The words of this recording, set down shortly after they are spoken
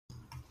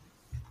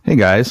Hey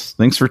guys,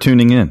 thanks for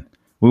tuning in.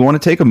 We want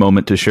to take a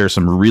moment to share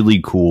some really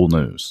cool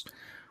news.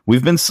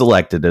 We've been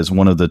selected as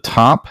one of the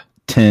top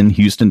 10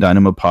 Houston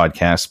Dynamo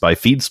podcasts by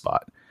FeedSpot.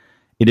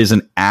 It is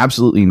an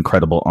absolutely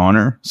incredible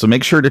honor, so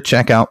make sure to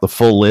check out the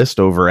full list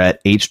over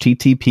at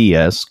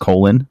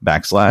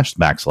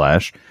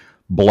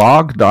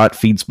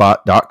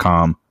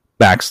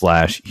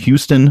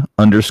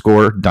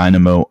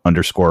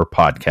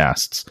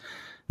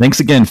Thanks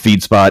again,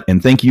 FeedSpot,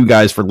 and thank you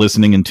guys for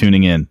listening and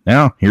tuning in.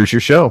 Now, here's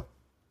your show.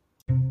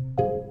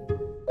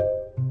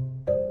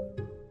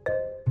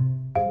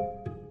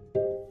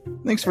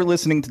 Thanks for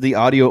listening to the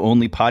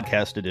audio-only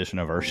podcast edition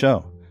of our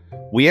show.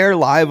 We air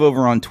live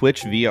over on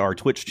Twitch via our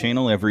Twitch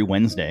channel every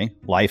Wednesday,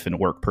 life and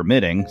work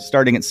permitting,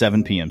 starting at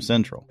 7 p.m.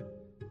 Central.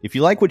 If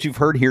you like what you've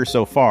heard here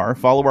so far,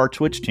 follow our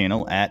Twitch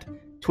channel at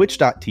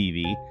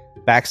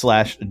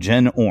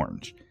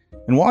twitch.tv/GenOrange.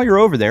 And while you're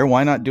over there,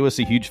 why not do us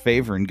a huge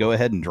favor and go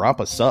ahead and drop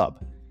a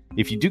sub?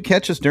 If you do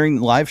catch us during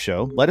the live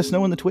show, let us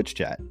know in the Twitch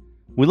chat.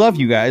 We love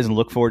you guys and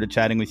look forward to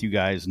chatting with you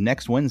guys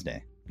next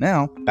Wednesday.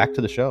 Now, back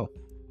to the show.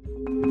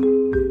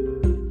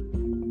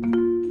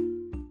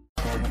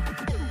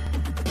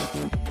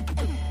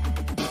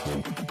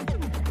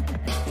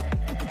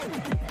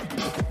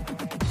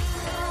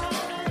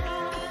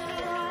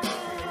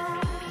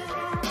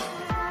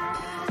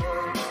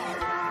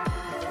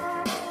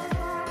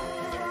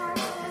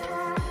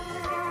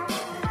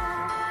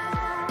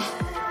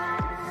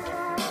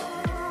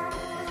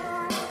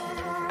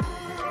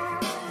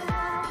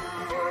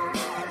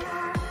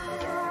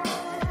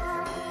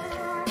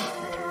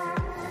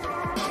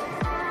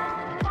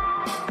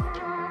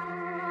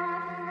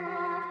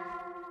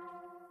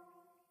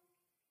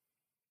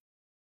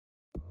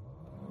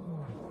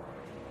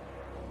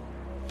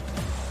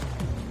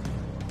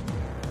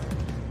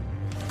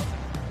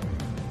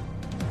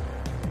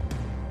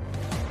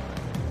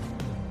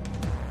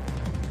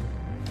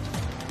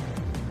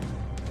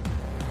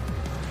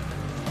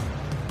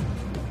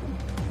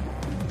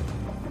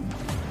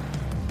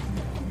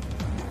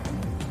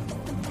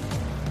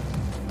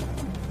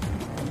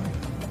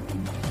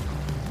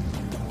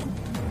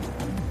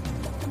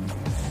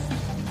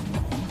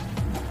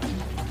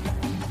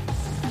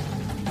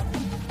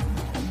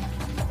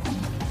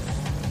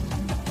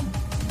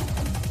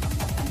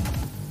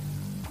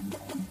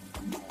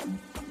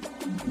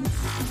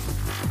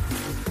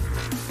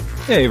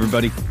 Hey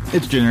everybody,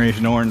 it's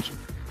Generation Orange.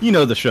 You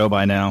know the show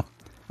by now.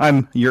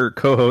 I'm your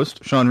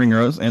co-host, Sean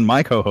Ringrose, and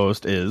my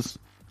co-host is...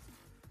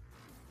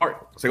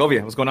 Mark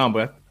Segovia. What's going on,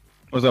 boy?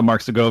 What's up,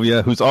 Mark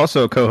Segovia, who's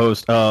also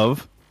co-host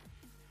of...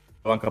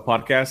 Blanca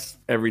Podcast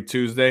every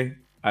Tuesday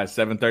at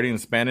 7:30 in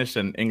Spanish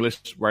and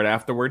English right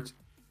afterwards.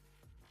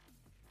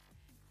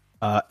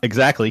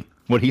 Exactly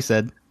what he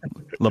said.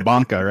 La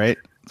Banca, right?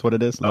 That's what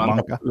it is? La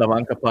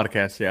Banca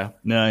Podcast, yeah.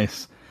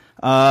 Nice.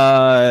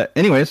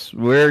 Anyways,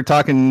 we're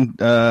talking,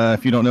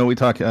 if you don't know, we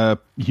talk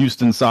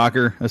Houston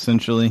soccer,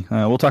 essentially.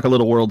 We'll talk a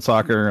little world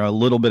soccer, a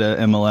little bit of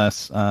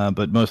MLS,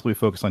 but mostly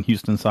focus on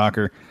Houston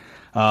soccer.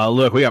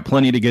 Look, we got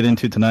plenty to get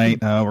into tonight.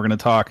 We're going to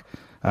talk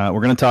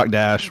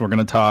Dash. We're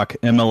going to talk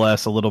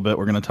MLS a little bit.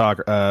 We're going to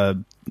talk,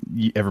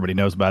 everybody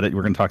knows about it.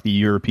 We're going to talk the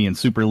European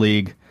Super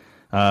League,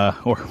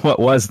 or what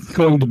was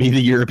going to be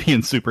the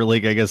European Super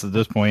League, I guess, at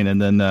this point.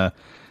 And then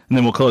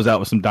we'll close out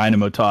with some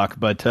Dynamo talk.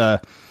 But,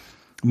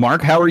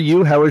 Mark, how are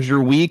you? How was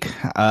your week?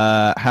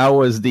 How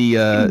was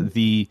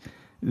the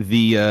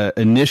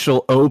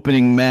initial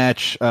opening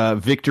match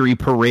victory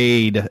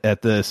parade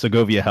at the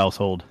Segovia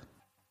household?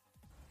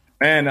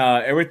 Man,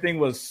 everything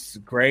was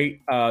great.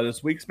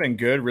 This week's been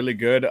good, really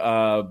good.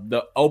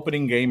 The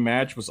opening game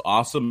match was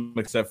awesome,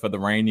 except for the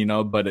rain,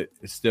 but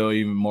it's still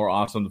even more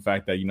awesome the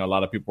fact that, a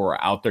lot of people were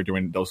out there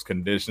during those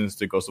conditions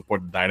to go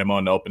support the Dynamo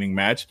in the opening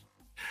match.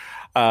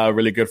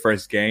 Really good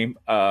first game.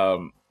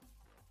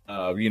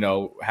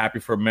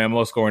 Happy for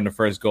Memo scoring the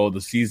first goal of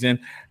the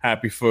season.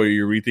 Happy for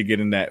Ureta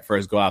getting that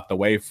first goal out the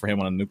way for him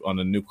on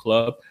a new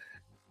club.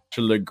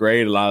 Should look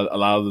great. A lot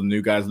of the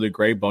new guys look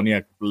great.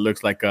 Boniek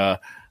looks like a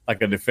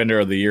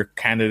defender of the year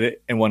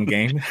candidate in one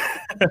game.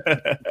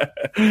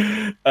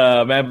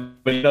 Man,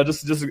 but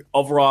just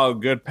overall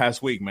good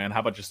past week, man. How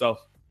about yourself?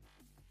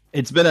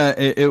 It's been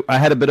I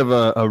had a bit of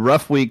a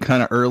rough week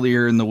kind of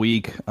earlier in the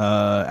week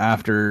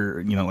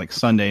after like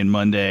Sunday and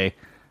Monday.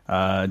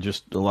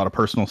 Just a lot of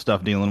personal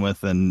stuff dealing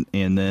with, and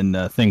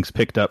then things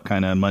picked up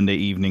kind of Monday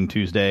evening,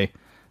 Tuesday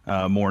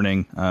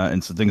morning,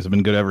 and so things have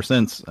been good ever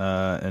since.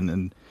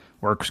 And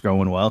work's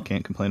going well.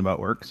 Can't complain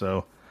about work.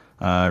 So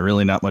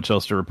really not much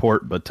else to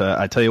report. But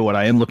I tell you what,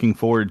 I am looking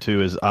forward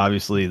to is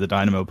obviously the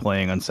Dynamo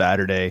playing on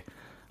Saturday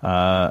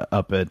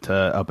up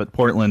at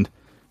Portland.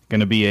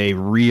 Going to be a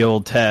real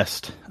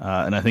test,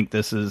 and I think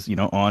this is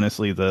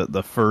honestly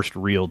the first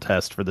real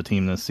test for the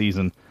team this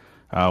season.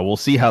 We'll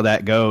see how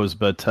that goes,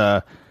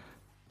 but.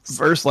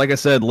 First, like I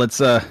said, let's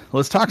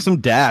talk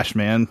some Dash,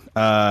 man.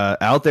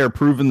 Out there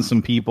proving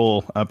some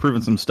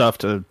stuff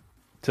to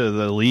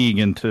the league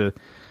and to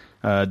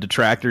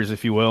detractors,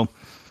 if you will.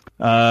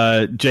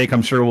 Jake,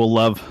 I'm sure will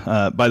love.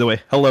 By the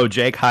way, hello,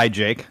 Jake. Hi,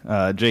 Jake.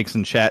 Jake's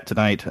in chat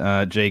tonight.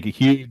 Jake, a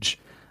huge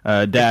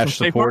Dash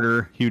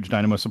supporter, huge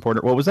Dynamo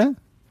supporter. What was that?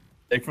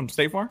 Jake from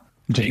State Farm?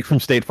 Jake from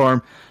State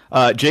Farm.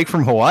 Jake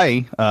from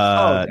Hawaii.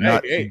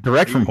 Not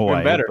direct from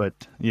Hawaii,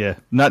 but yeah,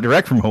 not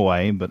direct from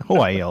Hawaii, but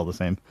Hawaii all the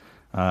same.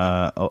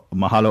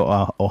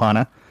 Mahalo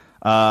ohana.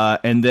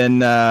 And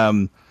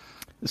then,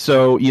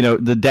 so,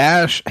 the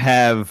Dash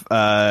have,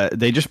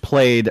 they just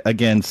played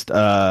against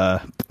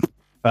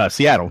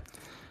Seattle.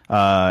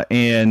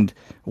 And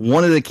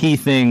one of the key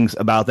things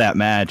about that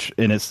match,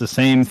 and it's the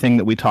same thing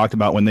that we talked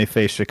about when they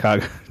faced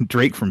Chicago,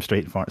 Drake from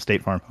State Farm.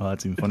 Oh,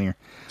 that's even funnier.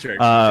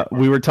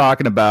 We were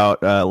talking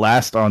about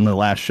on the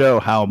last show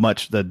how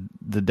much the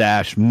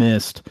Dash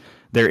missed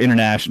their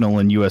international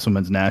and U.S.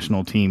 women's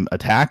national team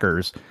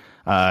attackers.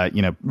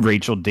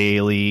 Rachel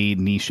Daly,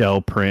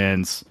 Nichelle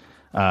Prince,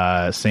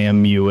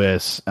 Sam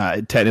Mewis.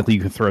 Technically,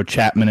 you can throw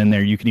Chapman in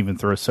there. You can even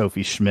throw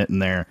Sophie Schmidt in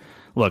there.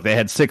 Look, they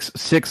had six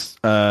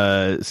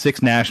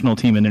national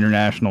team and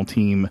international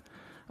team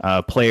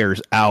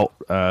players out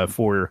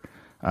for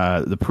most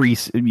of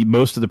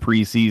the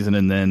preseason,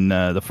 and then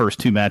the first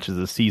two matches of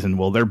the season.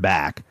 Well, they're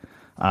back,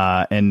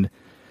 and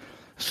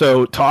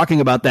so talking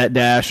about that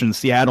Dash and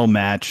Seattle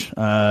match,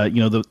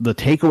 the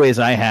takeaways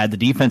I had: the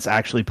defense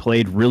actually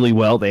played really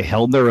well. They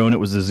held their own. It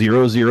was a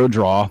 0-0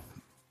 draw.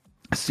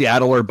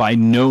 Seattle are by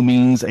no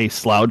means a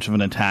slouch of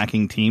an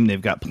attacking team.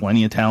 They've got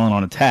plenty of talent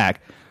on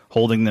attack.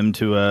 Holding them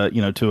to a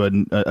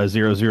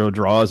 0-0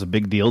 draw is a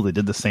big deal. They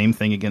did the same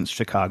thing against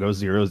Chicago,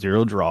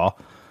 0-0 draw.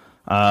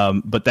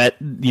 But that,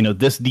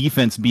 this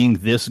defense being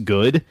this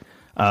good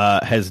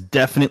has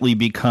definitely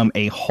become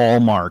a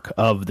hallmark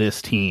of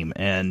this team.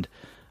 And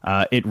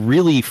it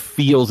really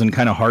feels and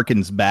kind of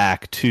harkens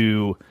back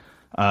to,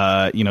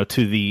 to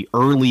the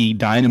early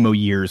Dynamo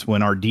years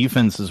when our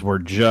defenses were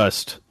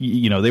just,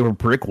 they were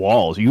brick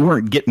walls. You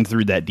weren't getting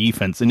through that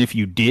defense. And if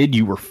you did,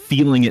 you were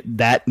feeling it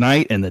that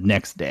night and the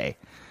next day.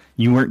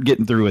 You weren't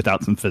getting through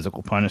without some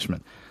physical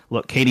punishment.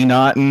 Look, Katie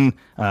Naughton,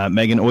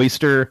 Megan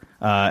Oyster,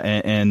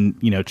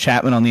 and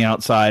Chapman on the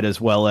outside,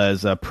 as well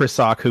as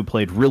Prissock, who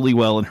played really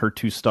well in her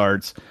two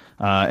starts,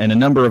 and a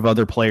number of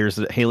other players,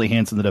 Haley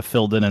Hansen, that have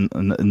filled in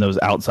those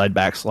outside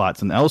back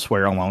slots and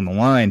elsewhere along the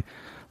line.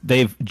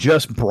 They've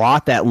just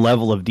brought that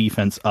level of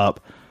defense up.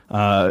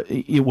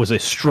 It was a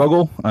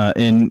struggle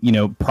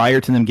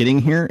prior to them getting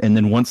here, and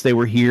then once they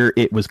were here,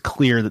 it was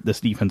clear that this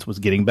defense was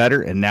getting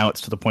better, and now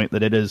it's to the point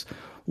that it is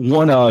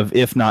one of,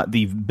 if not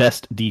the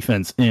best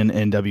defense in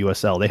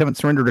NWSL. They haven't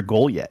surrendered a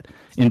goal yet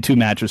in two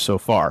matches so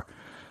far.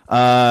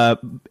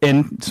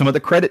 And some of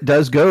the credit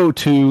does go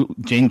to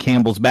Jane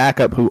Campbell's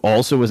backup, who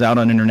also was out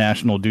on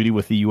international duty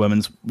with the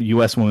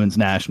U.S. women's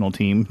national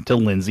team, to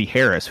Lindsay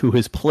Harris, who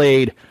has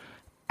played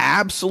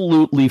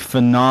absolutely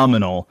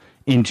phenomenal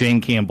in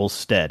Jane Campbell's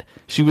stead.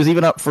 She was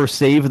even up for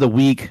Save of the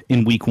Week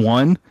in week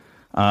one.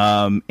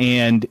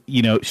 And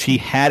she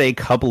had a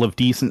couple of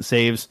decent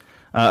saves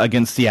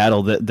against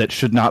Seattle that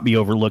should not be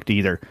overlooked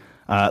either.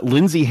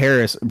 Lindsay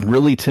Harris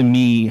really, to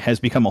me, has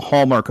become a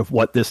hallmark of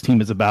what this team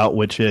is about,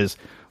 which is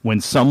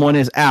when someone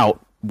is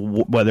out,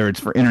 whether it's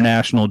for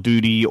international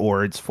duty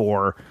or it's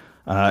for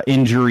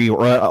injury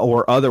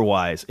or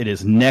otherwise, it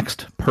is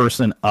next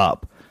person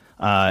up,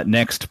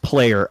 next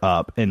player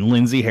up. And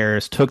Lindsay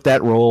Harris took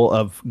that role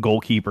of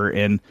goalkeeper,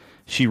 and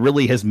she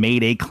really has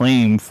made a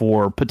claim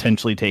for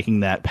potentially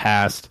taking that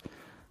past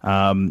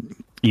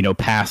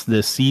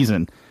this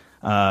season.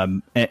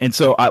 And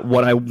so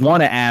what I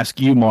want to ask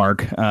you,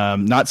 Mark,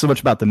 not so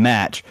much about the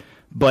match,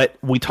 but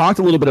we talked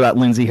a little bit about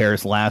Lindsay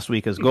Harris last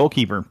week as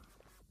goalkeeper.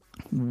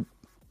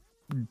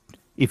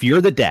 If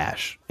you're the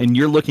Dash and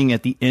you're looking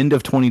at the end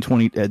of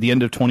 2020, at the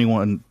end of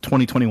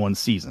 2021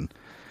 season,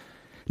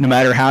 no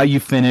matter how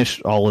you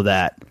finish all of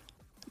that,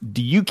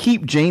 do you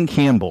keep Jane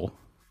Campbell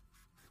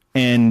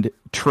and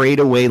trade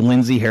away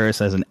Lindsay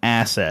Harris as an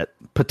asset,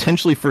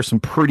 potentially for some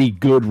pretty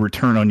good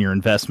return on your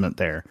investment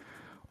there?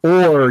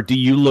 Or do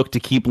you look to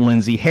keep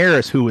Lindsay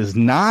Harris, who is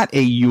not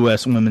a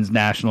U.S. women's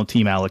national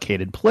team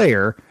allocated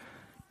player,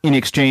 in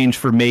exchange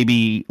for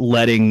maybe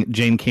letting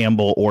Jane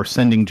Campbell or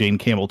sending Jane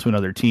Campbell to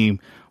another team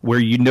where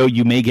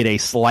you may get a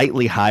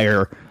slightly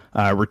higher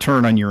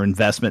return on your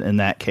investment in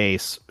that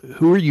case?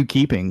 Who are you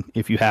keeping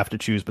if you have to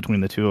choose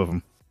between the two of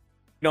them?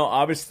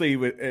 Obviously,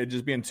 with it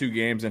just being two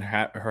games and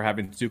her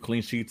having two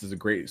clean sheets is a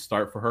great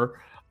start for her.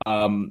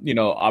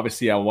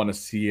 Obviously I want to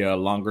see a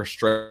longer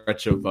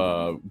stretch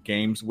of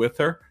games with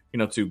her,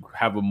 to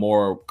have a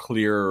more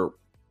clear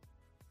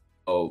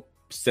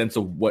sense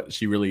of what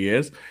she really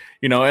is,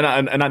 and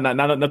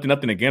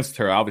nothing against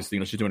her.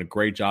 Obviously, she's doing a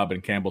great job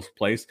in Campbell's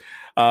place.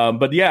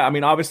 But yeah,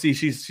 obviously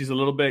she's a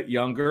little bit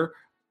younger,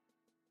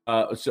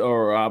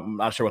 or I'm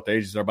not sure what the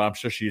ages are, but I'm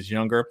sure she's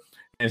younger,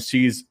 and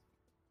she's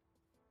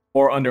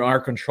more under our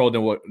control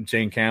than what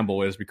Jane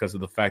Campbell is because of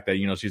the fact that,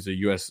 she's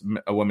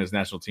a women's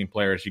national team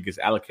player. She gets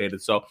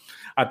allocated. So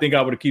I think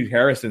I would keep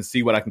Harris and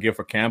see what I can get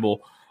for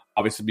Campbell.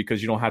 obviously,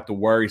 because you don't have to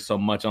worry so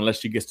much unless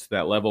she gets to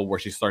that level where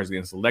she starts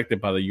getting selected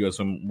by the U.S.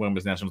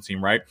 women's national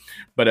team, right?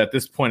 But at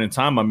this point in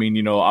time, I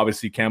mean,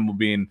 obviously Campbell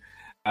being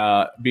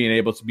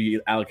able to be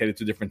allocated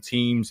to different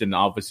teams, and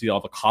obviously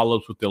all the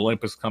call-ups with the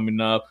Olympics coming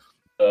up,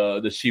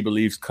 the She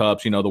Believes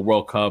Cups, the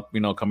World Cup,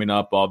 coming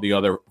up, all the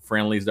other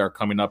friendlies that are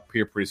coming up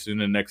here pretty soon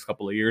in the next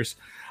couple of years.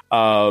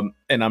 And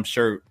I'm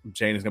sure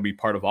Jane is going to be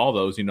part of all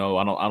those. I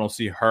don't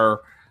see her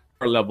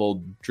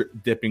level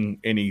dipping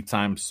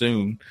anytime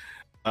soon.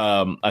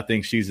 I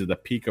think she's at the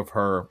peak of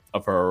her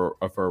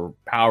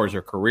powers,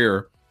 her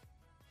career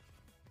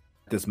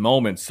at this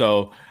moment.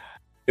 So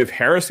if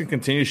Harrison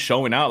continues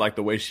showing out like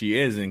the way she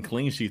is in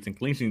clean sheets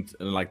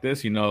like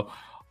this,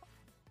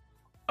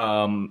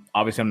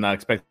 obviously I'm not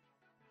expecting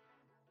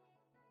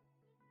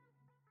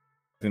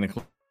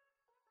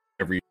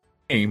every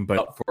game,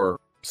 but for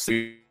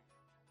 6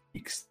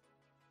 weeks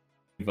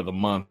for the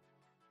month,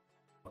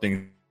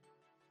 things.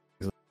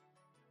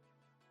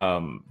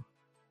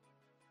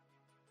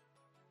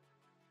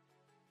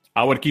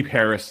 I would keep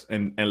Harris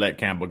and let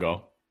Campbell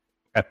go.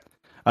 Okay.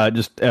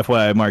 Just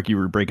FYI, Mark, you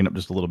were breaking up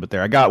just a little bit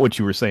there. I got what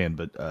you were saying,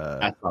 but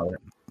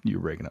you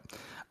were breaking up.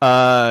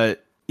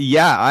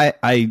 Yeah,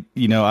 I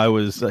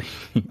was. I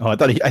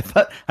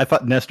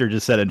thought Nestor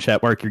just said in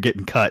chat, Mark, you're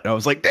getting cut. And I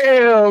was like,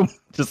 damn,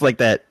 just like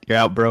that. You're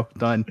out, bro.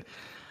 Done.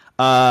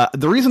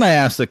 The reason I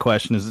asked the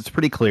question is it's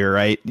pretty clear,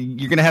 right?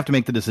 You're going to have to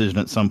make the decision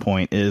at some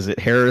point. Is it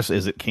Harris?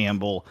 Is it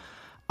Campbell?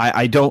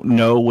 I don't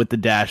know what the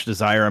Dash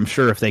desire. I'm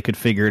sure if they could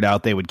figure it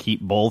out, they would keep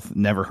both.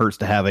 Never hurts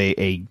to have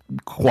a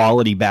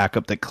quality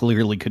backup that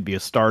clearly could be a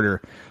starter.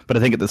 But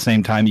I think at the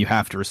same time, you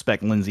have to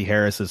respect Lindsey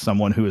Harris as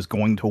someone who is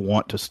going to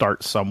want to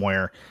start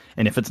somewhere.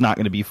 And if it's not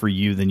going to be for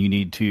you, then you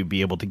need to be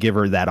able to give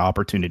her that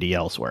opportunity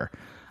elsewhere.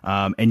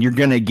 And you're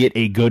going to get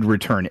a good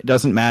return. It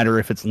doesn't matter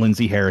if it's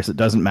Lindsey Harris. It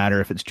doesn't matter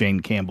if it's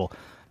Jane Campbell.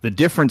 The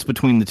difference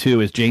between the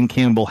two is Jane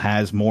Campbell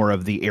has more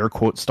of the air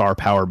quote star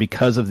power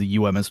because of the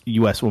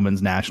U.S.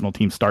 women's national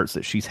team starts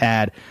that she's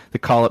had, the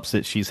call-ups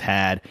that she's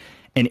had.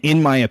 And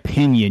in my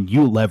opinion,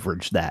 you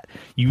leverage that.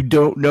 You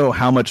don't know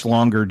how much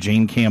longer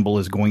Jane Campbell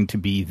is going to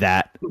be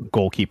that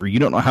goalkeeper. You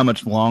don't know how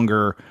much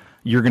longer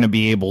you're going to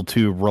be able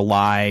to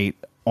rely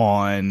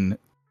on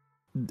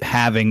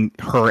having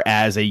her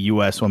as a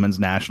U.S. women's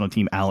national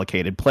team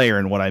allocated player.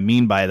 And what I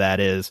mean by that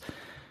is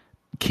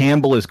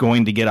Campbell is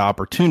going to get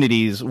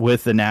opportunities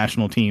with the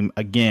national team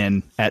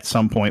again at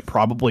some point,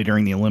 probably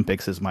during the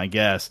Olympics is my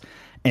guess.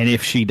 And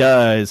if she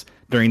does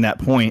during that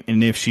point,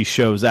 and if she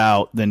shows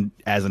out, then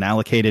as an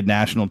allocated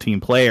national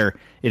team player,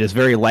 it is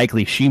very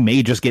likely she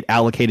may just get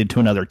allocated to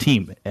another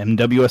team.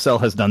 NWSL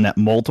has done that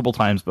multiple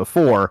times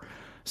before.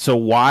 So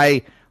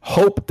why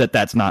hope that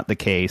that's not the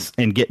case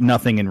and get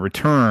nothing in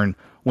return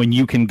when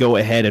you can go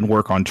ahead and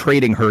work on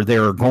trading her?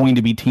 There are going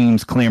to be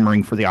teams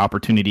clamoring for the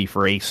opportunity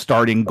for a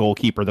starting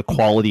goalkeeper, the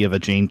quality of a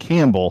Jane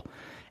Campbell,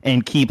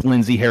 and keep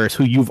Lindsey Harris,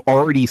 who you've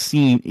already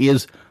seen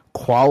is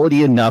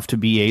quality enough to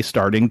be a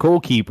starting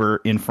goalkeeper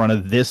in front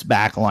of this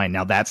back line.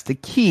 Now that's the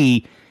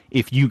key.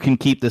 If you can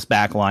keep this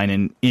back line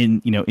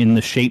in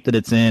the shape that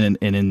it's in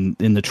and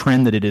in the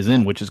trend that it is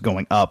in, which is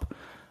going up,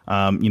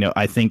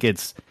 I think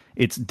it's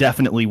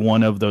definitely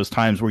one of those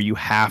times where you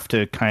have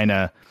to kind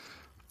of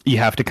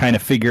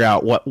figure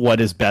out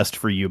what is best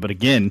for you. But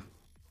again,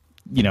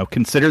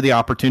 consider the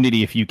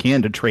opportunity if you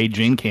can to trade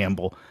Jane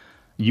Campbell.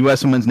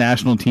 U.S. Women's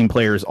National Team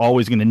player is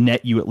always going to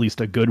net you at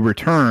least a good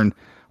return.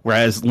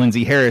 Whereas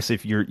Lindsey Harris,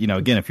 if you're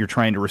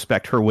trying to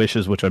respect her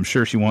wishes, which I'm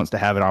sure she wants to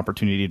have an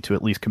opportunity to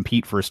at least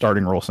compete for a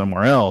starting role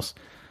somewhere else,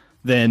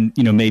 then,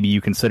 maybe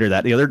you consider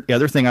that. The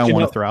other thing I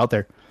want to throw out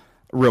there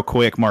real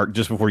quick, Mark,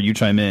 just before you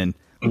chime in,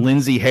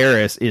 Lindsey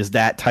Harris is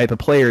that type of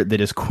player that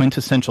is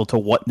quintessential to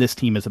what this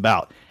team is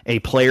about. A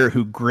player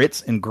who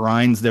grits and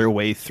grinds their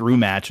way through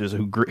matches,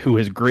 who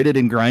has gritted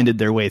and grinded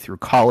their way through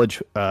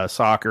college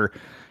soccer,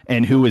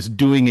 and who is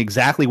doing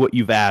exactly what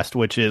you've asked,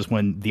 which is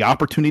when the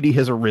opportunity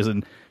has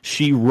arisen,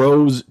 she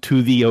rose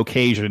to the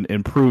occasion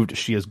and proved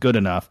she is good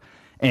enough.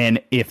 And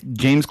if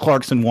James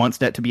Clarkson wants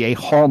that to be a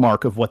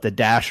hallmark of what the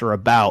Dash are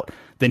about,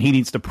 then he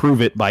needs to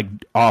prove it by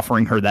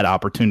offering her that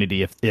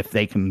opportunity if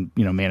they can,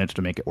 manage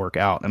to make it work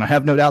out. And I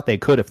have no doubt they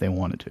could if they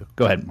wanted to.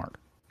 Go ahead, Mark.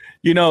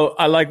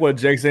 I like what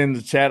Jake's in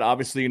the chat.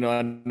 Obviously,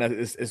 and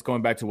it's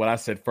going back to what I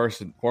said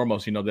first and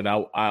foremost,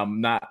 that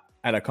I'm not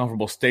at a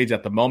comfortable stage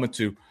at the moment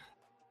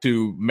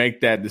to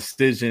make that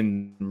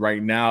decision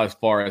right now as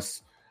far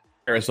as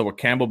Harris over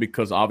Campbell,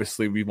 because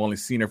obviously we've only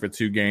seen her for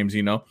 2 games,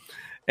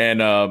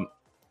 and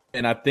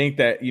I think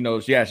that,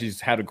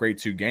 she's had a great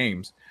 2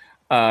 games.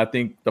 I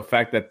think the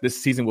fact that this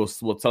season will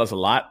tell us a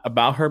lot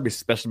about her,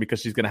 especially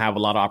because she's going to have a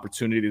lot of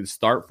opportunity to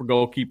start for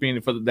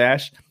goalkeeping for the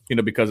Dash,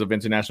 because of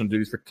international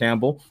duties for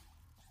Campbell.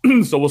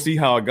 So we'll see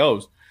how it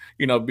goes.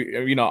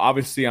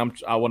 Obviously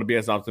I want to be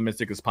as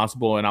optimistic as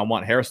possible, and I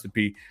want Harris to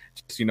be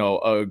just,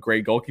 a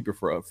great goalkeeper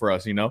for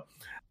us,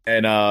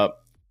 and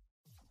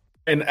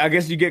I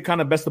guess you get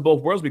kind of best of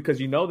both worlds, because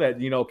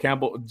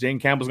that, Jane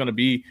Campbell's going to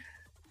be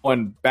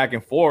going back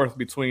and forth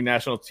between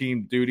national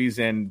team duties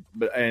and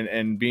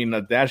being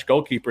a Dash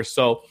goalkeeper.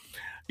 So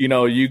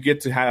you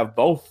get to have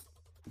both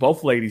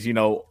ladies,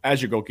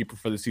 as your goalkeeper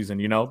for the season,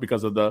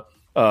 because of the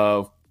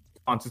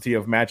quantity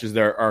of matches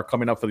that are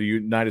coming up for the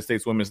United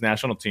States women's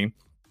national team.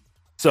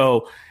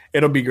 So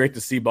it'll be great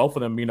to see both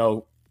of them,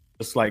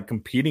 just like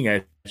competing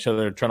at each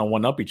other, trying to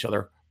one up each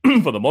other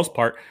for the most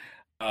part.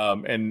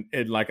 And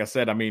like I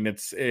said, I mean,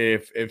 it's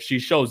if she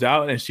shows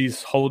out and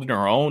she's holding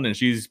her own and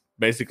she's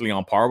basically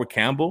on par with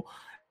Campbell,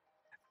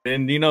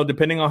 and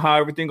depending on how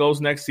everything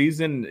goes next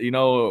season,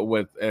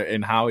 with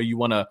and how you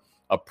want to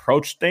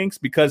approach things,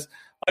 because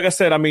like I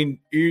said, I mean,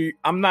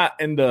 I'm not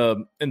in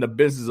the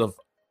business of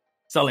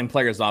selling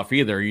players off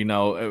either,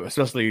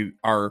 especially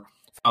our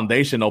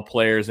foundational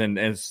players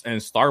and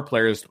star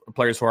players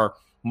who are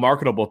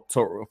marketable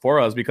for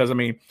us, because I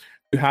mean,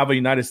 to have a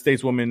United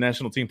States women's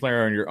national team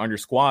player on your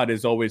squad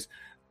is always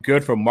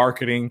good for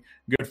marketing,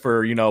 good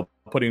for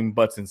putting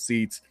butts in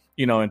seats,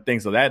 and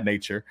things of that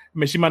nature. I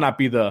mean, she might not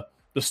be the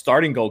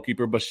starting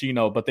goalkeeper, but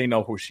but they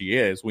know who she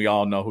is. We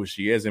all know who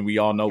she is, and we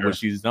all know what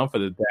she's done for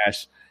the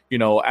Dash,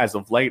 as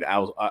of late,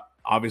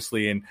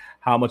 obviously, and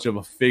how much of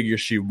a figure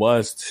she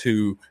was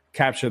to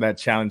capture that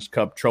Challenge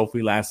Cup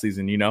trophy last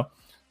season,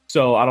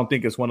 So I don't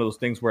think it's one of those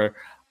things where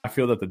I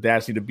feel that the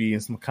Dash need to be in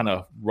some kind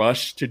of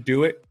rush to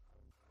do it.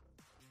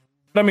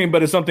 I mean,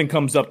 but if something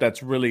comes up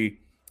that's really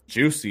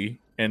juicy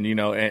and,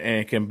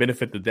 and can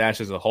benefit the Dash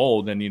as a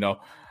whole, then, I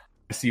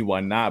see why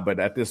not. But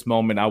at this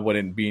moment, I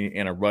wouldn't be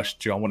in a rush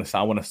to. I want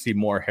to see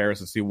more Harris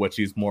and see what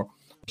she's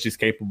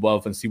capable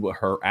of and see what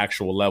her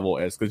actual level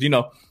is. Because,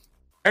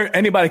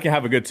 anybody can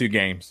have a good 2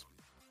 games,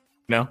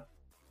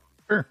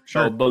 Sure.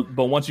 So,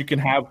 but once you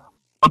can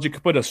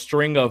put a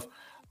string of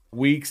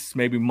weeks,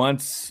 maybe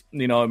months,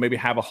 maybe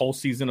have a whole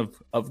season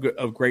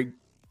of great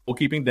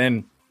goalkeeping,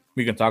 then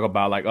we can talk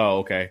about like, oh,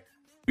 okay,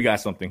 we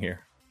got something here.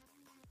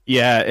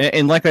 Yeah,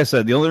 and like I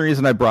said, the only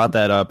reason I brought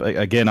that up,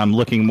 again, I'm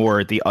looking more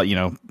at the,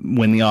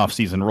 when the off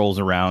season rolls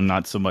around,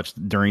 not so much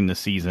during the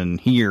season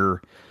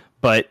here,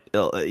 but,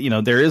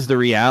 there is the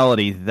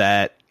reality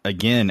that,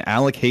 again,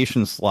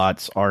 allocation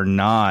slots are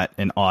not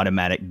an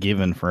automatic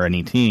given for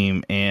any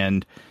team,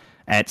 and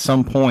at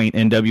some point,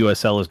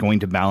 NWSL is going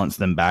to balance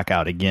them back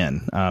out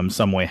again,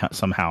 some way,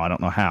 somehow. I don't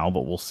know how,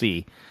 but we'll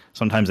see.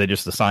 Sometimes they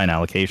just assign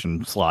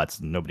allocation slots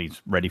and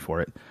nobody's ready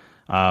for it.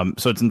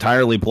 So it's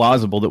entirely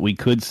plausible that we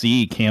could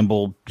see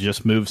Campbell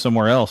just move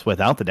somewhere else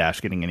without the Dash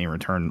getting any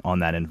return on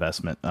that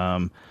investment.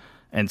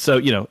 And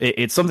so,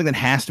 it's something that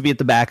has to be at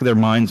the back of their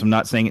minds. I'm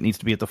not saying it needs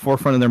to be at the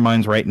forefront of their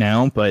minds right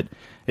now, but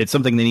it's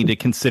something they need to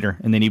consider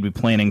and they need to be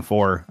planning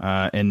for,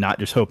 and not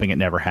just hoping it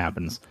never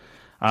happens.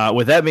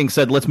 With that being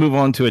said, let's move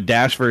on to a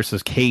Dash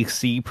versus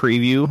KC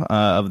preview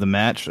of the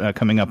match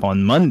coming up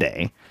on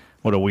Monday.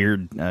 What a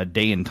weird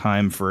day and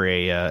time for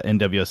a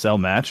NWSL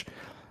match.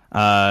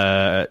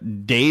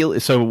 Daly,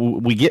 so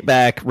we get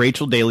back.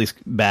 Rachel Daly's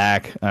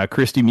back.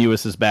 Christy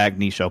Mewis is back.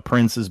 Nichelle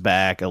Prince is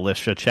back.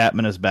 Alicia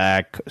Chapman is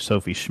back.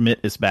 Sophie Schmidt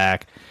is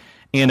back.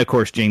 And, of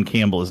course, Jane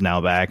Campbell is now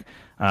back.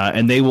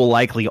 And they will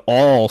likely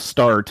all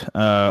start,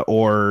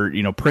 or,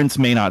 Prince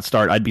may not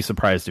start. I'd be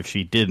surprised if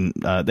she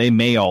didn't. They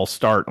may all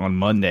start on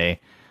Monday,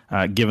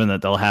 given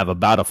that they'll have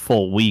about a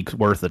full week's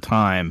worth of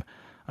time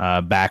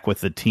back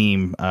with the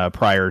team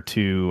prior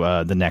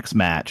to the next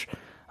match.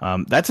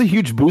 That's a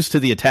huge boost to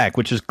the attack,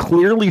 which has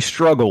clearly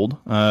struggled,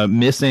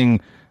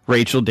 missing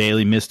Rachel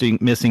Daly, missing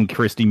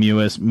Christy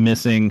Mewis,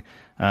 missing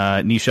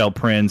Nichelle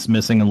Prince,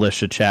 missing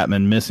Alicia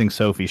Chapman, missing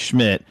Sophie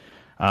Schmidt.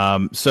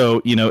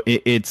 So,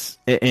 it's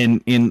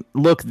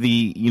look,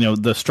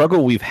 the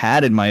struggle we've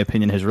had, in my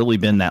opinion, has really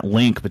been that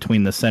link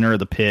between the center of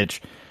the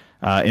pitch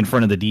in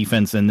front of the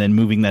defense and then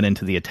moving that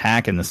into the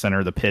attack in the center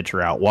of the pitch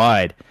or out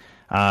wide.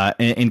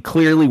 And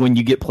clearly when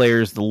you get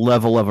players the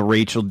level of a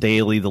Rachel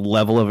Daly, the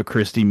level of a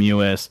Christy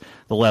Mewis,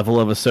 the level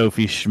of a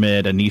Sophie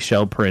Schmidt, a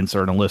Nichelle Prince,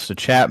 or an Alyssa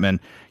Chapman,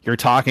 you're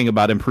talking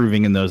about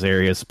improving in those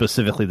areas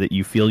specifically that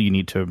you feel you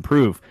need to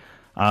improve.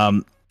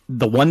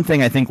 The one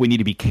thing I think we need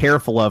to be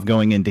careful of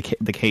going into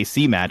the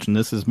KC match, and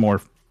this is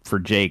more for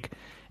Jake,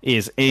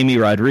 is Amy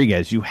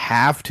Rodriguez. You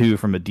have to,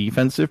 from a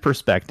defensive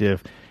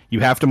perspective, you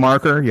have to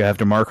mark her, you have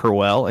to mark her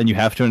well, and you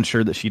have to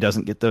ensure that she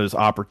doesn't get those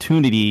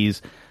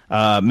opportunities,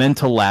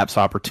 mental lapse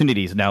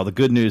opportunities. Now, the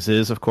good news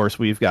is, of course,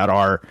 we've got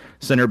our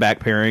center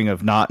back pairing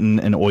of Naughton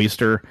and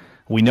Oyster.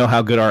 We know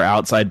how good our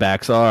outside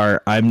backs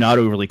are. I'm not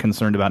overly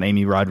concerned about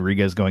Amy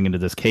Rodriguez going into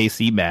this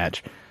KC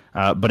match,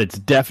 but it's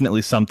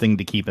definitely something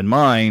to keep in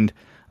mind.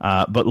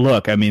 But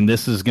look, I mean,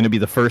 this is going to be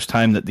the first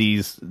time that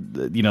the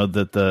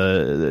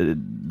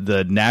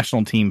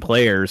national team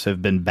players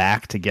have been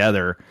back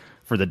together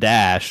for the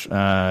Dash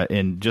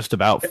in just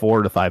about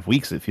 4 to 5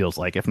 weeks, it feels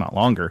like, if not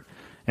longer.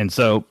 And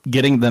so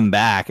getting them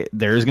back,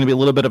 there is going to be a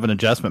little bit of an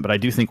adjustment, but I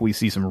do think we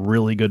see some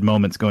really good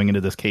moments going into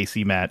this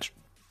KC match,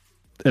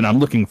 and I'm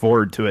looking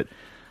forward to it.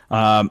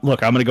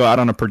 Look, I'm going to go out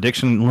on a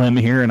prediction limb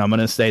here, and I'm going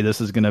to say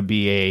this is going to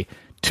be a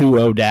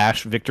 2-0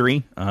 Dash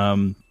victory.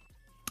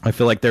 I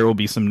feel like there will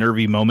be some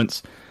nervy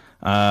moments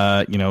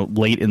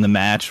late in the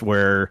match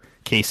where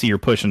KC are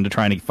pushing to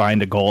trying to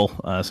find a goal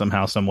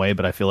somehow, some way.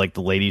 But I feel like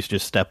the ladies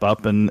just step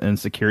up and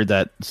secured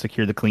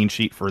the clean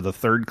sheet for the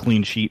third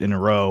clean sheet in a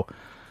row,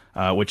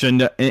 which in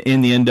the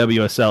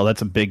NWSL,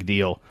 that's a big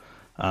deal.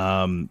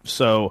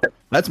 So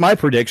that's my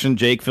prediction.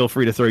 Jake, feel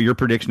free to throw your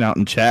prediction out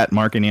in chat.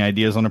 Mark, any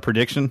ideas on a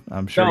prediction?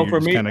 I'm sure you're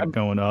just kind of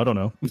going, I don't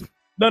know.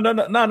 No.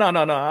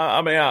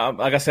 I mean,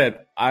 like I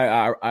said,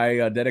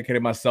 I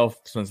dedicated myself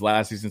since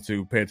last season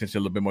to pay attention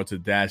a little bit more to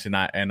the dash, and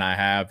I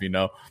have,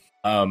 I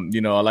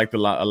like a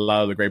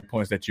lot of the great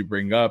points that you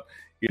bring up,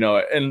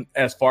 and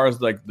as far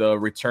as like the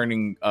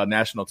returning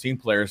national team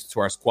players to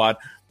our squad,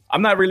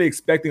 I'm not really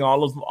expecting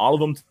all of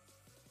them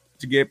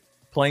to get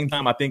playing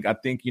time. I think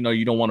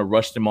you don't want to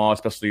rush them all,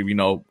 especially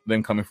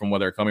them coming from where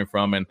they're coming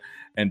from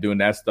and doing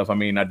that stuff. I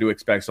mean, I do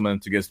expect some of them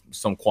to get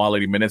some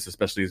quality minutes,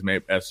 especially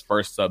as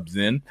first subs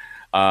in.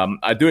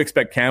 I do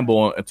expect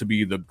Campbell to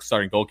be the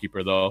starting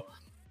goalkeeper, though.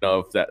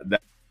 If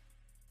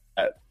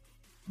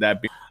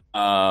that be,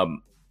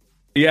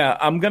 yeah,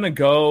 I'm gonna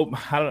go.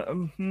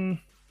 I'm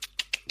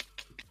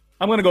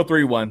gonna go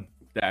 3-1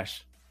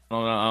 dash. I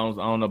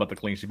don't know about the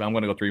clean sheet, but I'm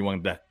gonna go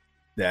 3-1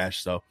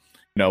 dash. So.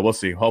 We'll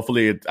see.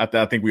 Hopefully,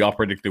 I think we all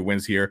predicted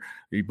wins here.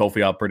 Both of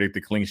y'all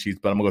predicted clean sheets,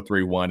 but I'm going to go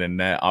 3-1, and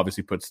that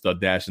obviously puts the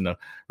Dash in a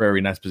very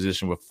nice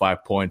position with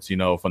 5 points,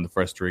 from the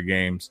first 3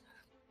 games.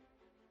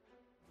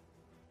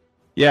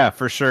 Yeah,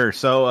 for sure.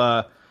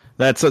 So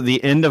that's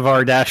the end of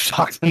our Dash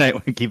talk tonight.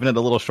 We're keeping it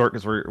a little short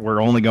because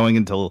we're only going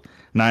until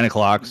 9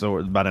 o'clock, so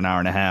it's about an hour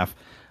and a half.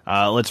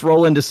 Let's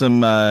roll into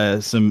some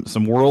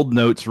world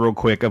notes real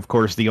quick. Of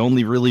course, the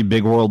only really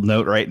big world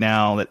note right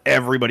now that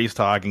everybody's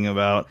talking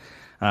about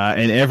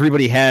and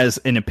everybody has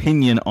an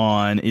opinion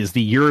on is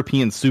the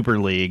European Super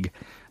League,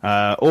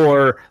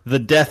 or the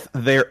death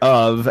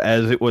thereof,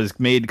 as it was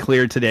made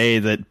clear today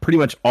that pretty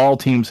much all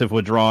teams have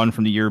withdrawn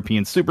from the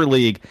European Super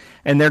League,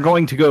 and they're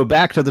going to go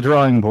back to the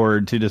drawing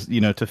board to just,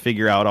 to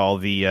figure out all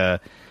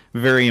the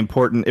very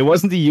important. It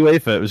wasn't the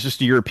UEFA; it was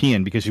just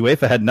European, because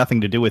UEFA had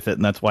nothing to do with it,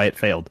 and that's why it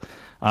failed.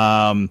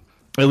 At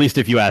least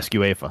if you ask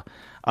UEFA.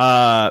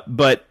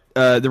 But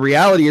the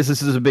reality is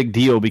this is a big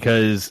deal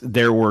because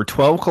there were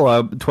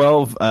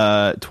 12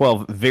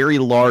 very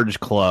large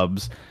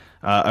clubs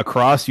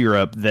across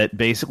Europe that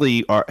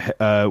basically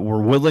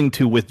were willing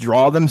to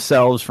withdraw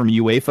themselves from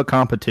UEFA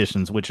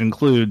competitions, which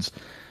includes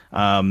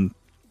UEFA,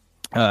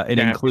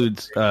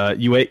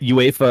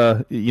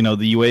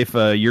 the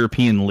UEFA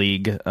European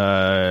League,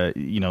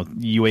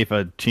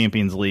 UEFA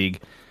Champions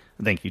League.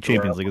 Thank you.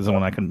 Champions League is the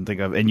one I couldn't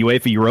think of, and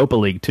UEFA Europa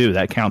League too.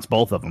 That counts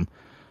both of them.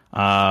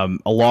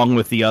 Along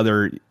with the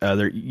other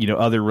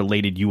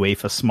related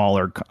UEFA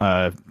smaller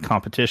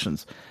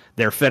competitions.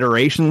 Their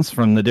federations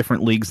from the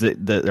different leagues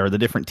that are the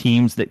different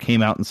teams that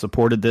came out and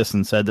supported this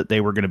and said that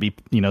they were going to be,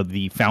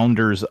 the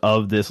founders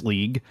of this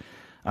league,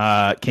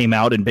 came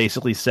out and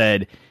basically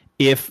said,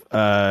 if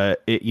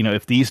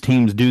these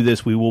teams do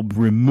this, we will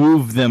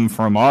remove them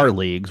from our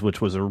leagues,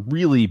 which was a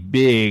really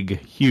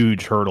big,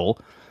 huge hurdle.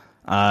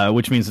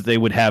 Which means that they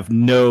would have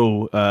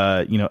no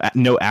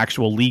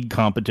actual league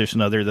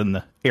competition other than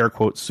the air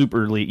quote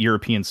Super League,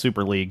 European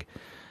Super League,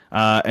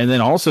 and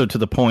then also to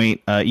the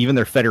point, even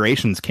their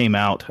federations came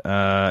out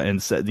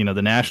and said,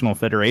 the national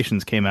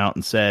federations came out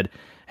and said,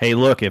 hey,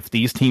 look, if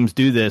these teams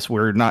do this,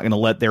 we're not going to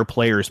let their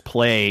players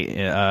play,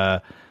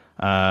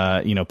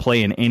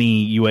 play in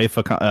any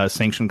UEFA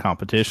sanctioned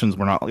competitions.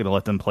 We're not going to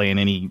let them play in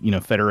any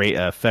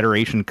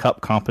Federation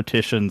Cup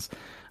competitions.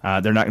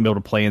 They're not going to be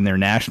able to play in their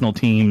national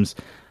teams.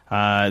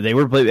 They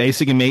were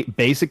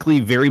basically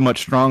very much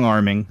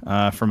strong-arming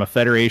from a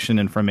federation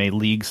and from a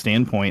league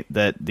standpoint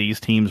that these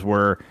teams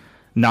were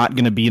not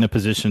going to be in a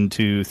position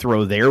to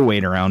throw their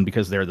weight around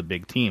because they're the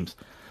big teams.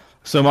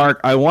 So, Mark,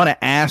 I want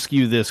to ask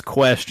you this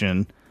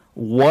question.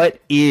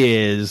 What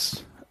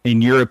is,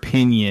 in your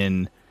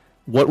opinion,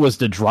 what was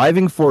the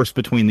driving force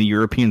between the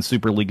European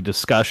Super League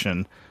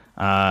discussion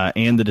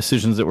and the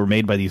decisions that were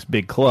made by these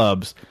big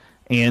clubs?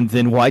 And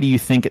then why do you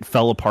think it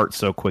fell apart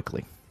so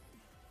quickly?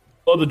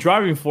 Well, the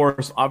driving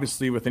force,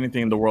 obviously, with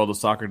anything in the world of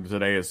soccer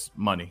today is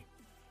money.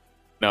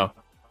 No.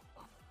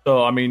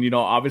 So, I mean,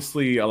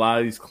 obviously a lot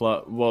of these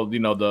clubs, well,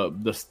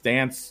 the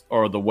stance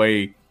or the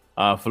way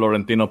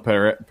Florentino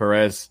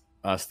Perez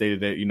stated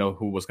that,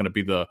 who was going to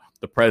be the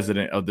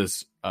president of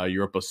this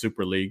Europa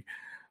Super League,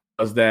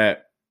 was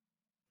that,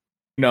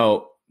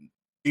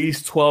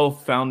 these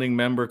 12 founding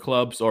member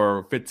clubs,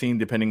 or 15,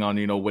 depending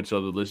on, which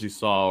other list you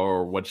saw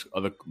or which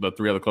the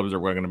 3 other clubs that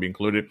were going to be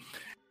included,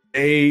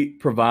 they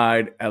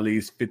provide at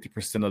least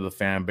 50% of the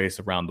fan base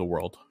around the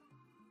world.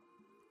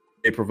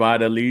 They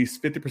provide at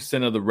least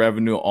 50% of the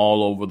revenue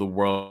all over the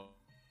world,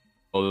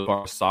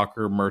 for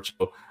soccer, merch,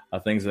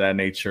 things of that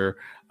nature.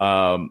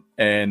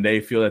 And they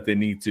feel that they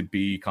need to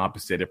be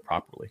compensated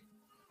properly.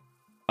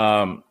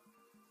 The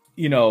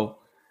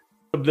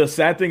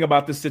sad thing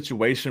about this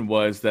situation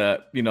was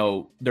that,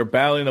 they're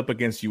battling up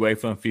against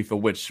UEFA and FIFA,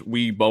 which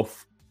we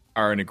both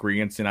are in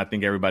agreement, and I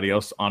think everybody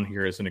else on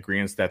here is in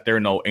agreement that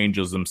they're no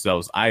angels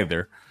themselves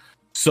either.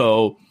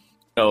 So,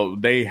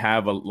 they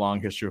have a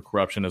long history of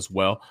corruption as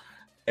well.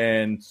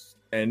 and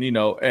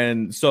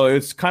so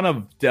it's kind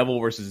of devil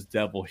versus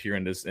devil here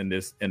in this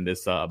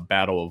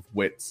battle of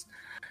wits.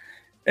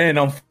 And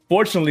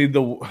unfortunately,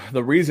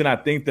 the reason I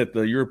think that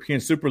the European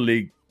Super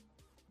League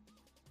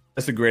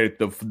disintegrated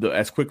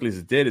as quickly as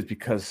it did is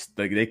because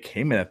they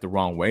came in at the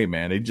wrong way,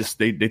 man. They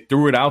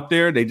threw it out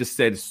there. They just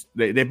said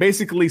they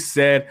basically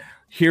said,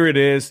 here it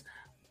is,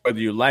 whether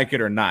you like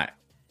it or not.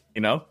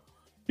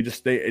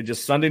 It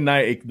just Sunday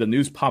night the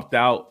news popped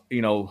out.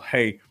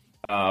 Hey,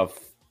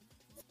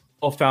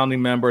 all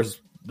founding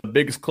members, the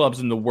biggest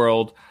clubs in the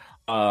world,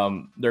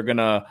 they're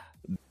gonna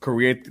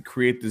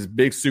create this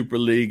big Super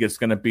League. It's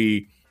gonna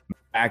be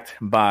backed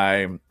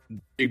by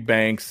big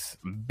banks,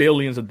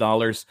 billions of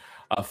dollars,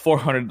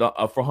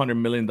 $400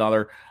 million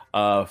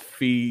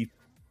fee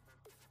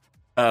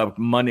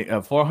money,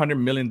 $400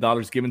 million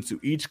given to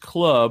each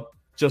club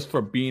just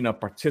for being a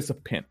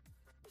participant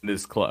in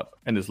this club,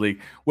 in this league,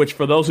 which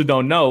for those who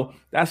don't know,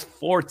 that's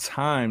 4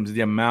 times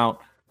the amount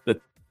the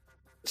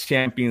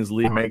Champions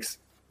League makes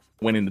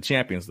winning the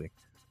Champions League.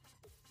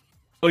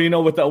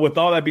 So, with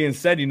all that being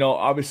said,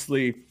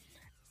 obviously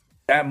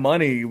that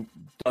money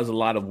does a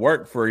lot of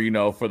work for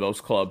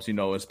those clubs,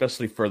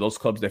 especially for those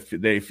clubs that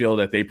they feel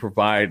that they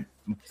provide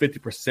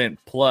 50%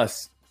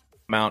 plus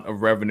amount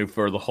of revenue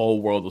for the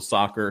whole world of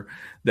soccer,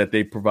 that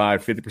they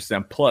provide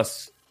 50%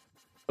 plus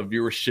of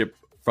viewership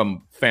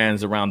from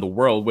fans around the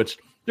world, which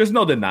there's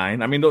no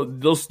denying. I mean,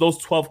 those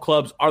 12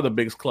 clubs are the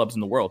biggest clubs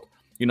in the world.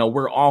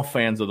 We're all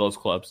fans of those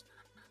clubs,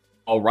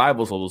 all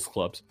rivals of those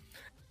clubs.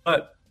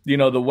 But,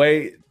 the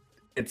way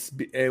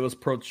it was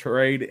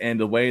portrayed and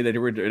the way that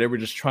they were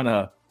just trying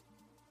to,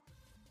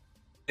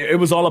 it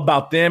was all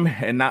about them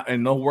and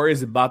no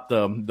worries about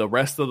the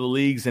rest of the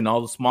leagues and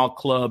all the small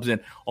clubs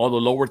and all the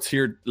lower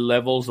tier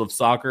levels of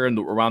soccer and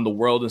around the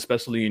world,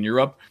 especially in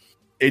Europe.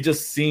 It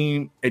just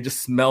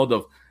smelled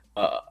of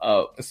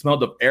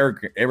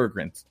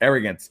arrogance.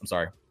 I'm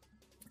sorry.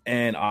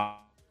 And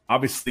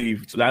obviously,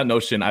 to that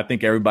notion, I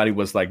think everybody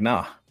was like,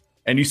 nah.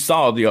 And you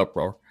saw the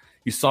uproar.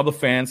 You saw the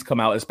fans come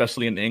out,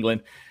 especially in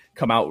England,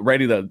 come out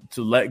ready to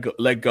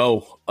let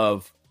go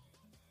of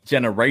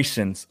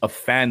generations of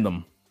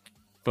fandom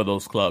for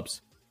those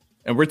clubs.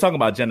 And we're talking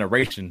about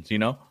generations,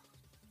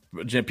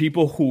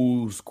 people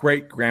whose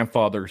great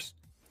grandfathers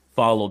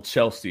followed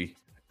Chelsea,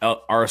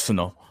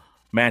 Arsenal,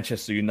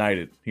 Manchester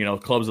United,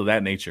 clubs of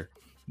that nature.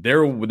 They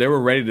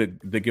were ready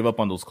to give up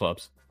on those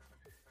clubs.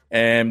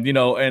 And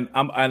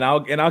I'll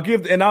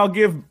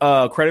give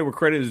credit where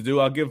credit is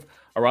due. I'll give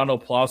a round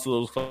of applause to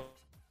those clubs,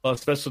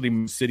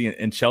 especially City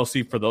and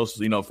Chelsea, for those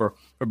for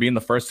being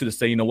the first to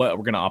say, you know what,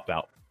 we're going to opt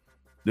out.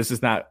 This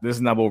is not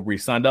what we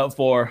signed up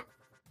for,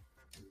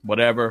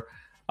 whatever,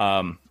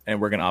 and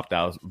we're going to opt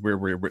out.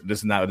 This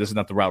is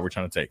not the route we're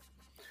trying to take.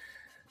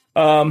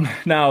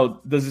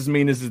 Now, does this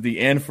mean this is the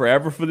end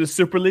forever for this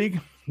Super League?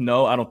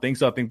 No, I don't think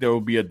so. I think there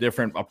will be a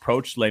different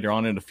approach later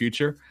on in the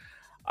future.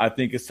 I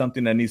think it's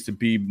something that needs to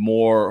be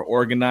more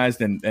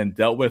organized and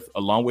dealt with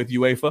along with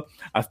UEFA.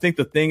 I think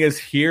the thing is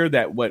here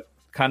that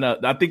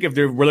I think if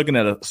we're looking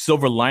at a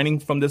silver lining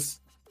from this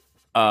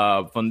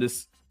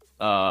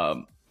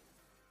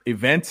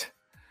event,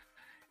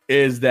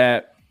 is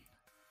that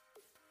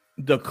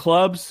the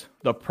clubs,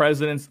 the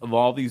presidents of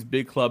all these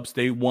big clubs,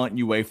 they want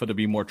UEFA to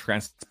be more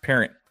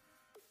transparent.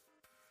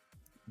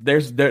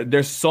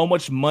 There's so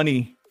much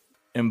money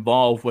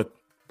involved with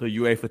the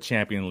UEFA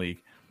Champions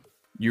League,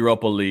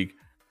 Europa League,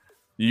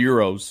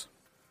 Euros,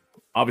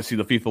 obviously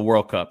the FIFA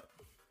World Cup,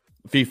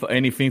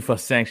 any FIFA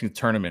sanctioned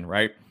tournament,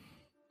 right?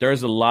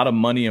 There's a lot of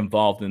money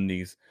involved in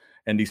these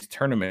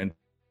tournaments,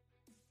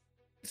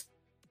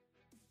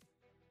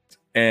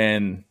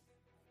 and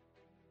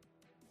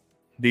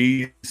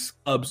these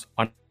clubs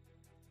are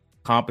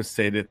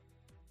compensated.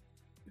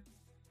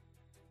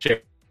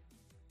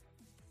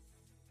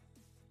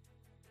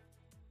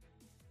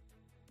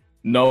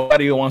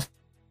 Nobody wants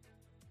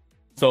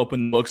to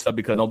open books up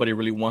because nobody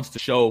really wants to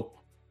show,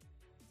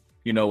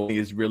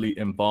 is really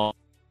involved.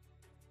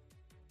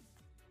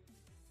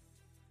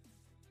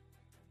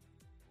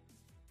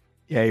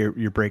 Yeah,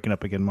 you're breaking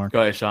up again, Mark.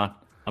 Go ahead, Sean.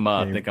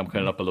 I think I'm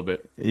cutting up a little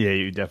bit. Yeah,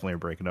 you definitely are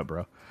breaking up,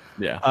 bro.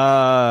 Yeah.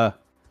 I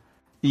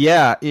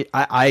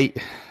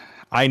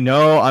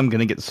know I'm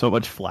gonna get so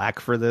much flack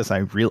for this.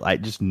 I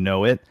just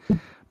know it.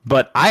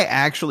 But I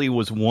actually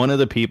was one of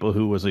the people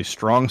who was a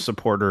strong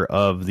supporter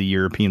of the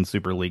European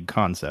Super League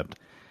concept.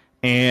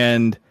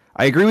 And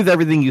I agree with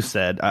everything you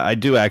said. I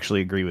do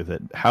actually agree with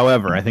it.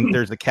 However, I think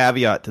there's a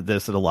caveat to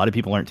this that a lot of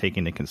people aren't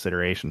taking into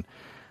consideration.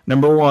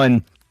 Number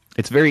one,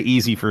 it's very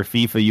easy for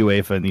FIFA,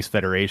 UEFA, and these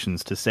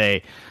federations to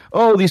say,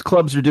 oh, these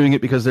clubs are doing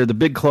it because they're the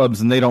big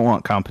clubs and they don't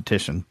want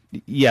competition.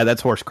 Yeah,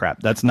 that's horse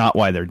crap. That's not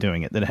why they're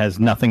doing it. That has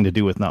nothing to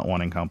do with not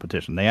wanting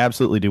competition. They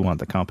absolutely do want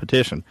the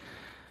competition.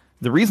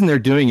 The reason they're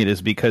doing it is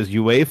because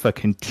UEFA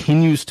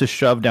continues to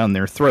shove down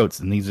their throats,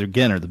 and these,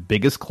 again, are the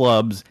biggest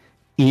clubs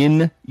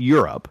in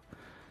Europe,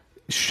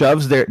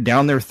 shoves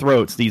down their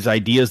throats these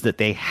ideas that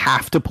they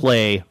have to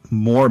play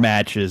more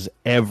matches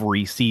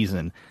every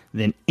season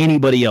than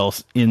anybody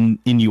else in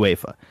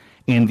UEFA.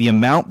 And the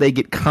amount they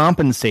get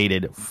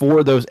compensated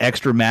for those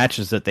extra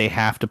matches that they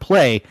have to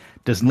play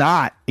does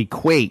not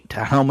equate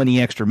to how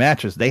many extra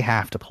matches they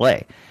have to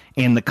play.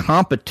 And the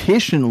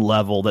competition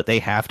level that they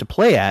have to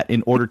play at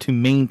in order to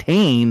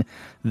maintain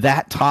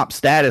that top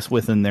status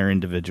within their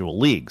individual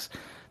leagues.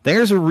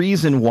 There's a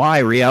reason why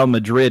Real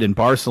Madrid and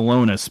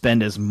Barcelona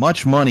spend as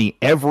much money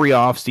every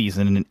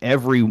offseason and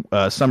every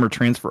summer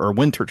transfer or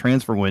winter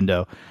transfer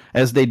window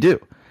as they do.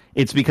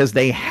 It's because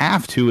they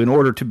have to in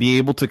order to be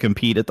able to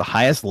compete at the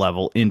highest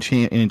level in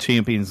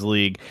Champions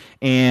League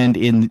and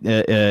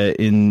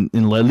in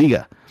La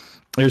Liga.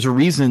 There's a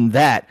reason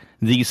that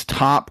these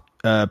top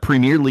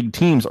Premier League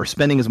teams are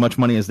spending as much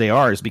money as they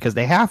are, is because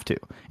they have to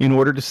in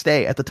order to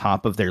stay at the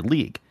top of their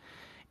league.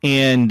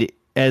 And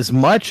as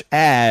much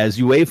as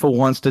UEFA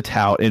wants to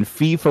tout and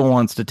FIFA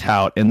wants to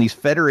tout and these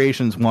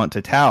federations want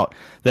to tout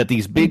that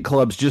these big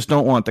clubs just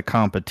don't want the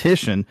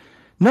competition,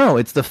 no,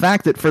 it's the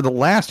fact that for the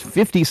last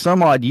 50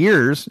 some odd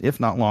years, if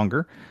not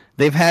longer,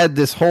 they've had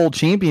this whole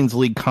Champions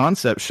League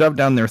concept shoved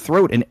down their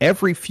throat, and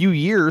every few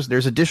years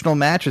there's additional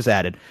matches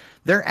added.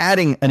 They're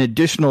adding an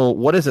additional,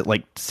 what is it,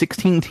 like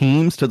 16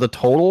 teams to the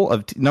total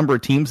of number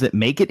of teams that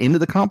make it into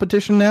the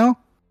competition now?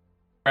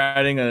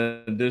 Adding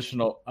an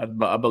additional,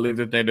 I believe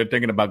that they're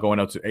thinking about going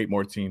up to 8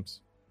 more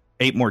teams.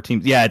 8 more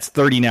teams. Yeah, it's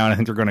 30 now, and I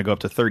think they're going to go up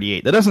to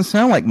 38. That doesn't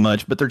sound like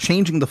much, but they're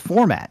changing the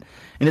format.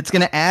 And it's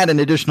going to add an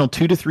additional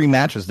 2 to 3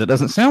 matches. That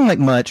doesn't sound like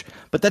much,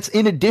 but that's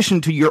in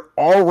addition to your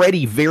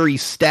already very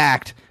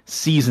stacked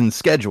season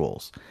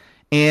schedules.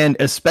 And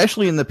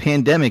especially in the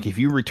pandemic, if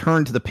you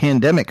return to the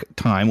pandemic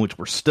time, which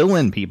we're still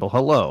in, people,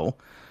 hello,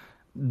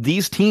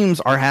 these teams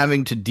are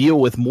having to deal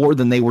with more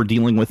than they were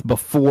dealing with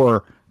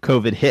before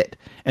COVID hit.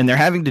 And they're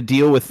having to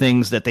deal with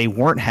things that they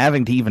weren't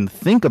having to even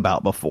think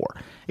about before.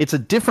 It's a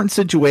different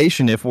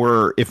situation if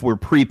we're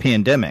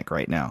pre-pandemic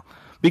right now,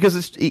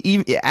 because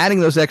adding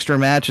those extra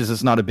matches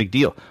is not a big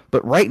deal.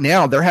 But right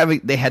now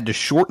they had to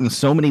shorten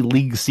so many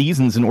league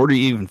seasons in order to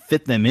even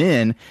fit them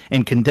in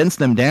and condense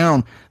them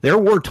down. There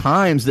were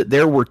times that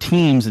there were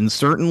teams in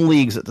certain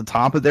leagues at the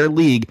top of their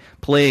league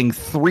playing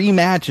 3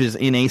 matches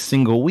in a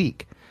single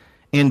week.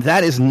 And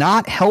that is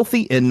not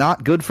healthy and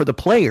not good for the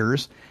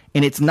players.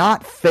 And it's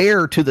not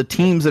fair to the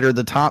teams that are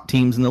the top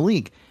teams in the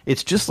league.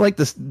 It's just like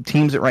the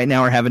teams that right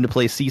now are having to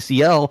play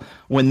CCL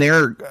when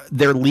their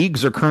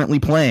leagues are currently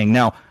playing.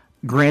 Now,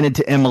 granted,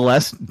 to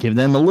MLS, give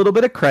them a little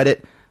bit of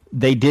credit.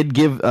 They did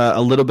give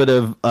a little bit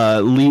of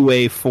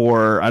leeway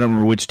for, I don't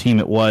remember which team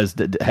it was,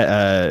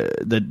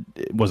 that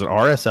was it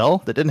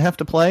RSL that didn't have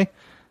to play?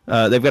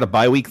 They've got a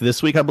bye week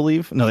this week, I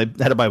believe. No,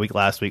 they had a bye week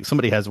last week.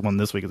 Somebody has one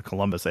this week at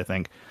Columbus, I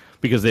think,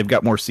 because they've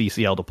got more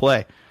CCL to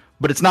play.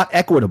 But it's not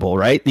equitable,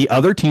 right? The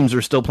other teams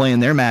are still playing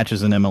their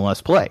matches in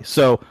MLS play.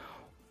 So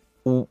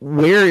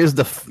where is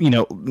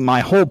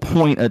my whole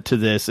point to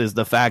this is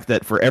the fact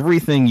that for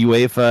everything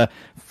UEFA,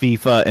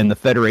 FIFA, and the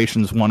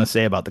federations want to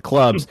say about the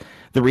clubs,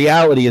 the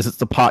reality is it's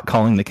the pot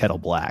calling the kettle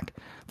black.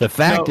 The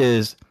fact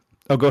is,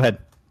 go ahead.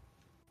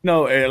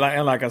 No,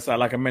 like I said,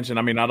 like I mentioned,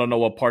 I mean, I don't know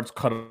what parts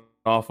cut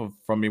off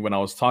from me when I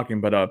was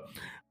talking, but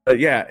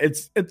yeah,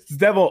 it's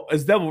devil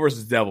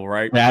versus devil,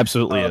 right? It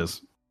absolutely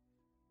is.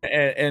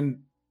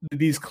 And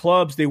these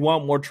clubs, they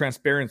want more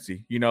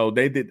transparency.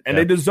 They did, and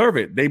they deserve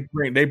it.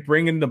 They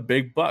bring in the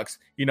big bucks.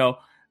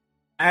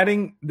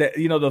 Adding that,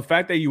 the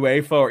fact that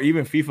UEFA or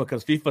even FIFA,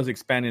 because FIFA is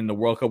expanding the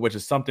World Cup, which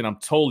is something I'm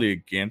totally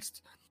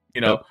against.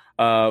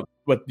 But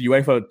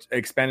UEFA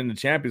expanding the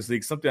Champions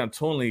League, something I'm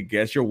totally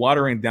against. You're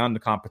watering down the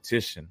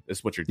competition.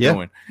 That's what you're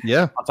doing.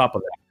 Yeah. On top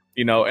of that,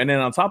 and then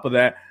on top of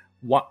that,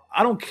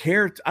 I don't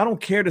care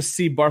to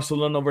see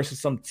Barcelona versus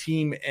some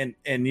team and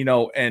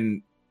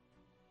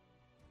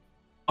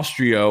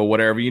Austria or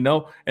whatever,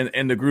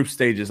 and the group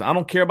stages. I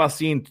don't care about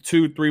seeing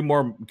 2-3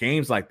 more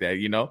games like that,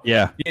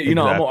 Yeah.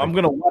 Exactly. I'm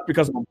going to watch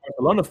because I'm a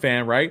Barcelona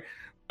fan, right?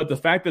 But the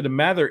fact of the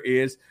matter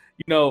is,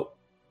 put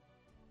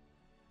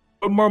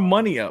more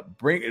money up.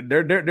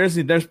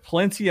 There's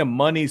plenty of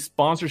money,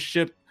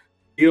 sponsorship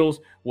deals,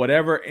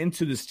 whatever,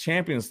 into this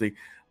Champions League.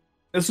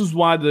 This is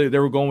why they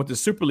were going with the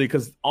Super League,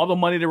 because all the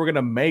money they were going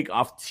to make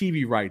off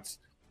TV rights,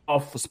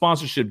 off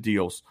sponsorship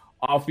deals,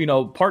 off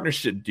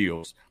partnership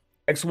deals,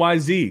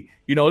 XYZ.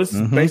 This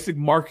is basic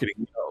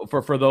marketing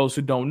for those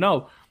who don't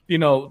know.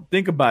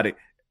 Think about it.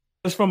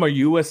 Just from a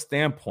U.S.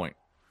 standpoint.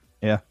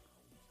 Yeah.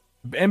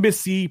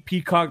 NBC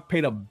Peacock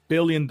paid $1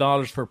 billion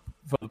for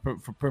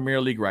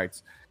Premier League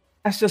rights.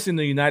 That's just in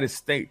the United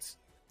States.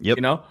 Yep.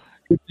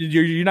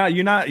 You're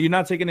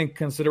not taking into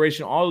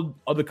consideration all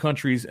other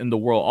countries in the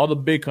world, all the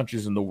big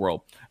countries in the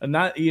world, and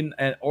not even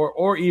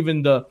or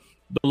even the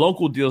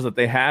local deals that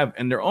they have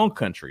in their own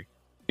country.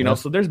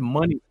 So there's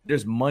money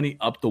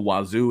up the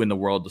wazoo in the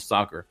world of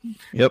soccer.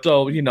 Yep.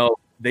 So,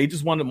 they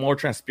just wanted more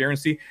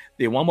transparency.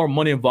 They want more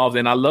money involved.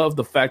 And I love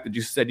the fact that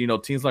you said,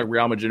 teams like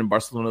Real Madrid and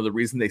Barcelona, the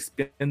reason they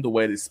spend the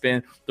way they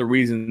spend, the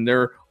reason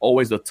they're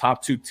always the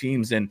top 2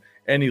 teams in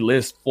any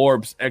list,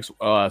 Forbes,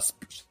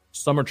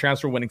 summer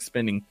transfer winning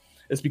spending,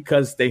 is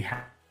because they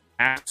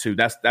have to.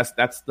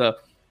 That's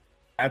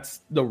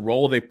the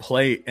role they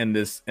play in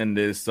this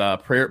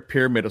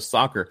pyramid of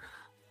soccer.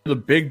 the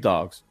big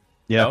dogs.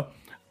 Yeah.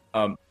 You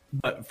know?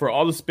 But for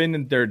all the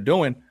spending they're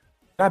doing,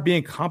 not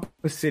being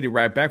compensated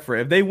right back for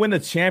it. If they win the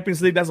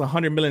Champions League, that's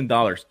 $100 million.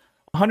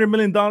 $100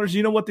 million,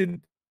 you know what?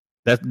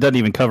 That doesn't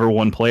even cover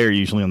one player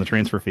usually on the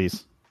transfer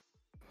fees.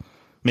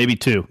 Maybe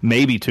two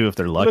if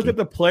they're lucky. Look at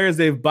the players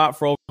they've bought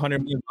for over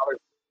 $100 million.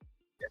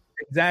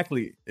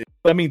 Exactly.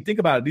 I mean, think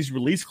about it. These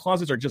release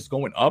clauses are just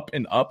going up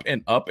and up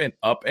and up and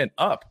up and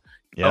up.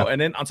 Yeah.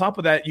 And then on top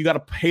of that, you got to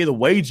pay the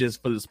wages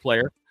for this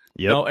player.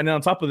 Yep. And then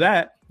on top of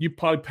that, you're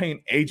probably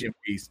paying agent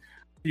fees,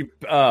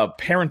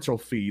 parental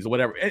fees, or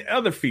whatever, and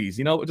other fees.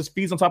 Just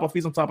fees on top of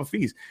fees on top of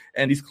fees.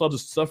 And these clubs are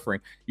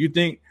suffering. You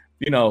think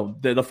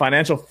the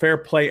Financial Fair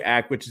Play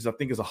Act, which I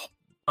think is a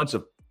bunch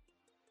of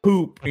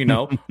poop,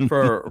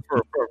 for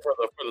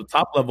the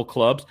top level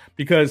clubs,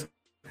 because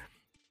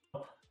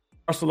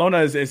Barcelona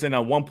is in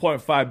a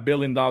 $1.5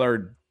 billion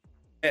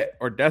debt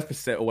or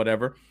deficit or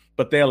whatever,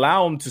 but they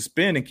allow them to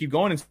spend and keep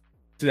going into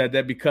that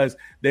debt because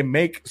they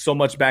make so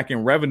much back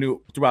in revenue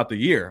throughout the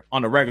year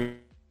on a regular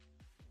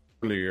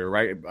year,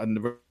 right?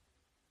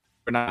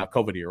 Not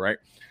COVID year, right?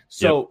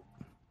 So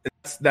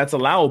that's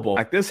allowable.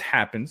 Like this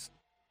happens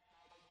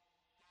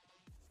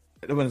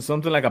when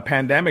something like a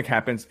pandemic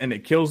happens and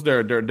it kills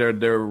their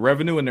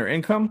revenue and their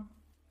income.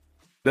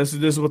 This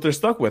is what they're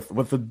stuck with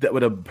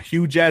a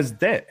huge ass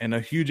debt and a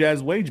huge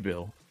ass wage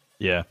bill.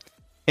 Yeah.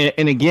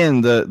 And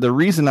again, the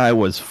reason I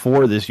was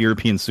for this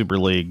European Super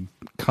League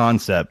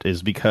concept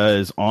is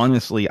because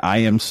honestly, I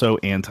am so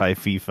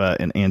anti-FIFA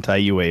and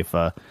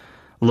anti-UEFA.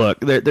 Look,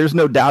 there's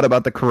no doubt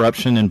about the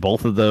corruption in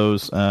both of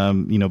those,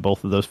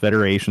 both of those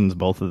federations,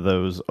 both of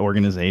those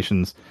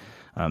organizations.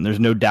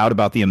 There's no doubt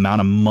about the amount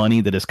of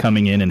money that is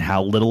coming in and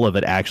how little of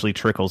it actually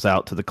trickles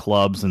out to the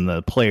clubs and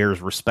the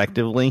players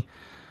respectively.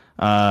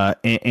 And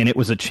it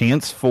was a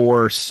chance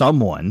for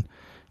someone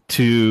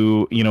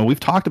to, we've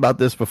talked about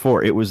this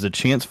before. It was a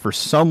chance for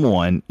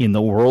someone in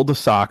the world of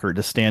soccer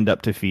to stand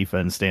up to FIFA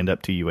and stand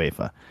up to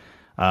UEFA.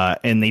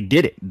 And they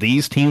did it.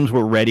 These teams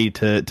were ready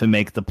to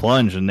make the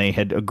plunge, and they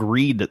had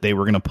agreed that they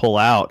were going to pull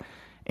out.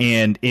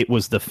 And it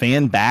was the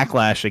fan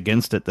backlash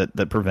against it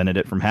that prevented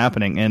it from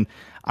happening. And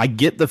I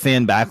get the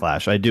fan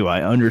backlash. I do.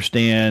 I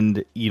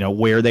understand,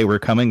 where they were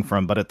coming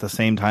from. But at the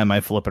same time,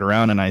 I flip it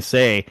around and I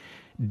say,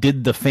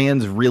 did the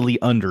fans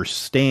really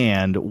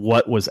understand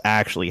what was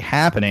actually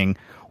happening?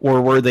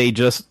 Or were they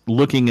just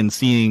looking and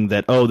seeing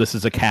that, oh, this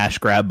is a cash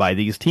grab by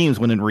these teams,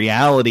 when in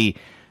reality,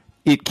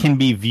 it can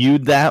be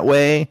viewed that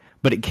way,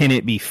 but can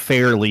it be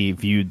fairly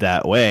viewed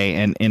that way?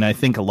 And I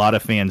think a lot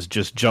of fans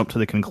just jump to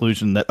the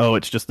conclusion that, oh,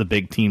 it's just the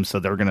big teams, so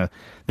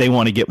they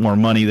want to get more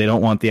money. They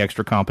don't want the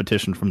extra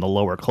competition from the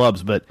lower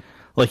clubs. But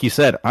like you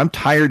said, I'm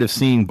tired of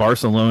seeing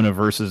Barcelona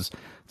versus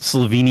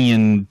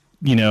Slovenian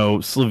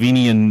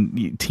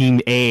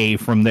Team A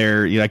from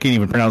their, I can't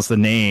even pronounce the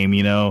name,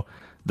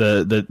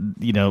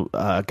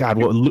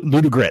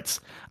 Ludogorets.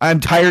 I'm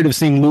tired of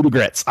seeing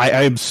Ludogorets.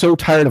 I am so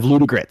tired of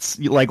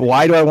Ludogorets. Like,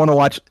 why do I want to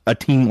watch a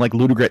team like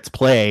Ludogorets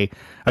play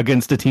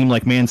against a team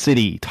like Man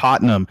City,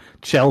 Tottenham,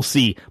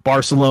 Chelsea,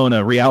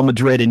 Barcelona, Real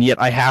Madrid, and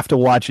yet I have to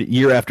watch it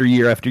year after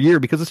year after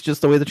year because it's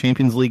just the way the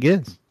Champions League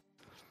is.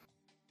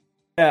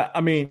 Yeah,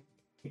 I mean,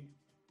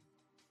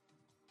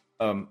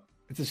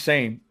 it's a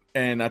shame.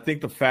 And I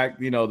think the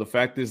fact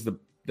is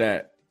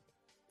that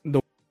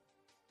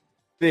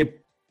they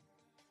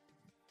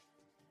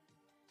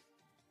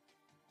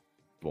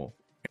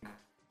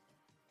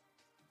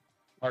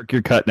Mark,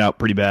 you're cutting out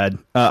pretty bad.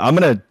 I'm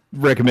gonna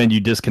recommend you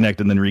disconnect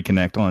and then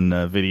reconnect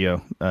on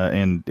video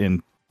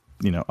and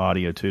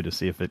audio too to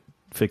see if it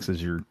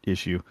fixes your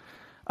issue.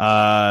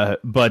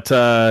 But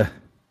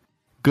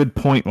good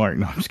point, Mark.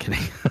 No, I'm just kidding.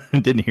 I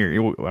didn't hear.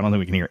 I don't think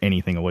we can hear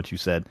anything of what you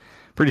said.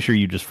 Pretty sure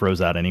you just froze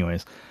out,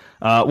 anyways.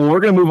 Well, we're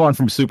going to move on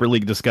from Super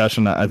League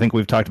discussion. I think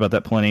we've talked about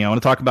that plenty. I want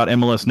to talk about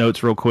MLS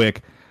notes real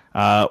quick.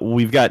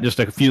 We've got just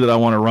a few that I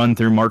want to run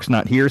through. Mark's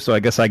not here, so I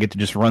guess I get to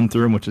just run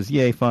through them, which is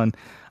yay fun.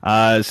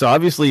 So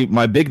obviously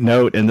my big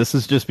note, and this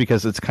is just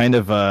because it's kind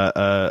of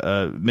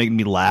made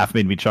me laugh,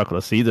 made me chuckle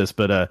to see this,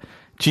 but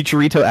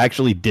Chicharito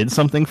actually did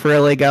something for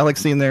LA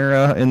Galaxy in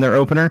their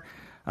opener,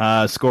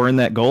 scoring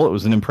that goal. It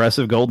was an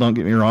impressive goal, don't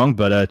get me wrong,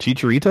 but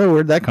Chicharito,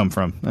 where'd that come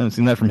from? I haven't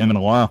seen that from him in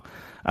a while.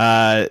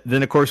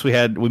 Then of course we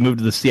moved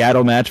to the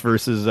Seattle match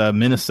versus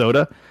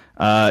Minnesota.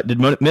 Did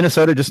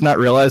Minnesota just not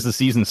realize the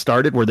season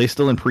started? Were they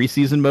still in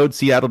preseason mode?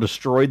 Seattle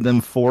destroyed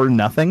them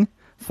 4-0,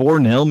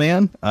 4-0,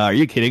 man. Are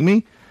you kidding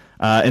me?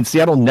 And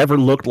Seattle never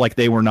looked like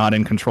they were not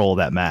in control of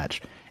that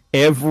match.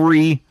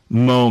 Every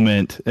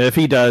moment, if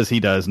he does,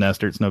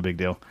 Nestor, it's no big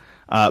deal.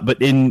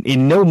 But in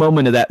no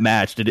moment of that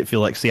match did it feel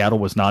like Seattle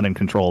was not in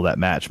control of that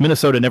match.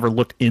 Minnesota never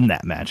looked in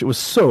that match. It was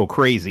so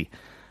crazy.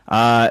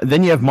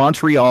 Then you have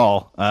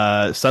Montreal,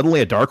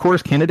 suddenly a dark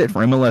horse candidate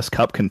for MLS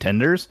Cup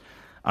contenders.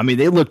 I mean,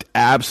 they looked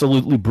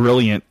absolutely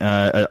brilliant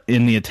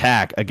in the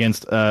attack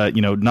against,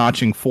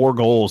 notching 4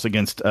 goals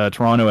against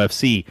Toronto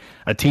FC,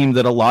 a team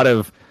that a lot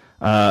of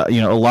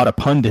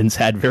pundits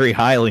had very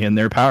highly in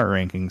their power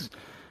rankings.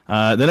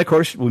 Then, of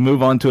course, we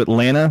move on to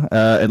Atlanta.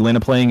 Atlanta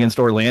playing against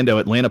Orlando.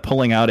 Atlanta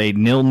pulling out a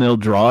 0-0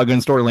 draw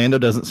against Orlando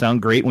doesn't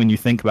sound great when you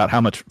think about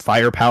how much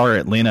firepower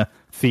Atlanta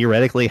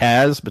theoretically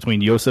has between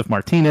Josef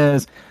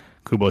Martinez,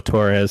 Kubo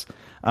Torres,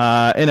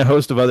 and a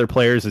host of other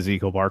players,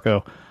 Ezekiel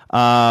Barco.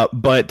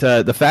 But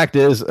the fact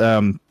is,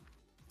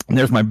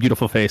 there's my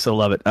beautiful face. I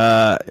love it.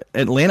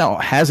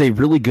 Atlanta has a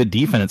really good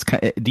defense,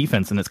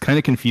 and it's kind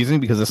of confusing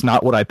because it's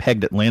not what I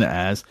pegged Atlanta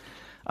as.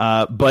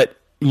 But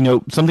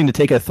something to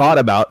take a thought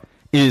about.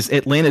 Is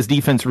Atlanta's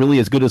defense really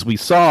as good as we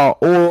saw,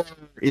 or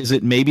is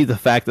it maybe the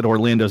fact that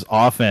Orlando's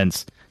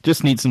offense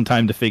just needs some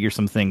time to figure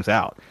some things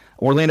out?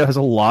 Orlando has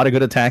a lot of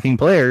good attacking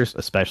players,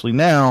 especially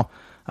now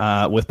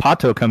with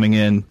Pato coming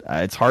in.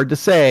 It's hard to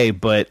say,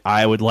 but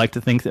I would like to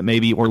think that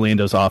maybe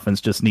Orlando's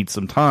offense just needs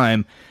some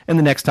time, and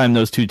the next time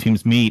those two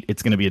teams meet,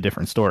 it's going to be a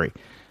different story.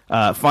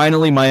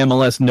 Finally, my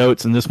MLS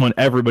notes, and this one,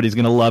 everybody's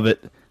going to love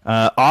it.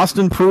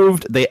 Austin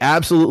proved they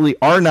absolutely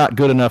are not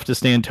good enough to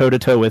stand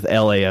toe-to-toe with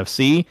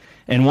LAFC,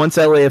 and once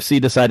LAFC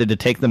decided to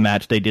take the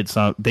match, they did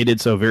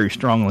so very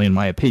strongly, in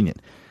my opinion.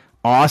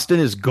 Austin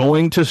is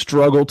going to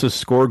struggle to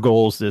score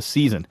goals this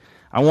season.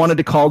 I wanted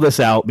to call this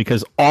out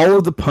because all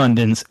of the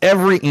pundits,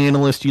 every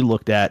analyst you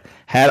looked at,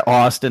 had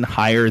Austin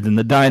higher than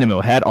the Dynamo,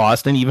 had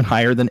Austin even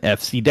higher than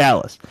FC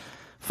Dallas.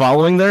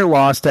 Following their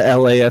loss to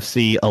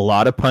LAFC, a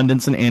lot of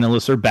pundits and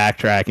analysts are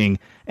backtracking,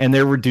 and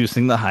they're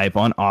reducing the hype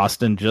on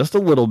Austin just a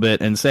little bit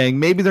and saying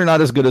maybe they're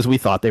not as good as we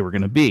thought they were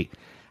going to be.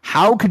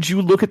 How could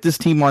you look at this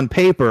team on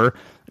paper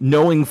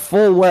knowing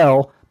full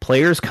well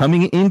players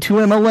coming into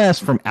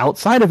MLS from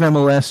outside of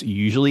MLS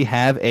usually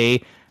have a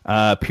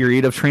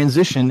period of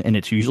transition, and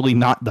it's usually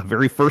not the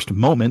very first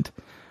moment.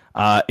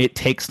 It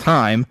takes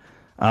time.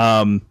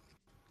 Am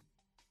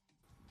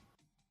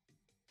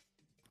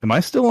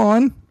I still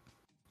on?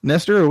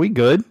 Nestor, are we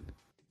good?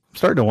 I'm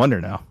starting to wonder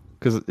now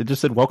because it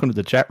just said welcome to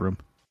the chat room.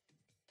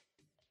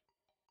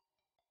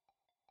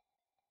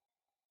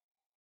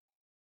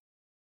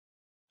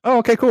 Oh,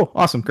 okay, cool.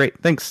 Awesome.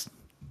 Great. Thanks.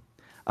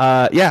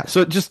 So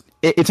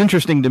it's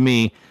interesting to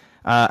me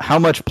how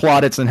much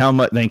plaudits and how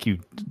much, thank you,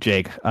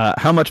 Jake,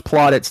 how much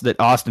plaudits that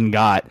Austin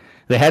got.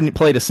 They hadn't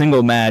played a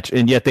single match,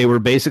 and yet they were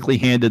basically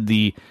handed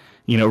the,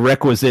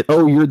 requisite,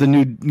 oh, you're the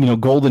new,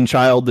 golden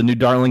child, the new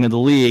darling of the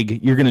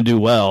league. You're going to do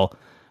well.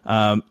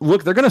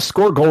 Look, they're going to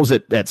score goals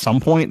at some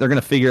point. They're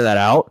going to figure that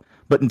out.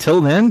 But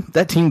until then,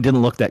 that team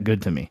didn't look that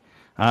good to me.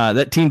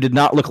 That team did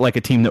not look like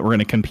a team that were going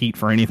to compete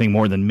for anything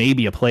more than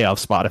maybe a playoff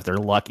spot if they're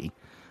lucky.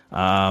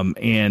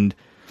 Their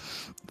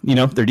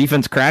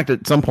defense cracked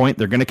at some point.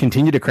 They're going to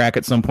continue to crack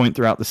at some point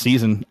throughout the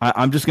season.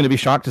 I'm just going to be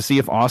shocked to see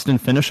if Austin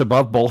finish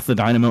above both the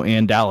Dynamo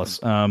and Dallas.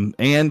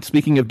 And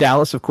speaking of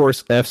Dallas, of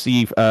course,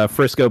 FC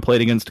Frisco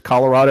played against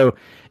Colorado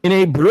in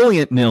a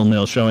brilliant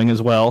 0-0 showing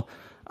as well.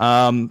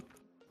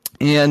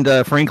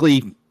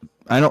 Frankly,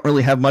 I don't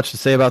really have much to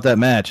say about that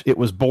match. It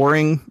was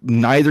boring.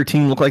 Neither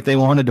team looked like they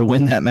wanted to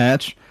win that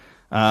match.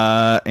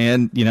 What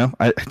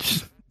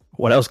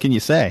else can you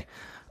say?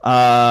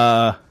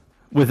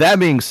 With that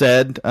being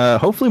said,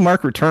 hopefully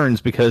Mark returns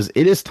because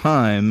it is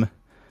time,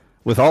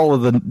 with all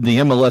of the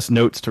MLS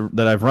notes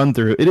that I've run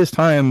through, it is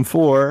time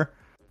for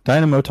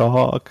Dynamo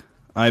Talk.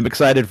 I'm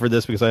excited for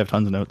this because I have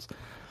tons of notes.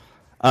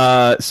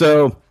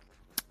 So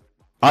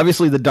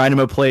obviously the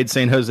Dynamo played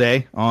San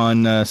Jose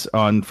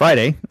on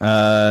Friday.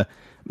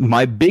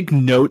 My big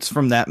notes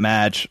from that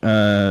match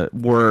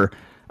were,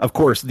 of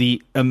course, the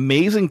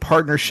amazing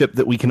partnership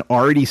that we can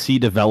already see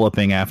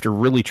developing after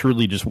really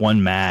truly just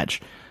one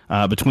match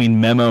between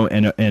Memo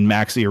and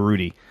Maxi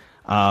Urruti.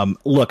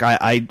 Look,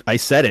 I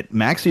said it.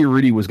 Maxi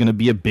Urruti was going to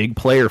be a big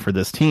player for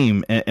this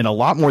team, and a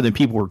lot more than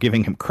people were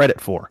giving him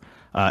credit for.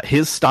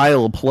 His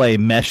style of play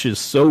meshes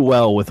so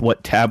well with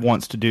what Tab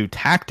wants to do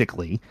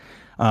tactically,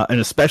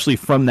 and especially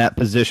from that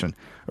position.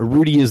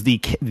 Urruti is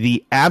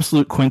the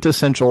absolute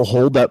quintessential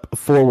holding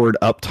forward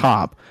up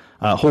top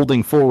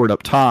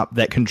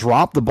that can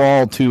drop the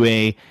ball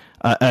to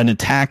an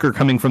attacker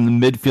coming from the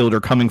midfield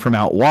or coming from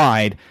out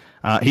wide.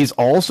 He's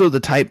also the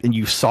type, and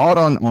you saw it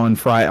on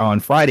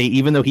Friday,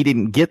 even though he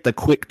didn't get the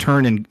quick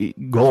turn and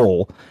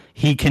goal,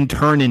 he can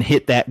turn and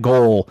hit that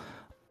goal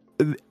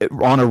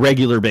on a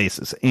regular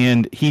basis.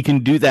 And he can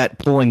do that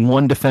pulling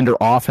one defender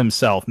off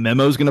himself.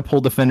 Memo's going to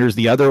pull defenders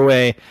the other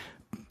way.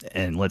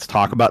 And let's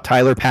talk about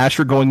Tyler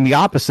Pasher going the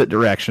opposite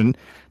direction.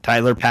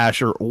 Tyler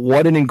Pasher,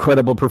 what an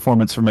incredible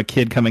performance from a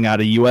kid coming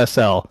out of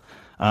USL.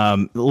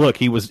 Look,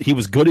 he was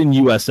good in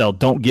USL.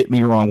 Don't get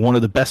me wrong. One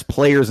of the best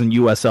players in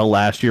USL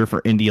last year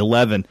for Indy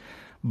 11.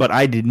 But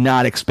I did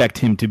not expect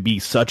him to be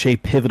such a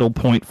pivotal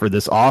point for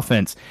this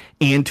offense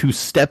and to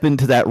step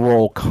into that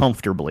role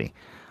comfortably.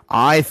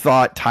 I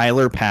thought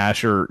Tyler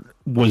Pasher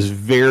was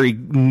very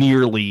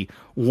nearly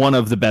one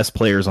of the best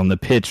players on the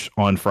pitch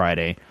on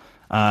Friday.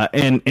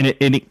 And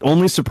it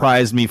only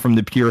surprised me from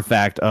the pure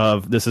fact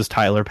of this is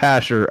Tyler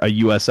Pasher, a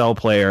USL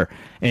player.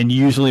 And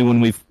usually when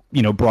we've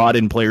brought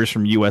in players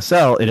from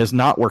USL, it has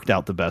not worked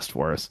out the best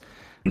for us.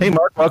 Hey,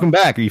 Mark, welcome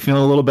back. Are you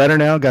feeling a little better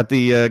now? Got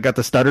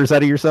the stutters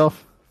out of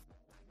yourself?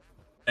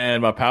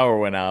 And my power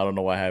went out. I don't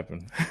know what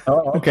happened.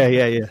 Oh, okay,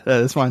 yeah, yeah,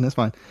 that's fine, that's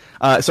fine.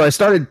 So I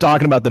started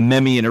talking about the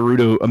Memi and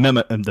Arudo, the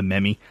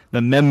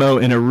Memo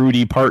and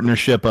Arudi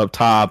partnership up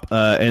top,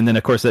 and then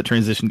of course that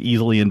transitioned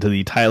easily into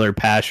the Tyler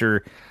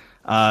Pasher.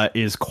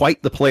 Is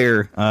quite the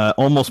player,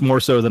 almost more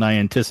so than I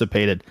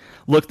anticipated.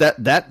 Look,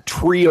 that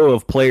trio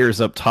of players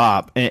up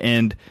top,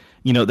 and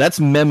you know that's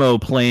Memo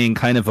playing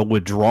kind of a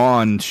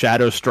withdrawn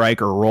shadow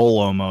striker role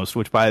almost.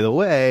 Which, by the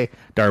way,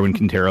 Darwin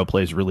Quintero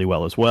plays really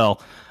well as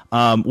well.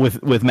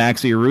 With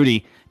Maxi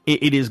Arudi,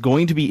 it is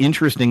going to be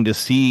interesting to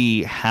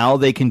see how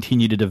they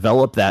continue to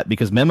develop that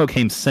because Memo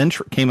came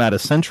out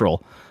of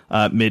central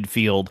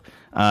midfield.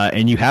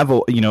 And you have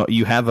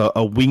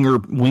a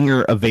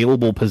winger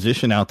available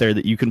position out there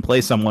that you can play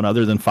someone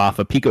other than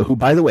Fafa Pico, who,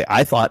 by the way,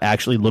 I thought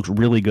actually looked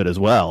really good as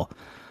well.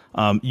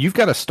 You've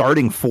got a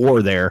starting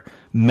four there: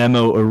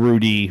 Memo,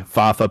 Arudi,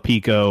 Fafa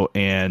Pico,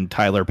 and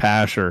Tyler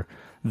Pasher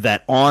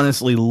that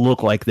honestly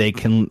look like they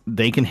can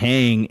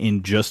hang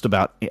in just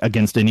about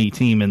against any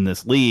team in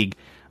this league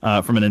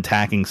from an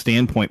attacking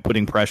standpoint,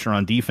 putting pressure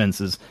on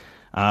defenses.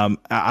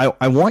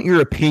 I want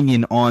your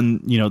opinion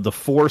on the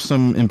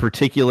foursome in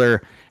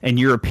particular, and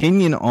your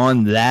opinion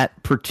on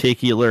that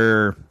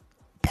particular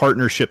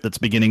partnership that's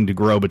beginning to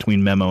grow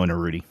between Memo and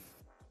Arudi.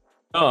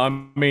 No, I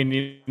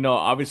mean,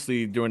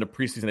 obviously during the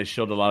preseason they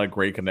showed a lot of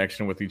great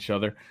connection with each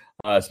other,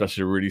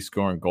 especially Rudy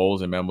scoring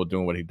goals and Memo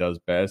doing what he does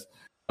best.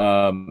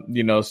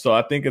 So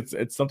I think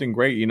it's something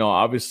great.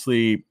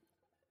 Obviously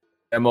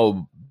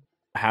Memo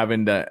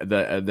having the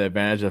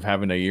advantage of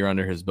having a year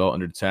under his belt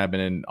under Tab,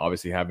 and then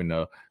obviously having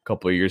a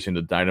couple of years in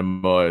the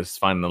Dynamo is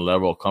finding a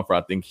level of comfort.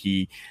 I think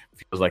he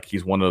feels like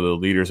he's one of the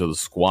leaders of the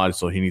squad,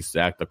 so he needs to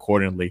act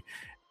accordingly,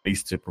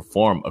 needs to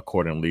perform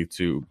accordingly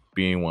to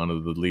being one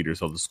of the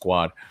leaders of the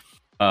squad.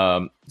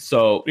 I'm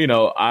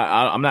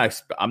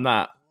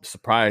not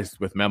surprised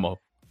with Memo.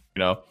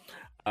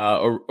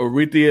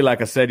 Urrutia,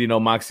 like I said,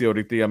 Maxi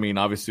Urrutia, I mean,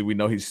 obviously we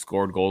know he's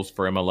scored goals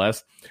for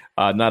MLS.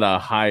 Not a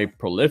high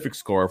prolific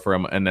scorer for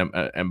him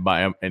and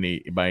by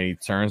any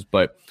terms,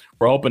 but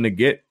we're hoping to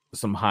get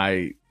some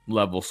high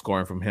level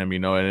scoring from him,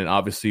 and then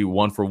obviously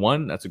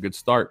 1-for-1, that's a good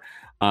start.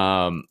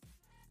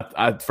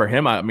 For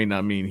him, I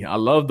mean, I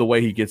love the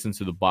way he gets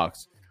into the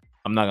box.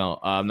 I'm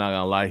not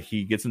gonna lie,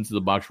 he gets into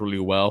the box really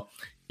well.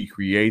 He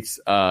creates,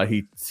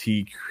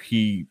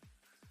 he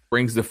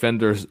brings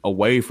defenders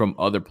away from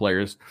other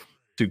players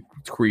to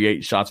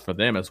create shots for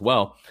them as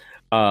well.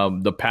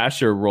 The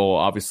passer role,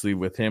 obviously,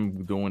 with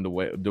him doing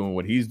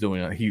what he's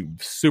doing, he's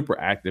super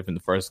active in the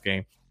first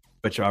game,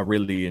 which I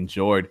really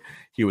enjoyed.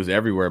 He was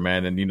everywhere,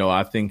 man, and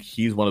I think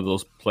he's one of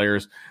those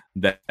players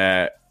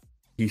that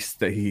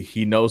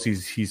he knows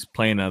he's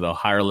playing at a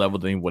higher level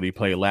than what he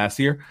played last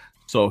year,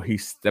 so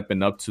he's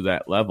stepping up to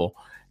that level.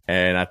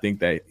 And I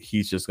think that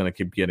he's just going to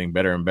keep getting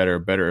better and better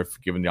and better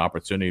if given the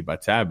opportunity by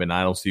Tab. And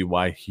I don't see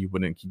why he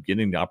wouldn't keep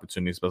getting the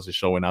opportunity, especially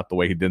showing out the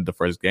way he did the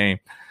first game.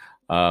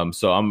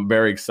 So I'm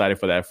very excited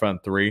for that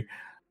front three,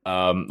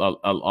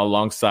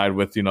 alongside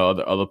with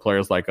other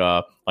players like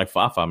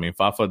Fafa. I mean,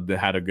 Fafa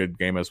had a good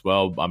game as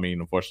well. I mean,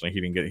 unfortunately,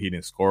 he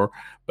didn't score,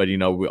 but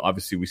we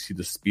see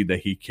the speed that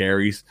he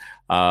carries,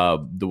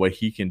 the way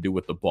he can do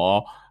with the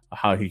ball,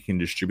 how he can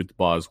distribute the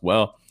ball as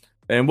well.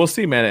 And we'll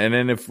see, man. And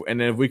then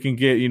if we can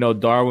get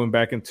Darwin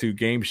back into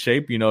game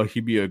shape,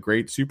 he'd be a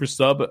great super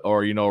sub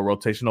or a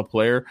rotational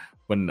player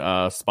when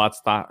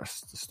spots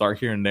start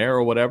here and there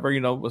or whatever.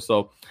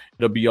 So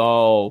it'll be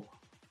all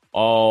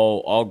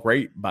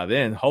great by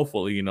then,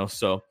 hopefully.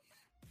 So,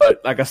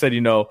 but like I said,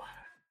 it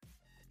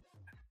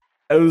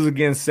was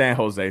against San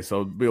Jose,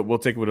 so we'll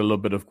take it with a little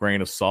bit of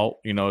grain of salt.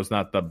 It's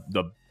not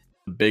the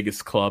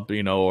biggest club,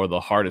 or the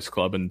hardest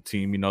club in the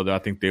team. I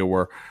think they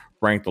were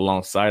ranked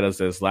alongside us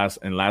as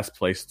last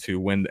place to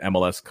win the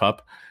MLS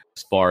Cup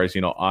as far as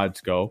odds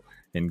go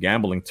in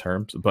gambling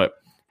terms. But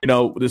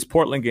this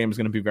Portland game is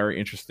going to be very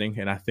interesting,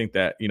 and I think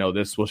that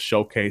this will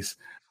showcase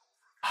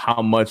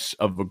how much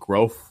of a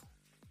growth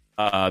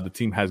the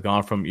team has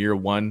gone from year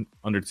one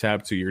under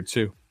Tab to year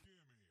two.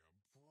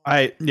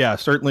 I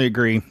certainly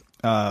agree.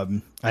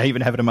 I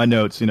even have it in my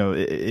notes.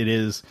 It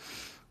is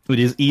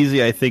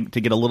easy, I think, to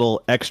get a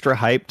little extra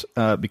hyped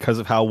because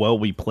of how well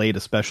we played,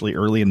 especially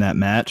early in that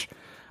match.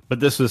 But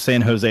this was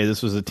San Jose.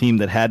 This was a team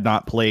that had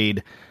not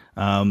played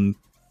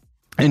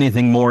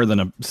anything more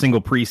than a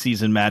single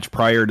preseason match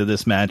prior to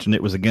this match, and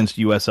it was against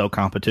USL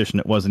competition.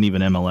 It wasn't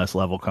even MLS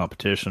level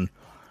competition.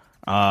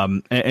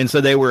 And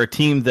so they were a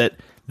team that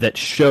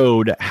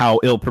showed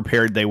how ill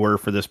prepared they were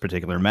for this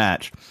particular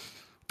match.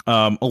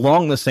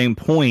 Along the same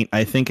point,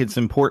 I think it's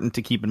important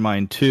to keep in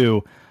mind,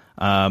 too,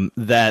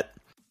 that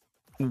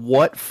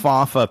what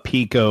Fafa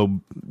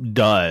Pico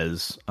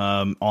does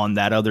on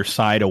that other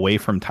side away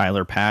from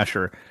Tyler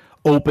Pasher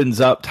opens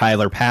up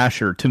Tyler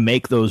Pasher to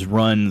make those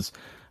runs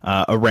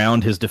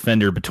around his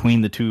defender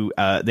between the two,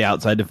 the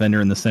outside defender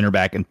and the center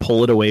back, and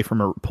pull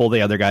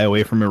the other guy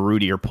away from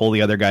Arudi, or pull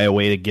the other guy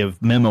away to give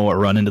Memo a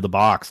run into the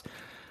box.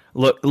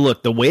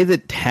 Look, the way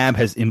that Tab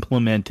has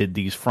implemented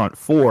these front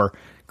four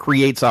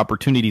creates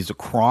opportunities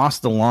across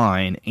the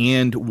line.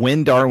 And when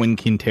if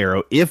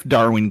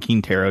Darwin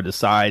Quintero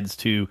decides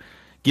to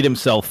get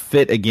himself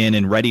fit again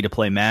and ready to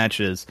play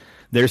matches,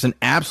 there's an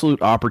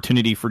absolute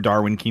opportunity for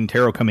Darwin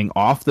Quintero coming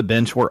off the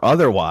bench or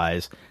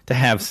otherwise to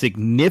have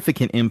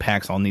significant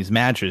impacts on these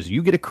matches.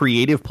 You get a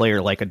creative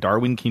player like a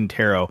Darwin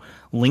Quintero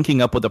linking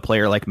up with a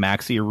player like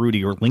Maxi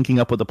Urruti or linking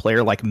up with a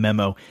player like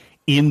Memo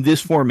in this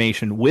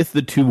formation with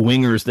the two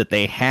wingers that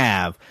they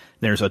have.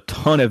 There's a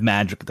ton of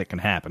magic that can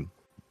happen.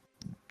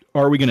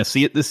 Are we going to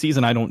see it this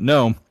season? I don't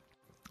know,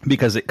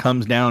 because it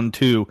comes down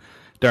to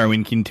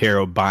Darwin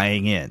Quintero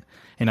buying in.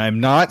 And I'm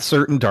not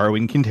certain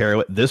Darwin Quintero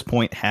at this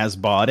point has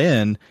bought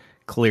in.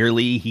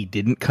 Clearly, he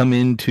didn't come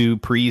into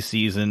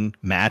preseason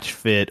match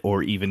fit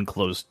or even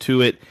close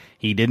to it.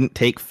 He didn't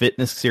take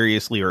fitness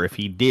seriously, or if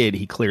he did,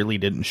 he clearly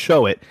didn't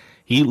show it.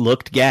 He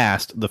looked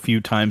gassed the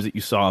few times that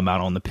you saw him out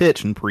on the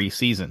pitch in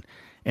preseason.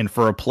 And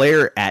for a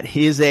player at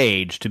his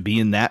age to be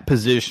in that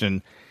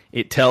position,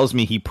 it tells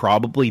me he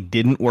probably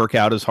didn't work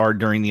out as hard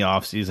during the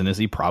offseason as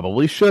he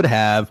probably should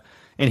have.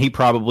 And he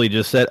probably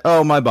just said,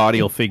 oh, my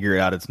body will figure it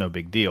out. It's no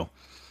big deal.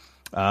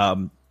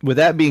 With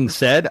that being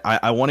said,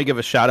 I want to give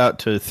a shout out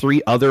to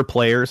four other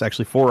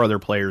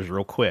players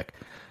real quick.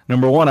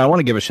 Number one, I want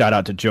to give a shout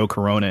out to Joe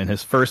Corona in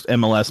his first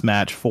MLS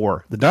match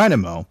for the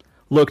Dynamo.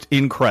 Looked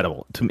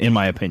incredible, in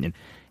my opinion.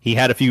 He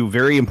had a few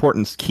very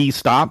important key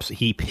stops.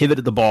 He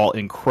pivoted the ball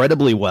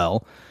incredibly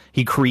well.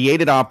 He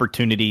created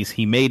opportunities.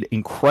 He made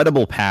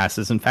incredible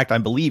passes. In fact, I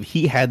believe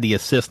he had the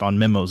assist on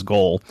Memo's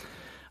goal.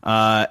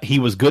 He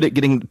was good at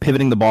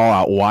pivoting the ball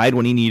out wide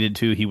when he needed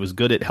to. He was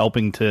good at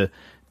helping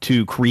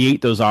to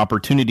create those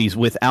opportunities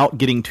without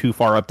getting too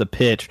far up the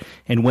pitch.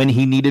 And when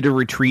he needed to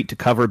retreat to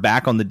cover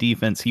back on the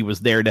defense, he was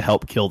there to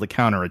help kill the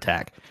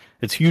counterattack.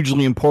 It's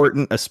hugely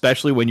important,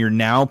 especially when you're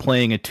now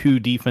playing a true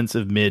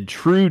defensive mid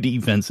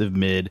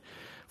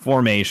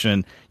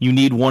formation. You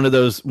need one of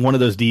those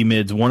D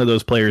mids, one of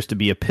those players to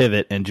be a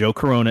pivot, and Joe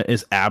Corona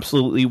is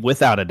absolutely,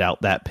 without a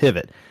doubt, that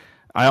pivot.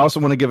 I also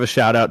want to give a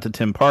shout out to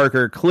Tim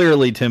Parker.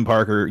 Clearly, Tim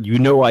Parker, you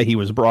know why he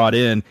was brought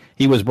in.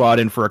 He was brought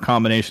in for a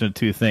combination of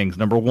two things.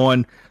 Number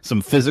one,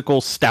 some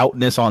physical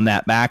stoutness on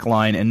that back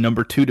line. And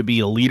number two, to be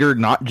a leader,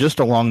 not just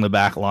along the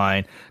back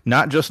line,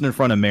 not just in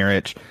front of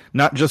Maric,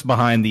 not just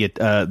behind the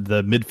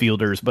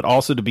midfielders, but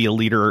also to be a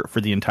leader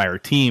for the entire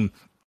team.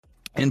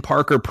 And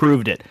Parker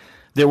proved it.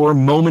 There were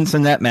moments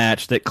in that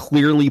match that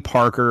clearly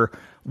Parker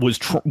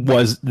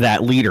was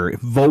that leader,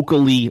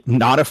 vocally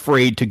not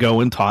afraid to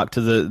go and talk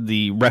to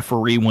the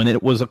referee when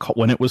it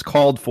was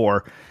called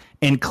for,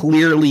 and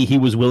clearly he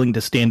was willing to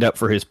stand up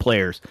for his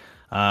players.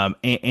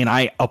 And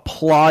I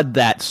applaud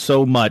that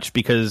so much,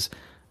 because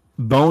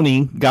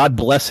Boney, God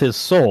bless his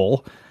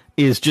soul,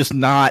 is just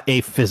not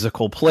a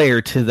physical player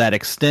to that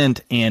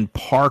extent, and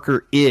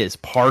Parker is.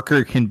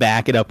 Parker can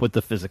back it up with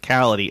the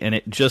physicality, and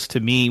it just, to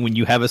me, when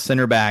you have a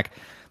center back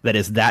that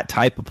is that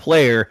type of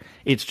player,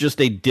 it's just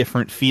a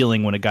different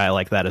feeling when a guy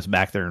like that is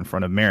back there in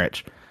front of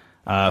Maric.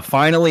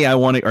 Finally,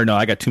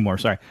 I got two more,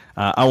 sorry.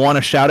 I want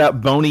to shout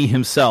out Boney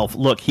himself.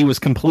 Look, he was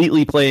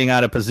completely playing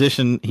out of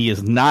position. He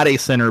is not a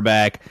center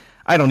back.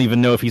 I don't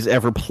even know if he's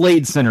ever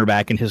played center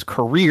back in his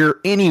career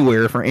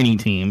anywhere for any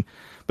team.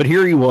 But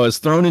here he was,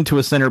 thrown into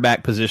a center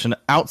back position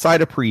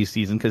outside of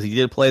preseason, because he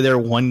did play there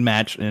one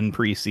match in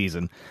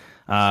preseason.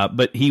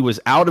 But he was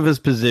out of his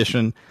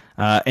position,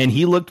 and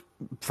he looked,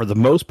 for the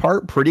most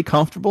part, pretty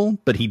comfortable,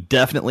 but he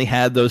definitely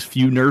had those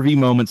few nervy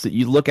moments that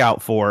you look out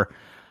for.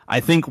 I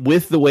think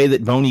with the way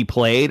that Boney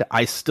played,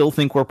 I still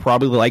think we're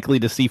probably likely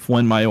to see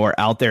Fuenmayor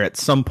out there at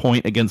some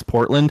point against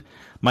Portland.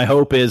 My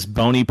hope is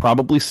Boney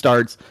probably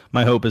starts.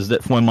 My hope is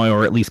that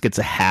Fuenmayor at least gets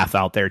a half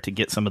out there to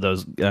get some of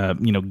those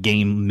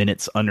game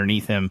minutes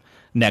underneath him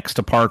next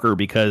to Parker,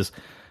 because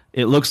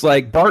it looks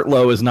like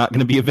Bartlow is not going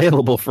to be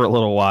available for a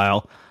little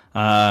while.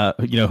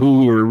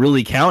 Who we're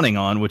really counting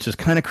on, which is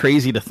kind of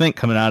crazy to think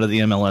coming out of the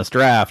MLS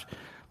draft.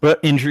 But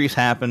injuries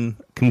happen,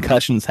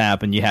 concussions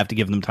happen, you have to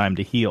give them time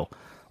to heal.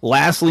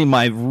 Lastly,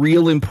 my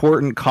real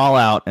important call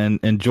out,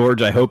 and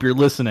George, I hope you're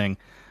listening,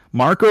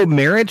 Marko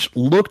Maric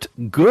looked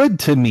good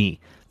to me.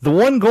 The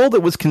one goal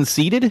that was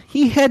conceded,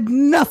 he had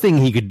nothing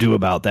he could do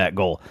about that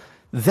goal.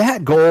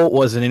 That goal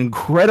was an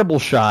incredible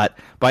shot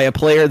by a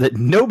player that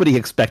nobody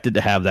expected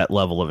to have that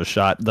level of a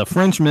shot. The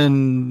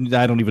Frenchman,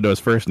 I don't even know his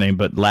first name,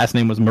 but last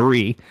name was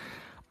Marie.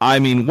 I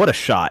mean, what a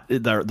shot.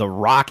 The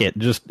rocket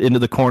just into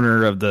the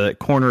corner of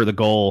the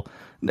goal.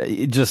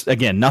 Just,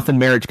 again, nothing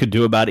Maric could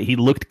do about it. He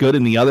looked good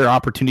in the other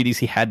opportunities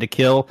he had to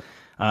kill,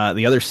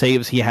 the other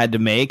saves he had to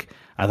make.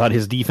 I thought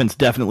his defense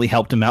definitely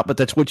helped him out, but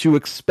that's what you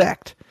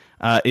expect.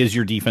 Is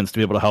your defense to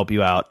be able to help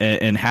you out,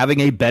 and having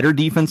a better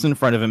defense in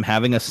front of him,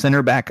 having a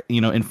center back,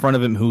 in front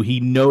of him who he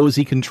knows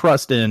he can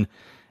trust in,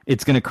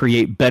 it's going to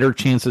create better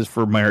chances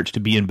for Maric to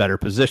be in better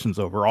positions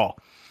overall.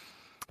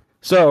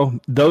 So,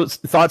 those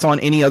thoughts on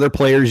any other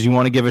players you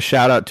want to give a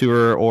shout out to,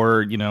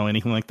 or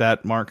anything like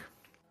that, Mark?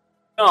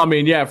 No, I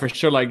mean, yeah, for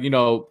sure. Like,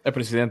 El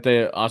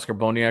Presidente, Oscar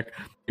Boniek,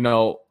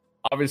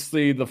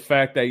 obviously the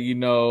fact that,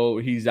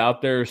 he's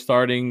out there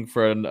starting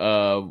for an,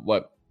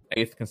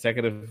 8th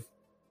consecutive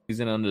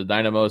season under the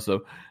Dynamo,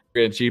 so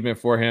great achievement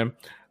for him.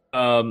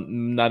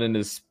 Not in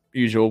his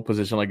usual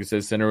position, like you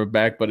said, center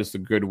back, but it's a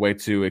good way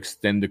to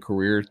extend the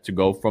career to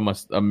go from a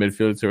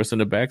midfielder to a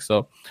center back.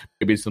 So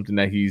maybe it's something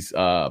that he's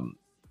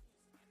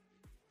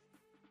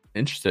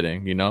interested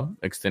in,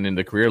 extending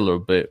the career a little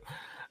bit.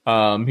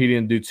 He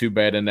didn't do too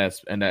bad in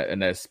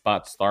that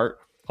spot start.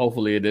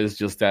 Hopefully, it is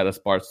just that a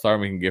spot start.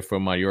 We can get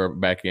Mayor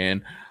back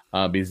in,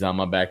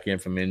 Bizama back in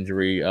from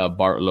injury,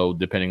 Bartlow,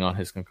 depending on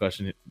his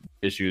concussion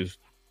issues,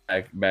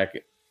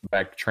 back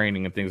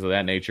training and things of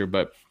that nature.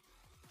 But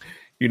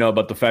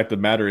but the fact of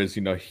the matter is,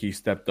 he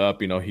stepped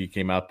up. He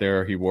came out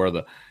there. He wore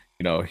the,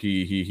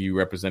 he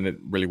represented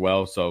really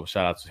well. So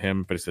shout out to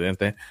him,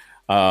 Presidente.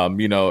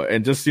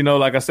 And just,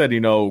 like I said,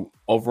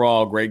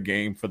 overall great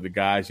game for the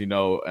guys,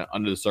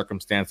 under the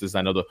circumstances.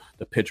 I know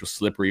the pitch was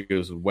slippery. It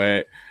was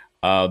wet.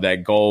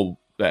 That goal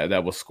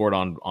that was scored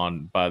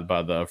on by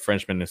the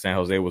Frenchman in San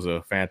Jose was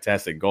a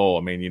fantastic goal.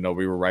 I mean,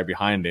 we were right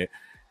behind it.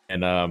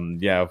 And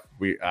I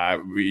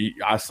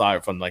saw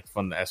it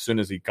from as soon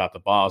as he caught the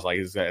ball. I was like,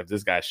 if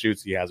this guy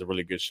shoots, he has a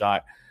really good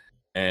shot.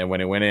 And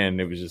when it went in,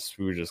 we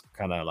were just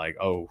kind of like,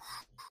 oh,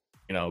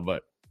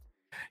 but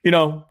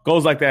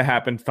goals like that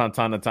happen from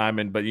time to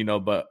time.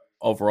 But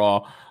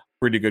overall,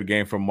 pretty good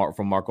game from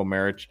Marco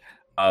Maric.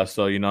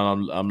 So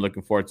I'm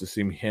looking forward to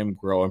seeing him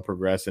grow and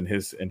progress in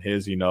his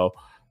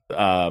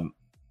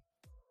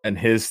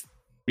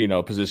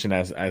position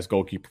as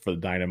goalkeeper for the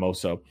Dynamo.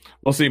 So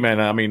we'll see, man.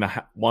 I mean,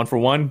 1 for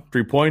 1,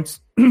 3 points.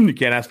 You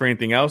can't ask for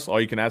anything else. All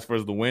you can ask for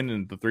is the win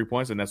and the 3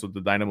 points, and that's what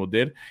the Dynamo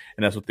did,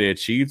 and that's what they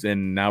achieved.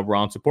 And now we're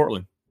on to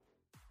Portland.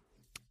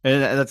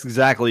 And that's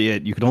exactly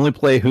it. You can only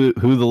play who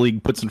the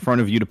league puts in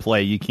front of you to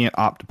play. You can't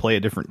opt to play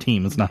a different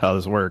team. That's not how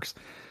this works.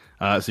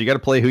 So you got to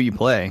play who you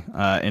play.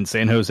 And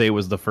San Jose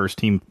was the first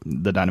team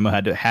the Dynamo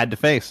had to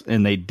face,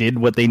 and they did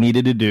what they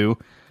needed to do.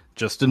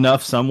 Just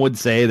enough. Some would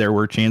say there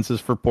were chances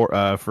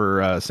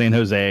for San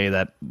Jose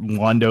that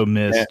Wando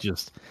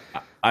missed.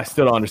 I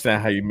still don't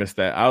understand how you missed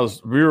that.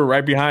 We were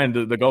right behind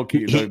the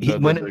goalkeeper. He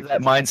went into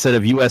that mindset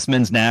of U.S.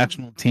 men's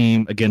national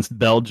team against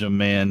Belgium.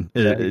 Man,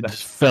 it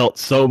just felt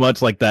so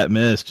much like that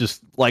miss.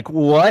 Just like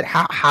what?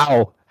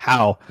 How?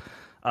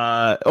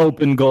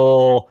 Open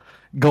goal.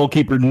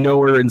 Goalkeeper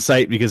nowhere in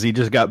sight because he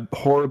just got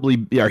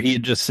horribly. He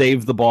had just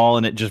saved the ball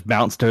and it just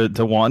bounced to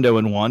Wando,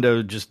 and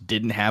Wando just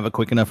didn't have a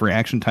quick enough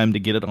reaction time to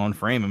get it on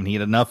frame. I mean, he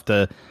had enough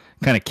to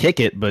kind of kick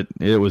it, but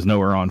it was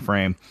nowhere on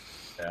frame.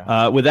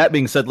 Yeah. With that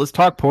being said, let's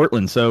talk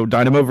Portland. So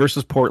Dynamo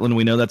versus Portland.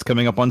 We know that's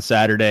coming up on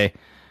Saturday.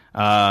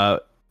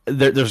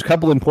 There's a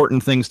couple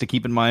important things to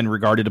keep in mind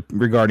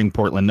regarding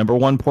Portland. Number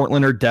one,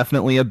 Portland are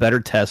definitely a better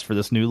test for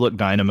this new look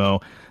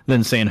Dynamo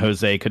than San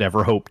Jose could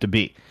ever hope to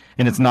be.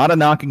 And it's not a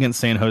knock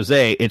against San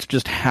Jose. It's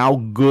just how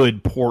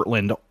good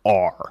Portland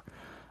are.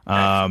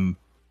 Some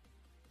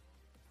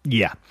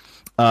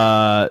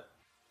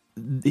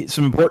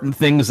important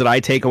things that I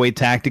take away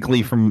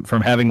tactically from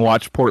having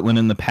watched Portland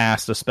in the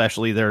past,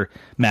 especially their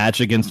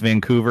match against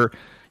Vancouver.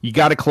 You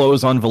got to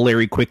close on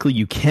Valeri quickly.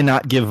 You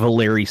cannot give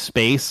Valeri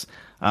space.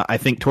 I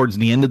think towards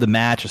the end of the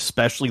match,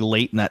 especially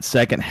late in that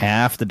second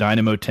half, the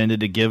Dynamo tended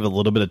to give a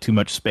little bit of too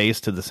much space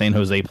to the San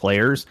Jose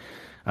players.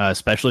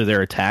 Especially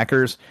their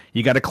attackers.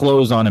 You got to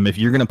close on them. If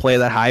you're going to play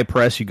that high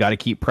press, you got to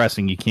keep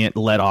pressing. You can't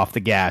let off the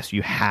gas.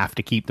 You have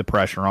to keep the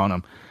pressure on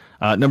them.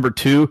 Number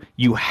two,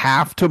 you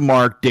have to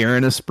mark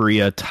Darren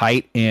Asprilla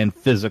tight and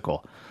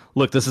physical.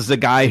 Look, this is a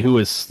guy who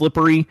is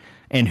slippery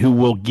and who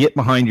will get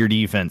behind your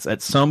defense.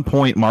 At some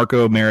point,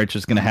 Marco Maric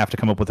is going to have to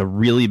come up with a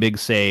really big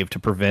save to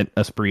prevent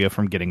Asprilla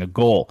from getting a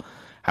goal.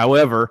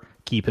 However,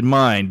 keep in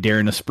mind,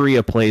 Darren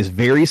Asprilla plays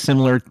very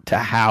similar to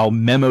how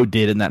Memo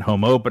did in that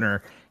home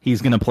opener.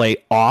 He's going to play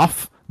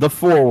off the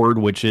forward,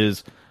 which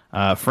is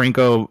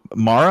Franco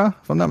Mara,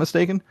 if I'm not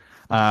mistaken.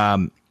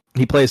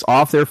 He plays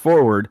off their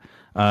forward,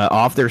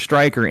 off their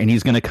striker, and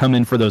he's going to come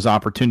in for those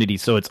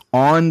opportunities. So it's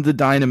on the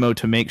Dynamo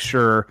to make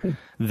sure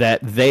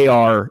that they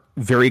are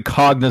very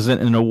cognizant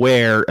and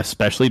aware,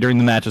 especially during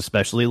the match,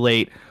 especially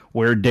late,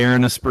 where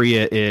Darren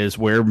Asprilla is,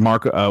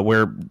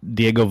 where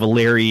Diego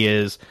Valeri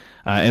is,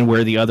 and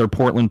where the other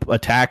Portland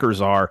attackers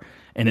are.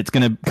 And it's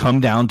going to come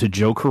down to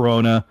Joe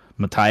Corona,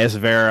 Matias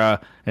Vera,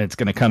 and it's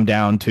going to come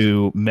down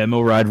to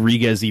Memo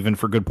Rodriguez, even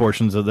for good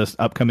portions of this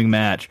upcoming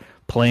match,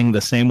 playing the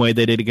same way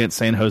they did against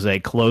San Jose,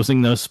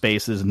 closing those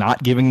spaces,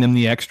 not giving them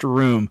the extra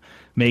room,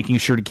 making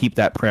sure to keep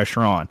that pressure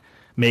on,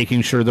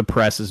 making sure the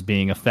press is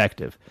being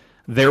effective.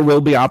 There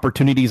will be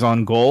opportunities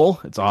on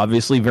goal. It's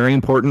obviously very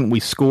important we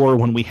score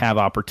when we have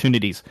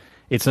opportunities.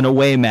 It's an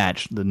away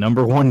match. The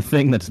number one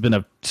thing that's been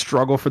a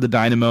struggle for the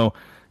Dynamo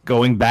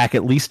going back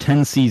at least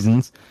 10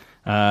 seasons,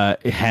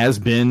 it has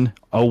been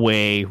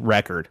away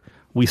record.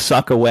 We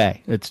suck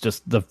away. It's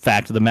just the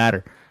fact of the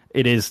matter.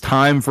 It is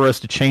time for us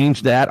to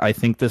change that. I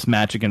think this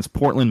match against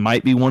Portland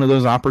might be one of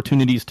those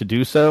opportunities to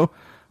do so,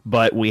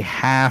 but we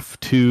have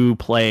to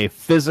play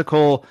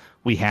physical.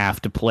 We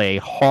have to play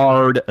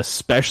hard,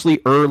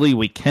 especially early.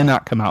 We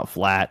cannot come out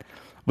flat.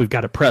 We've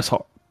got to press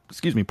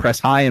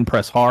high and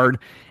press hard,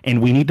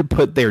 and we need to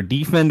put their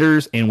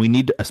defenders and we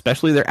need to,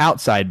 especially their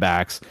outside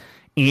backs,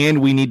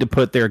 and we need to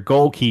put their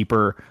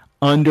goalkeeper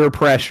under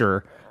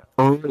pressure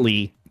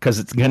early because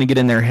it's going to get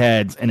in their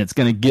heads and it's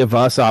going to give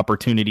us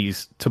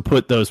opportunities to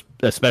put those,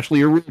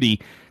 especially a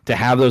Rudy, to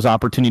have those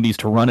opportunities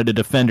to run at a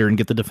defender and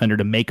get the defender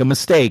to make a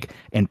mistake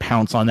and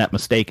pounce on that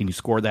mistake and you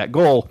score that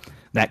goal.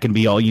 That can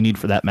be all you need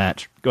for that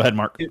match. Go ahead,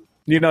 Mark.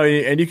 You know,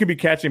 and you could be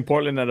catching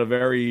Portland at a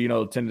very, you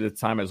know, tentative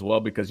time as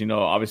well because, you know,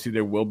 obviously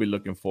they will be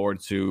looking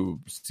forward to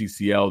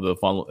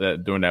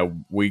CCL during that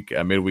week,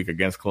 midweek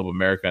against Club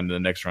America in the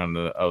next round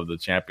of the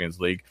Champions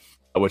League,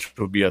 which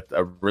would be a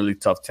really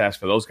tough task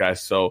for those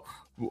guys. So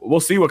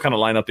we'll see what kind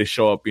of lineup they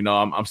show up. You know,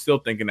 I'm still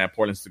thinking that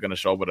Portland's going to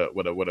show up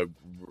with a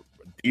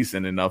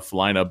decent enough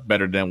lineup,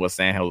 better than what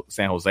San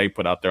Jose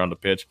put out there on the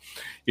pitch.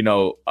 You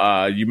know,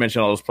 you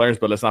mentioned all those players,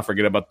 but let's not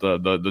forget about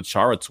the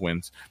Chara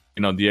twins.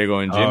 You know, Diego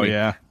and Jimmy. Oh,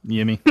 yeah.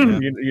 Jimmy. Yeah.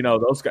 You know,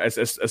 those guys,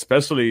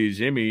 especially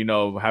Jimmy, you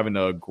know, having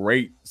a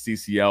great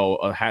CCL,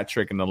 a hat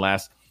trick in the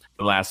last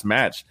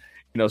match.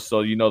 You know,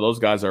 so, you know, those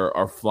guys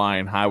are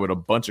flying high with a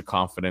bunch of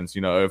confidence.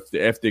 You know,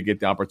 if they get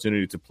the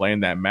opportunity to play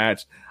in that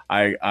match,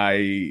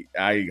 I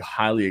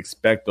highly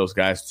expect those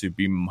guys to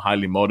be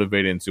highly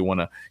motivated and to want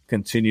to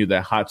continue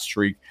that hot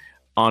streak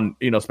on,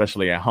 you know,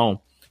 especially at home.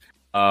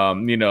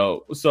 You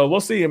know, so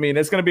we'll see. I mean,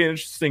 it's going to be an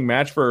interesting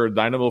match for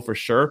Dynamo for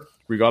sure,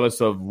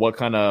 regardless of what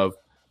kind of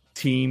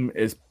team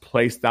is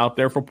placed out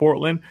there for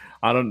Portland.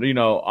 I don't, you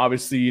know,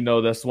 obviously, you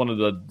know, that's one of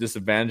the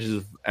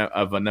disadvantages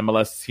of an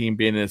MLS team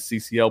being in a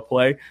CCL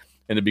play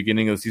in the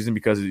beginning of the season,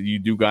 because you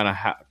do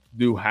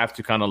have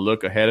to kind of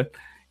look ahead,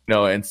 you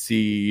know, and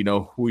see, you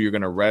know, who you're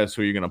going to rest,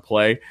 who you're going to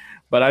play.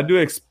 But I do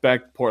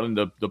expect Portland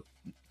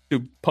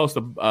to post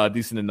a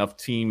decent enough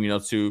team, you know,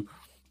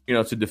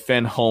 to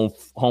defend home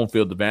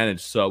field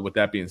advantage. So with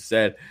that being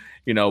said,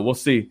 you know, we'll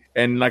see.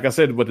 And like I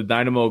said, with the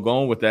Dynamo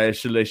going with that,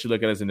 they should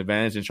look at it as an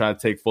advantage and try to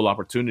take full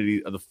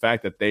opportunity of the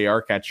fact that they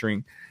are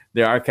catching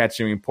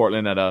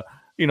Portland at a,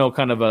 you know,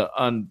 kind of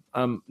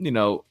you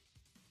know,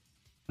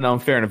 an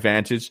unfair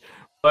advantage.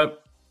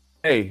 But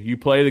hey, you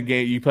play the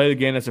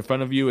game that's in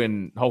front of you,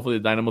 and hopefully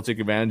the Dynamo take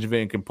advantage of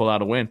it and can pull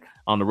out a win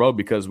on the road,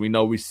 because we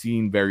know we've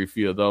seen very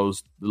few of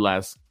those the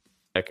last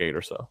decade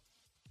or so.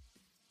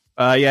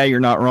 Yeah, you're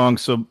not wrong.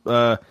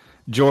 So,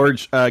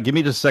 George, give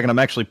me just a second. I'm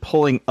actually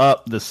pulling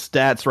up the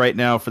stats right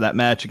now for that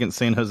match against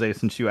San Jose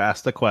since you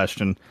asked the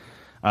question.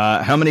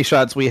 How many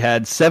shots we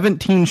had?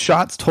 17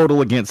 shots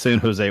total against San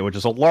Jose, which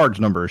is a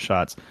large number of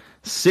shots,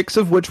 6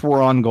 of which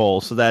were on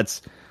goal. So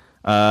that's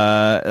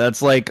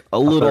like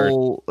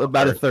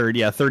about a third.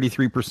 Yeah,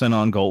 33%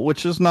 on goal,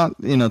 which is not,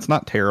 you know, it's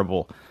not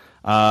terrible.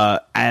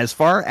 As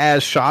far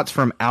as shots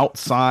from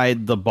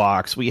outside the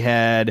box, we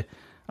had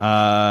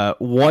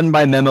one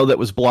by Memo that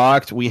was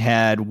blocked. We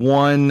had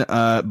one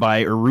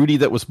by Urruti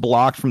that was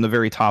blocked from the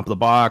very top of the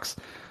box.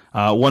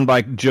 One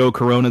by Joe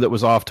Corona that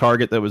was off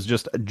target, that was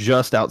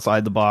just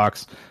outside the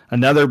box.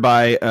 Another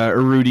by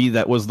Urruti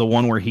that was the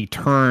one where he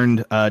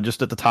turned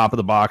just at the top of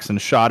the box and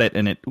shot it,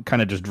 and it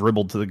kind of just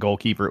dribbled to the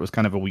goalkeeper. It was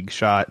kind of a weak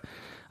shot.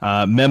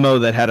 Memo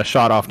that had a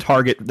shot off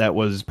target that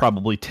was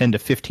probably 10 to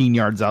 15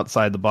 yards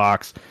outside the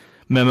box.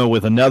 Memo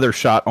with another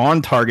shot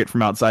on target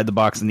from outside the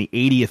box in the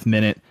 80th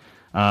minute.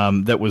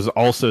 That was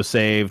also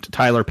saved.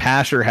 Tyler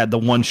Pasher had the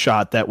one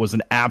shot that was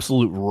an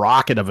absolute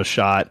rocket of a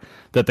shot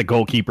that the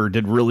goalkeeper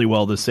did really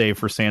well to save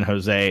for San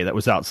Jose. That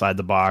was outside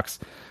the box.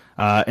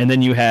 And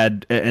then you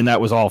had, and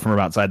that was all from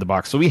outside the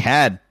box. So we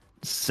had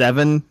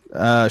 7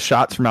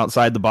 shots from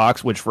outside the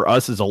box, which for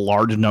us is a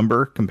large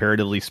number,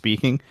 comparatively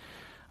speaking.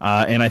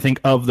 And I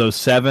think of those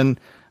 7,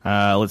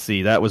 let's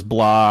see, that was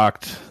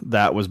blocked,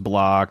 that was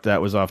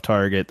off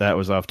target, that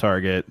was off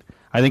target.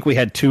 I think we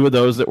had 2 of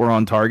those that were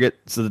on target,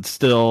 so that's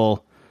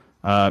still,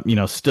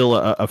 still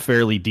a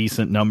fairly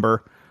decent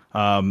number,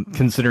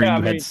 considering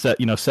had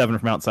 7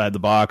 from outside the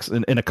box,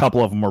 and a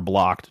couple of them were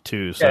blocked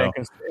too. So,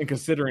 and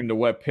considering the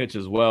wet pitch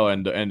as well,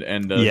 and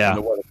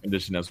the weather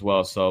condition as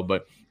well. So,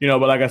 but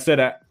like I said,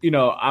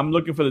 I'm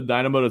looking for the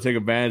Dynamo to take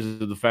advantage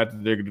of the fact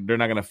that they're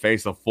not going to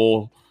face a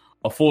full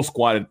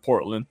squad in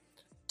Portland.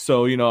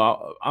 So,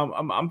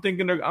 I'm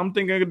thinking they're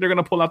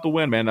gonna pull out the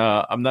win, man.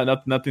 I'm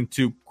nothing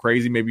too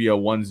crazy. Maybe a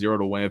 1-0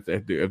 to win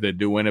if they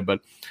do win it, but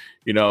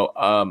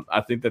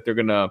I think that they're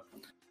gonna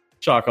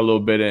shock a little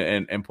bit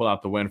and pull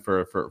out the win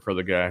for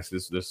the guys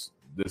this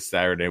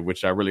Saturday,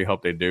 which I really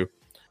hope they do,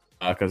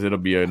 because it'll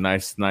be a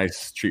nice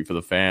treat for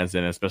the fans,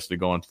 and especially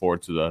going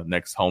forward to the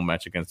next home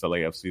match against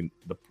LAFC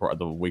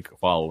the week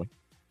following.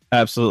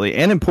 Absolutely,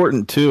 and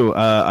important too.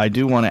 I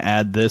do want to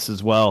add this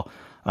as well.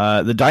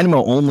 The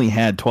Dynamo only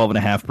had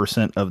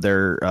 12.5% of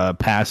their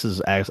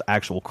passes as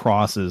actual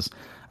crosses,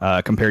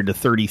 compared to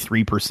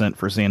 33%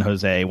 for San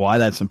Jose. Why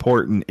that's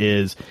important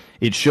is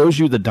it shows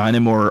you the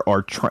Dynamo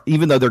are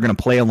even though they're going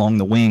to play along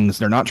the wings,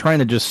 they're not trying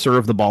to just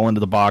serve the ball into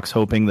the box,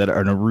 hoping that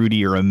an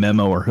Urruti or a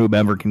Memo or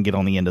whomever can get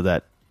on the end of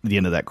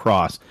that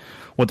cross.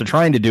 What they're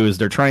trying to do is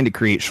they're trying to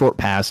create short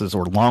passes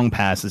or long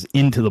passes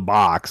into the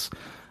box,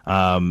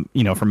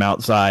 from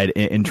outside,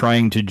 and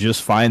trying to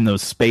just find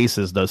those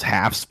spaces, those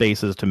half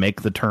spaces to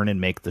make the turn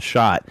and make the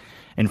shot.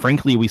 And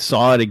frankly, we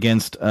saw it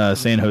against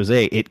San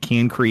Jose. It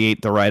can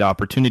create the right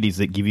opportunities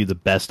that give you the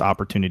best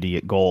opportunity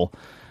at goal.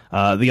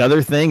 The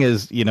other thing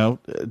is,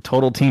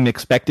 total team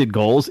expected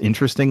goals.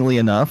 Interestingly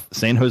enough,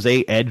 San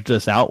Jose edged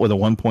us out with a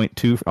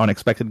 1.2 on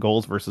expected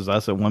goals versus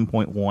us at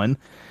 1.1.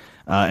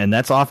 And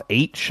that's off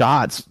 8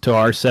 shots to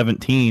our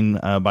 17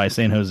 by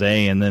San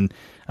Jose. And then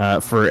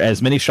for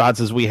as many shots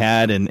as we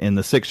had and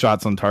the 6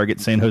 shots on target,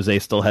 San Jose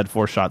still had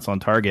 4 shots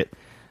on target.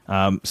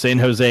 San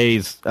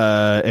Jose's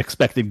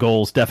expected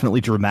goals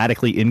definitely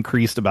dramatically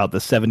increased about the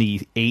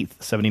 78th,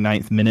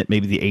 79th minute,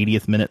 maybe the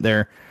 80th minute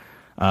there.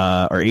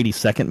 Or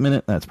 82nd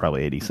minute. That's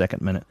probably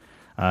 82nd minute.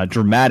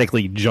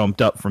 Dramatically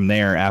jumped up from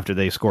there after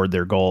they scored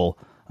their goal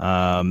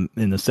in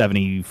the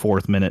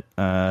 74th minute.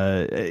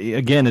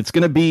 Again, it's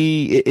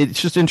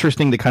just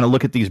interesting to kind of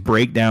look at these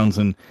breakdowns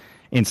and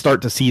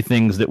start to see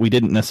things that we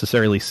didn't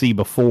necessarily see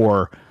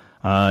before,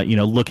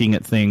 looking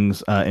at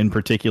things in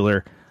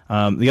particular.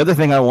 The other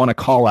thing I want to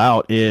call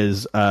out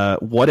is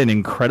what an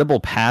incredible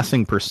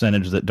passing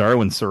percentage that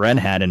Darwin Seren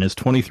had in his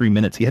 23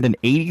 minutes. He had an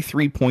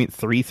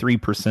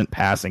 83.33%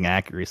 passing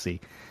accuracy,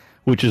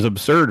 which is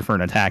absurd for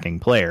an attacking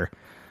player.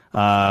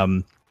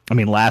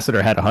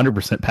 Lassiter had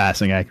 100%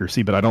 passing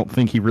accuracy, but I don't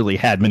think he really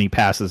had many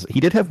passes. He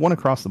did have one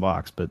across the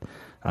box, but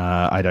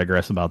I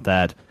digress about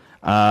that.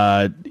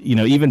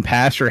 Even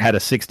Pasher had a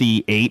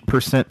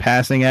 68%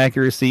 passing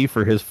accuracy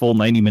for his full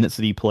 90 minutes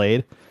that he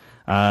played.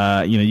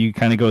 You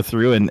kind of go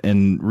through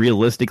and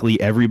realistically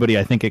everybody,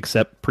 I think,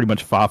 except pretty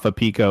much Fafa,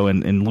 Pico,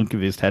 and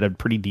Lundqvist had a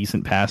pretty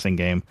decent passing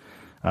game,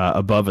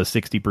 above a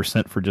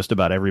 60% for just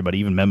about everybody.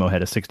 Even Memo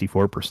had a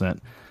 64%.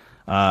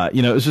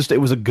 It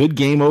was a good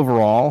game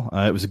overall.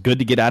 It was good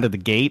to get out of the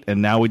gate,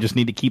 and now we just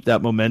need to keep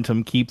that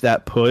momentum, keep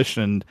that push,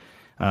 and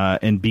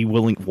be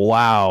willing.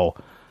 Wow,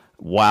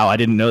 I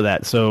didn't know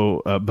that.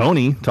 So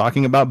Boney,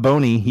 talking about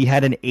Boney, he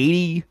had an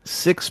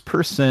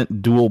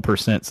 86% duel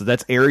percent. So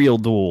that's aerial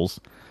duels.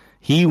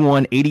 He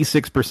won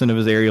 86% of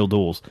his aerial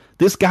duels.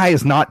 This guy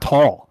is not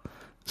tall.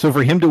 So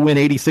for him to win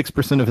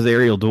 86% of his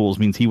aerial duels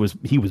means he was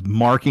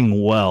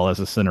marking well as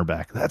a center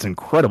back. That's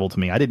incredible to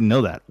me. I didn't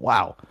know that.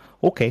 Wow.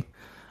 Okay.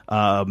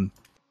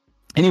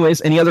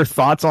 Anyways, any other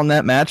thoughts on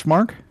that match,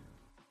 Mark?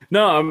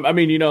 No,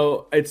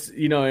 it's,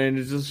 and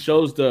it just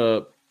shows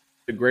the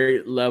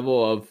great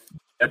level of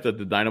depth that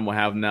the Dynamo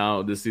have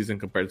now this season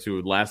compared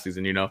to last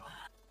season,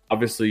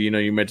 Obviously,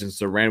 you mentioned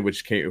Seren,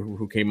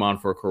 who came on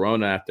for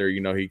Corona after,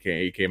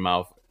 he came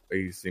out.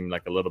 He seemed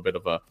like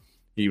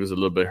he was a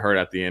little bit hurt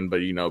at the end, but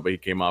he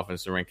came off and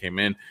Seren came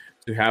in.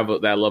 To have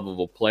that level of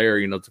a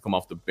player, to come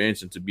off the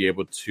bench and to be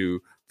able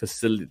to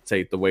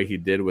facilitate the way he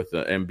did with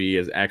the MB,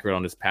 as accurate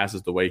on his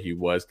passes the way he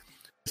was,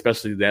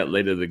 especially that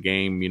late of the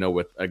game,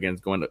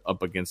 going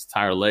up against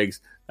tire legs.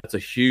 That's a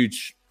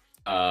huge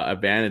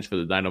advantage for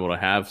the Dynamo to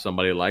have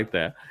somebody like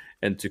that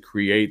and to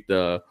create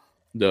the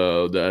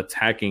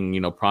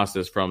attacking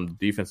process from the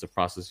defensive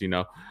process.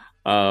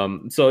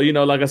 So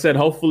like I said,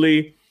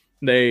 hopefully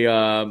they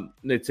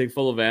take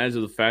full advantage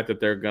of the fact that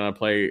they're gonna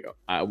play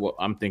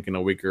I'm thinking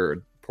a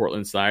weaker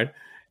Portland side,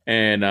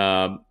 and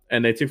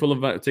they take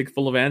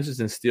full advantages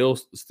and steal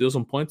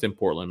some points in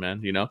Portland,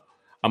 man.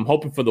 I'm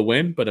hoping for the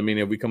win, but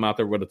if we come out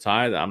there with a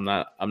tie, I'm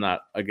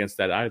not against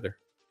that either.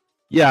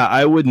 Yeah,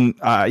 I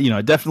wouldn't. I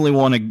definitely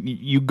want to.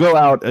 You go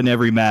out in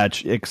every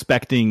match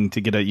expecting to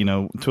get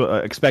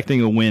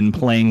expecting a win,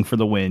 playing for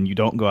the win. You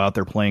don't go out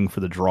there playing for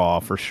the draw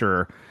for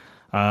sure.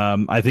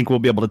 I think we'll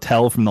be able to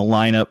tell from the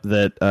lineup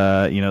that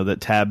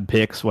that Tab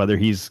picks whether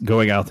he's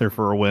going out there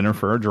for a win or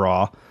for a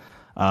draw.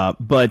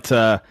 But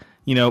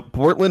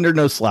Portland are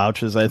no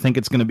slouches. I think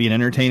it's going to be an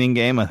entertaining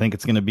game. I think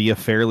it's going to be a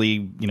fairly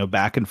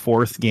back and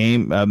forth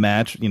game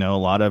match. A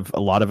lot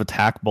of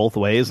attack both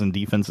ways, and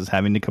defense is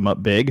having to come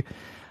up big.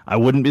 I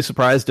wouldn't be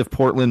surprised if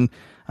Portland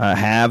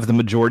have the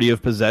majority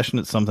of possession.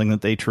 It's something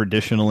that they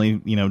traditionally,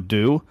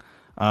 do.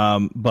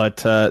 But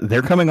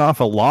they're coming off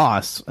a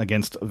loss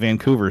against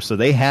Vancouver, so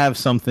they have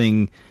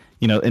something,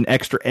 an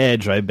extra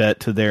edge, I bet,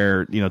 to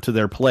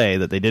their play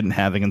that they didn't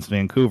have against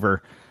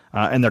Vancouver.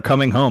 And they're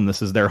coming home.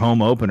 This is their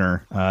home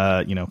opener.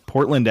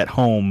 Portland at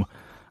home,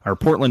 or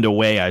Portland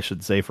away, I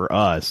should say, for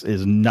us,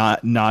 is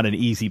not an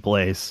easy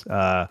place.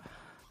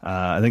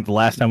 I think the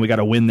last time we got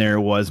a win there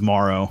was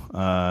Morrow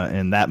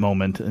in that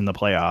moment in the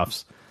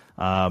playoffs.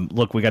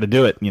 Look, we got to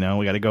do it. We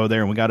got to go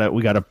there and we got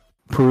to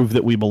prove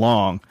that we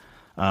belong.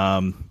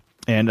 And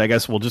I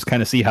guess we'll just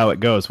kind of see how it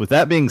goes. With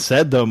that being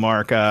said, though,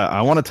 Mark,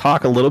 I want to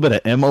talk a little bit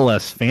of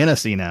MLS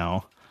fantasy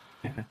now.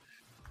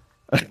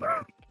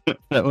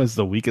 That was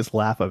the weakest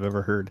laugh I've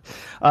ever heard.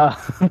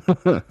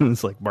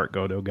 It's like Mark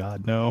Godo,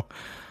 God, no.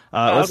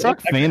 Let's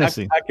talk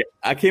fantasy.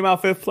 I came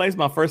out 5th place,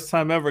 my first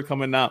time ever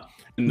coming out.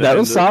 That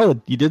was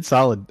solid. You did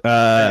solid.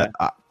 I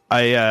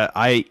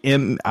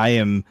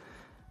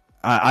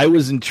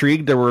was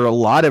intrigued. There were a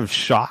lot of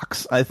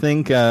shocks, I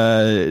think,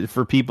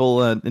 for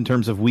people in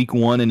terms of week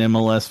 1 in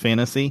MLS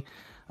fantasy.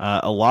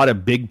 A lot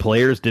of big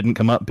players didn't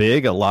come up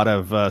big. A lot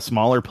of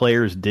smaller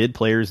players did.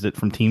 Players that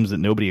from teams that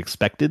nobody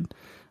expected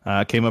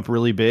came up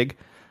really big.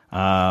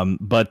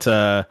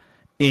 But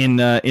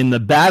in the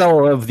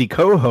battle of the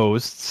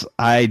co-hosts,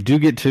 I do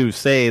get to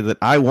say that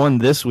I won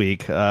this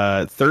week,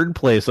 third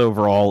place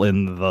overall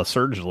in the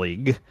Surge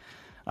League,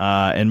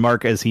 and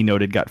Mark, as he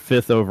noted, got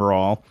fifth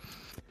overall.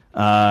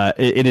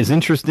 It is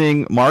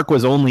interesting. Mark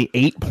was only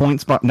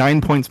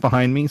 9 points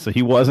behind me, so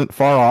he wasn't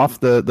far off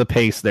the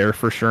pace there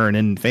for sure. And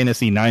in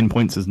fantasy, 9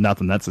 points is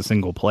nothing. That's a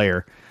single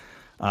player.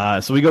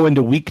 So we go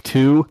into week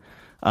 2.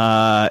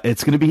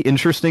 It's going to be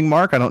interesting,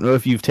 Mark. I don't know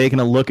if you've taken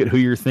a look at who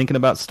you're thinking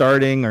about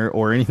starting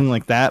or anything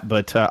like that,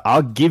 but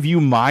I'll give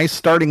you my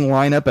starting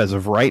lineup as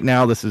of right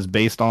now. This is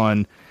based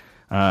on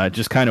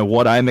just kind of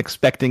what I'm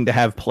expecting to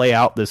have play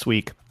out this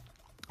week.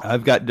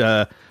 I've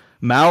got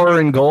Maurer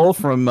in goal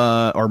from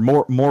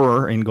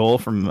Moorer in goal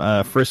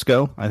from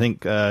Frisco. I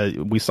think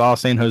we saw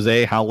San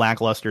Jose, how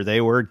lackluster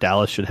they were.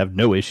 Dallas should have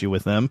no issue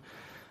with them.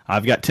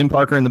 I've got Tim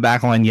Parker in the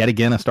back line yet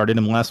again. I started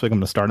him last week. I'm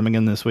going to start him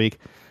again this week.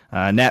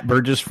 Nat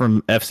Burgess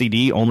from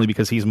FCD, only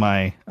because he's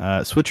my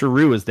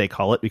switcheroo, as they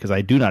call it, because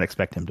I do not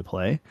expect him to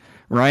play.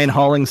 Ryan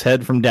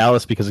Hollingshead from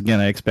Dallas, because, again,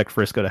 I expect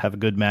Frisco to have a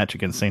good match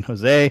against San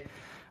Jose.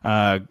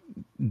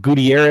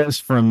 Gutierrez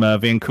from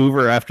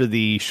Vancouver. After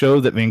the show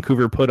that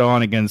Vancouver put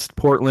on against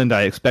Portland,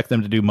 I expect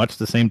them to do much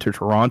the same to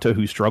Toronto,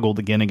 who struggled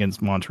again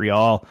against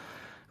Montreal.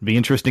 It'd be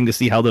interesting to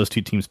see how those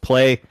two teams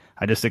play.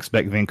 I just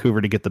expect Vancouver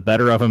to get the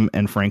better of them,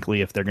 and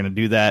frankly, if they're going to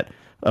do that,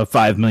 a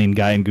 $5 million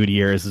guy in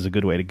Gutierrez is a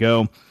good way to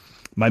go.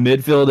 My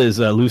midfield is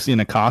Lucien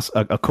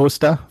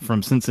Acosta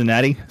from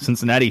Cincinnati.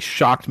 Cincinnati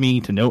shocked me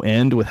to no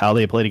end with how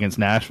they played against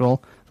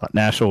Nashville. Thought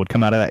Nashville would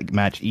come out of that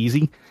match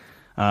easy.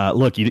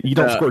 Look, you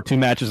don't score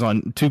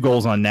two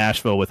goals on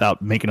Nashville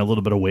without making a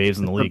little bit of waves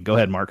in the league. Go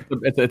ahead, Mark.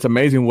 It's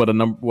amazing what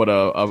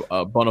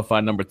a bona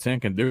fide number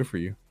 10 can do for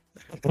you.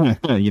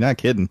 You're not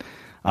kidding.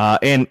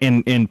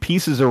 And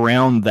pieces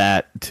around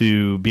that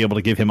to be able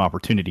to give him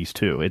opportunities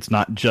too. It's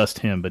not just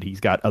him, but he's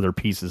got other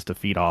pieces to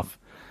feed off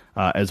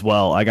as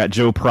well. I got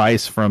Joe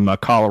Price from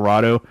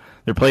Colorado.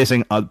 They're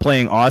playing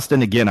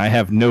Austin. Again, I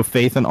have no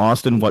faith in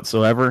Austin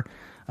whatsoever.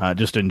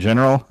 Just in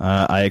general,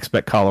 I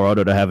expect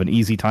Colorado to have an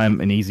easy time,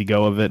 an easy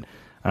go of it.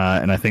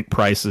 And I think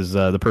Price is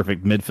the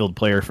perfect midfield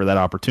player for that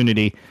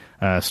opportunity.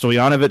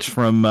 Stojanovic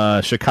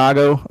from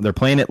Chicago. They're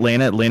playing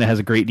Atlanta. Atlanta has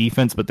a great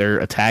defense, but their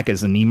attack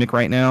is anemic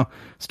right now.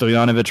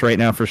 Stojanovic right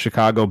now for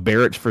Chicago.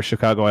 Barrich for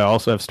Chicago I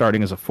also have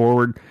starting as a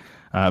forward.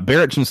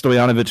 Barrich and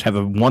Stojanovic have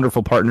a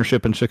wonderful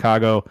partnership in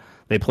Chicago.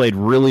 They played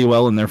really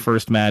well in their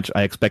first match.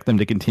 I expect them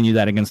to continue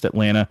that against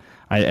Atlanta.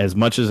 As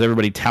much as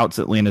everybody touts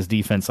Atlanta's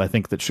defense, I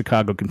think that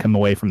Chicago can come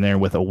away from there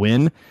with a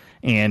win,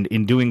 and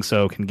in doing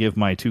so can give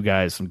my two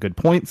guys some good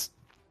points.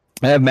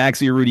 I have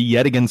Maxi Urruti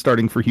yet again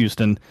starting for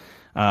Houston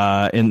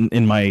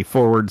in my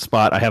forward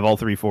spot. I have all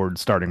three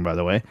forwards starting, by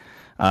the way.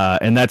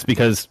 And that's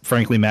because,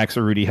 frankly, Max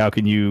Urruti, how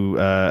can you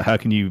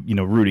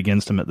root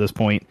against him at this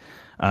point?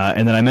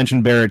 And then I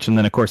mentioned Barrich, and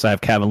then of course I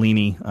have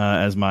Cavallini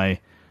as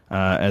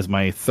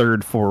my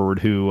third forward,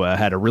 who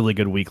had a really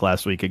good week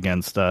last week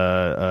against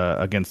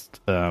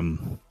Portland,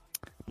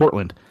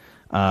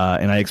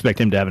 and I expect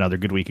him to have another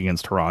good week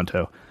against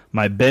Toronto.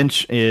 My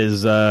bench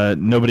is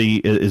nobody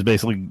is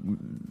basically,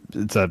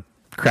 it's a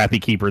crappy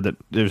keeper that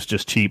it was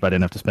just cheap. I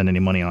didn't have to spend any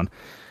money on.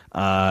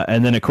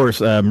 And then, of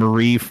course,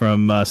 Marie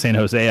from San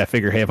Jose. I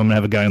figure, hey, if I'm going to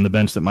have a guy on the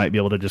bench that might be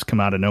able to just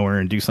come out of nowhere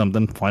and do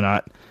something, why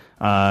not?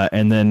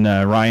 And then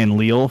Ryan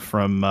Leal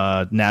from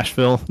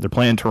Nashville. They're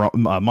playing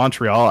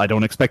Montreal. I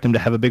don't expect him to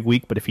have a big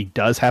week, but if he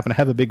does happen to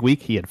have a big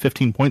week, he had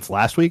 15 points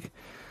last week.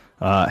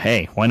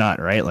 Hey, why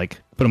not, right? Like,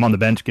 put him on the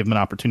bench, give him an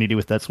opportunity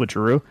with that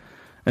switcheroo.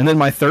 And then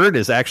my third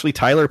is actually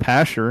Tyler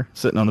Pasher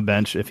sitting on the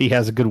bench. If he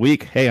has a good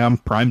week, hey, I'm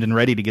primed and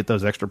ready to get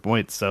those extra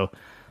points. So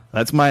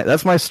that's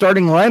my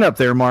starting lineup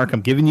there, Mark.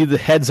 I'm giving you the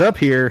heads up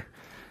here.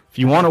 If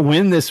you want to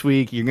win this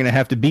week, you're going to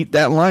have to beat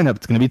that lineup.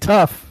 It's going to be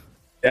tough.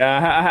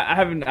 Yeah, I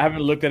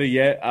haven't looked at it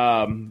yet.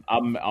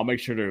 I'll make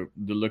sure to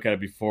look at it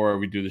before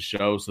we do the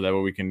show, so that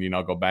way we can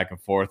go back and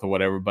forth or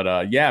whatever.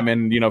 But yeah,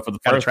 man, for the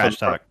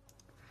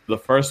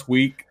first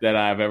week that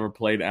I've ever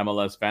played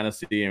MLS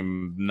Fantasy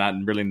and not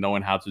really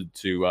knowing how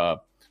to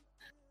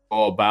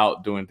go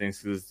about doing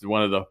things, because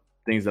one of the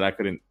things that I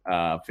couldn't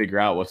figure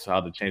out was how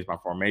to change my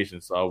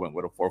formation. So I went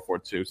with a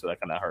 4-4-2, so that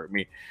kind of hurt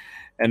me.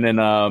 And then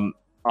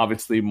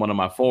obviously one of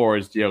my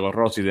forwards, Diego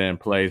Rossi,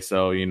 didn't play,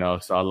 so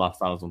so I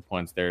lost out on some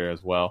points there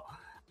as well.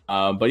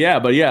 But yeah,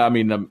 I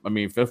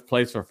mean, fifth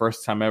place for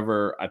first time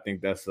ever. I think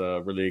that's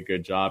a really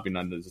good job.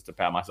 Just to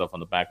pat myself on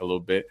the back a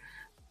little bit.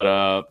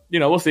 But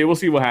we'll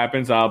see what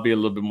happens. I'll be a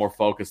little bit more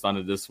focused on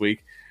it this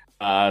week.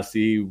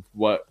 See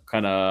what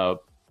kind of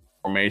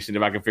formation,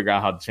 if I can figure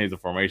out how to change the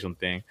formation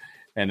thing,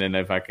 and then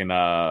if I can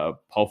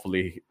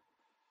hopefully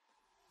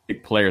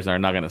pick players that are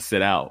not going to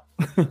sit out.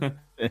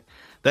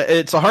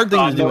 It's a hard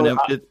thing to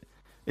do.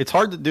 It's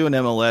hard to do in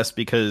MLS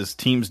because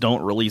teams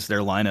don't release their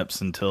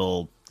lineups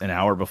until an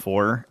hour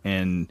before,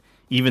 and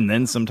even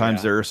then,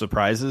 sometimes there are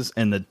surprises,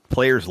 and the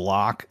players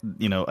lock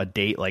a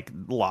date,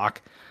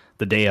 lock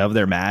the day of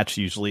their match,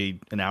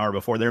 usually an hour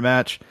before their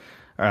match,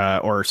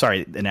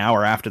 an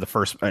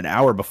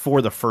hour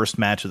before the first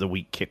match of the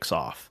week kicks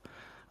off.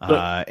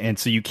 And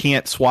so you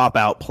can't swap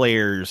out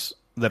players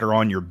that are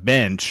on your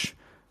bench,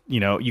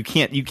 you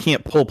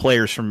can't pull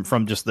players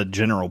from just the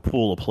general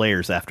pool of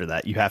players after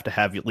that. You have to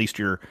have at least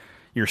your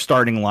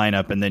starting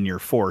lineup and then your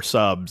 4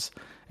 subs,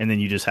 and then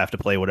you just have to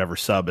play whatever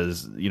sub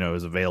is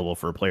available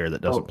for a player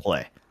that doesn't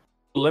play.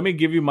 Let me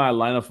give you my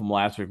lineup from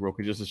last week real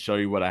quick, just to show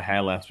you what I had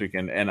last week.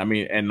 And I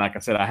mean, and like I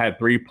said, I had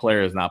 3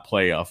 players not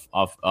play off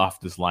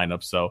this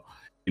lineup. So,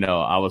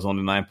 I was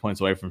only 9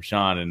 points away from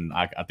Sean, and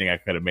I think I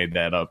could have made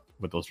that up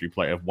with those 3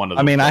 players.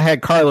 I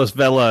had Carlos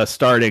Vela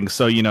starting,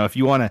 so if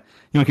you want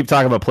to keep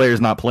talking about players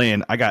not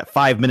playing, I got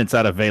 5 minutes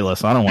out of Vela,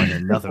 so I don't want to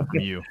hear nothing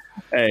from you.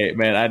 Hey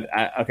man,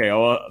 okay.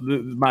 Well,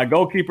 my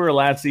goalkeeper for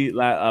last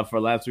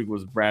week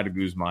was Brad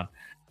Guzman.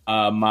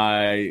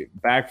 My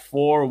back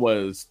 4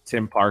 was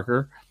Tim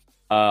Parker.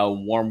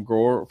 Warm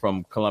Gore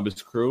from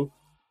Columbus Crew,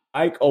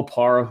 Ike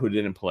Opara, who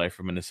didn't play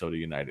for Minnesota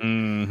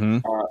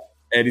United,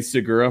 Eddie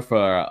Segura for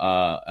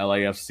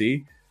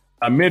LAFC,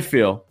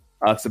 midfield,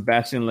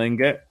 Sebastian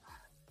Lenglet,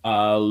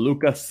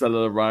 Lucas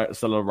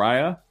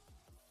Celaraya,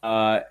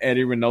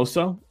 Eddie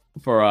Reynoso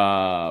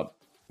for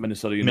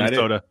Minnesota United.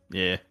 Minnesota,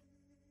 yeah.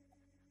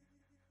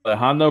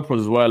 Alejandro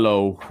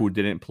Pozuelo, who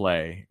didn't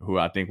play, who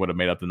I think would have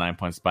made up the 9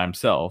 points by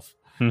himself,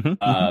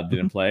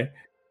 didn't play.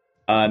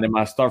 And then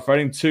my start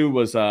fighting 2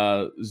 was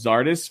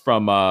Zardis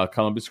from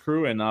Columbus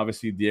Crew, and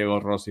obviously Diego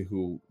Rossi,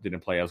 who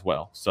didn't play as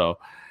well. So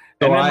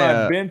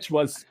my bench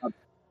was. Go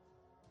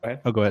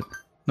ahead. Oh, go ahead.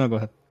 No, go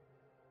ahead.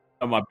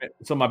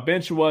 My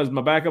bench was,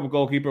 my backup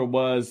goalkeeper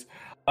was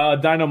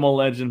Dynamo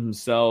legend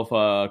himself,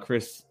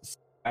 Chris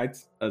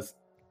Stites,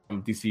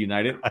 from DC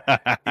United.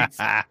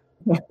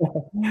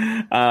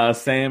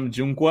 Sam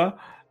Junqua,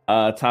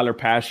 Tyler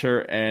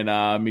Pasher,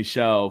 and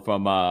Michelle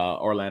from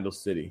Orlando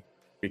City.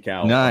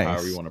 Nice.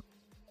 However you want to.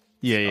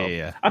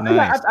 Yeah.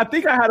 I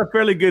think I had a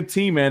fairly good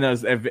team, man.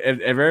 If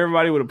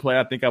everybody would have played,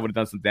 I think I would have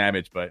done some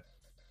damage. But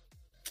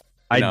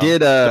I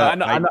did. I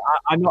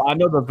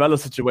know the Vela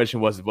situation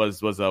was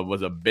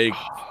a big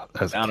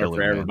downer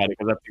for everybody,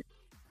 because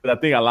I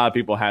think a lot of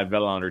people had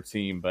Vela on their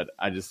team, but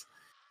I just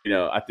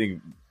I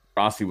think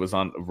Rossi's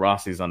on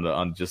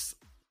just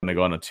going to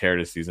go on a tear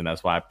this season.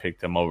 That's why I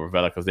picked him over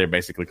Vela, because they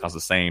basically cost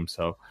the same.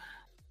 So,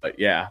 but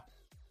yeah,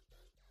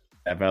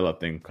 that Vela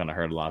thing kind of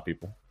hurt a lot of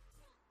people.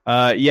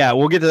 Yeah,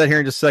 we'll get to that here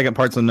in just a second.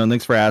 Parts unknown.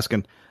 Thanks for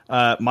asking.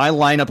 My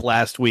lineup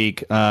last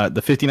week,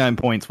 the 59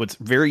 points. What's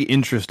very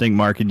interesting,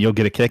 Mark, and you'll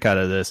get a kick out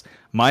of this.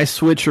 My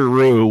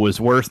switcheroo was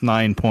worth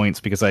 9 points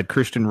because I had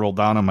Christian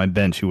Roldan on my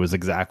bench, who was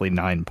exactly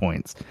 9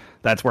 points.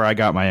 That's where I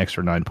got my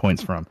extra 9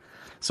 points from.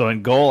 So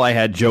in goal, I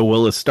had Joe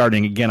Willis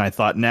starting. Again, I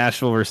thought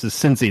Nashville versus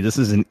Cincy. This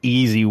is an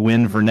easy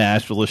win for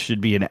Nashville. This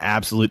should be an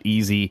absolute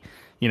easy,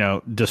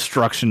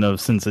 destruction of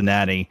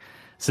Cincinnati.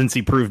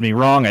 Cincy proved me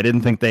wrong. I didn't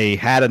think they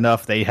had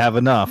enough. They have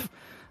enough.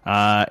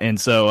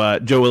 And so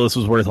Joe Willis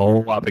was worth a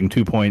whole whopping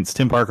 2 points.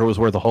 Tim Parker was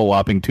worth a whole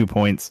whopping 2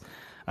 points.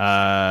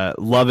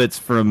 Lovitz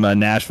from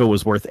Nashville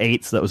was worth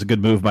 8, so that was a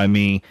good move by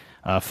me.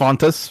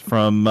 Fontas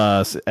from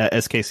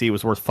SKC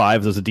was worth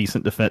 5. Those are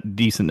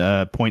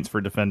decent points for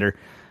a defender.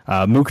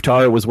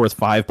 Mukhtar was worth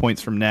 5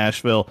 points from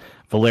Nashville.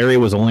 Valeri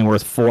was only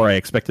worth 4. I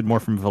expected more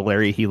from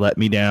Valeri. He let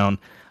me down.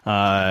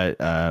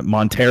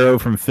 Montero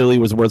from Philly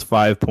was worth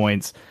 5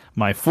 points.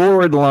 My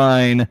forward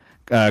line,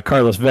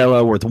 Carlos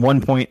Vela, worth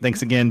 1 point.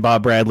 Thanks again,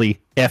 Bob Bradley.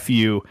 F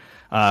you.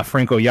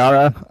 Franco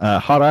Jara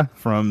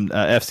from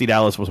FC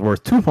Dallas was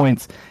worth 2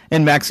 points.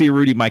 And Maxi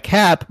Rudy, my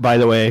cap, by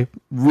the way,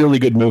 really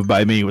good move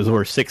by me, was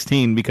worth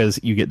 16 because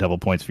you get double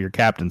points for your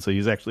captain. So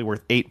he's actually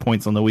worth 8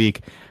 points on the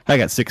week. I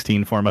got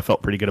 16 for him. I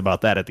felt pretty good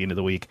about that at the end of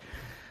the week.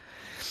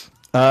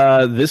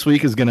 This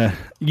week is going to...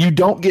 You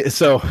don't get...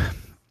 So...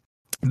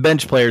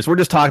 Bench players. We're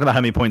just talking about how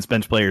many points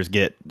bench players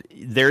get.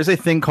 There's a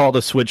thing called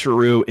a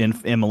switcheroo in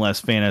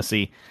MLS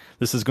Fantasy.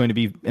 This is going to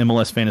be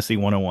MLS Fantasy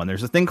 101.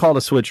 There's a thing called a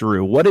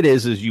switcheroo. What it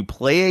is you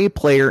play a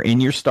player in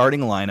your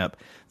starting lineup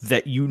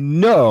that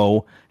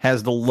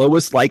has the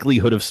lowest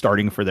likelihood of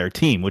starting for their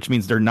team, which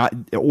means they're not,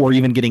 or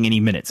even getting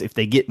any minutes. If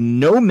they get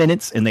no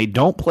minutes and they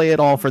don't play at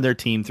all for their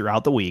team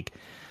throughout the week,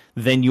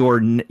 then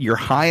your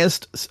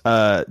highest,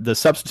 the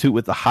substitute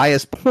with the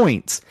highest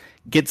points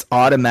gets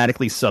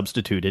automatically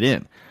substituted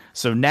in.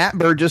 So Nat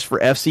Burgess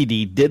for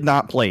FCD did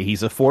not play.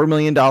 He's a $4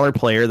 million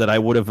player that I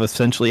would have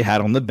essentially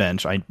had on the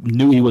bench. I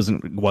knew he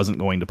wasn't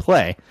going to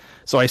play.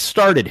 So I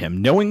started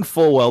him, knowing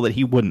full well that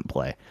he wouldn't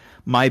play.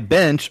 My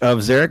bench of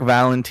Zarek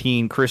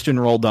Valentin, Christian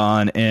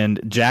Roldan, and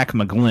Jack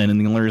McGlynn,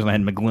 and the only reason I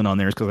had McGlynn on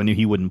there is because I knew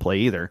he wouldn't play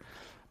either.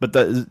 But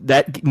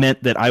that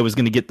meant that I was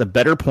going to get the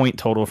better point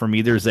total from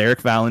either Zarek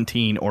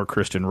Valentin or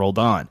Christian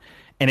Roldan.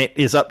 And it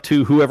is up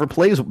to whoever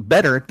plays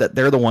better that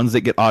they're the ones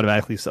that get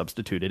automatically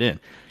substituted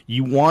in.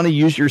 You want to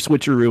use your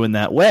switcheroo in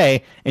that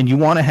way, and you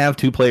want to have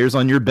 2 players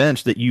on your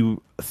bench that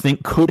you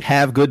think could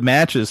have good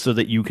matches so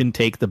that you can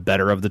take the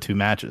better of the 2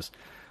 matches.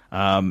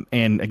 And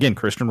again,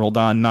 Christian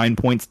Roldan, 9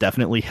 points,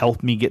 definitely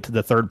helped me get to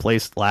the 3rd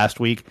place last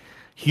week.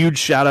 Huge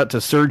shout out to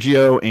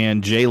Sergio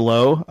and J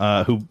Lo,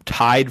 who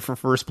tied for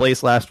 1st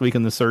place last week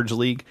in the Surge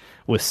League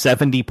with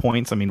 70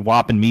 points. I mean,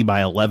 whopping me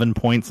by 11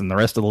 points, and the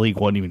rest of the league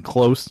wasn't even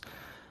close.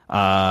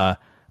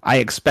 I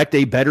expect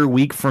a better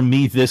week from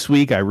me this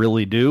week. I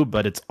really do,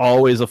 but it's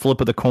always a flip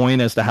of the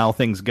coin as to how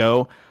things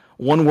go.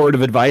 One word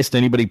of advice to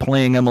anybody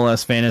playing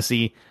MLS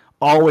fantasy: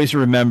 always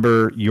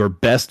remember your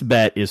best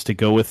bet is to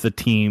go with the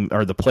team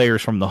or the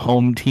players from the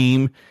home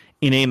team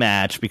in a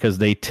match, because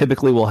they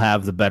typically will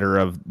have the better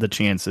of the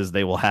chances.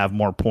 They will have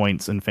more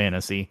points in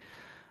fantasy,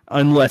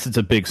 unless it's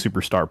a big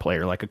superstar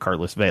player like a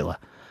Carlos Vela.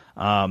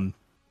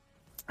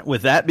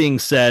 With that being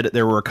said,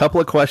 there were a couple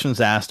of questions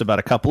asked about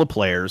a couple of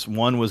players.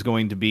 One was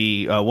going to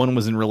be one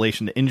was in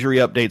relation to injury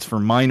updates for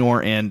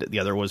Minor, and the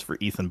other was for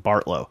Ethan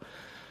Bartlow.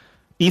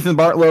 Ethan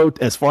Bartlow,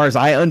 as far as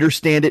I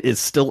understand it, is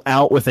still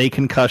out with a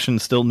concussion,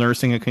 still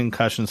nursing a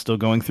concussion, still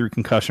going through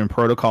concussion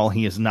protocol.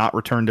 He has not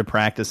returned to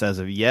practice as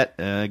of yet.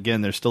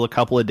 Again, there's still a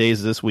couple of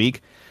days this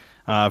week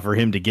for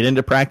him to get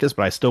into practice,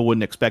 but I still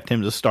wouldn't expect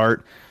him to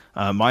start.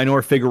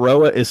 Minor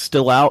Figueroa is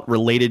still out,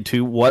 related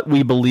to what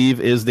we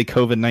believe is the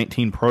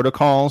COVID-19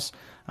 protocols.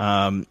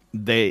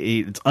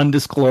 It's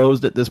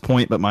undisclosed at this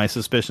point, but my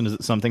suspicion is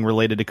it's something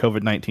related to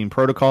COVID-19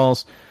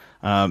 protocols.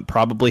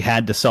 Probably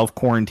had to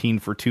self-quarantine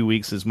for 2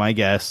 weeks is my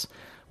guess.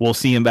 We'll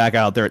see him back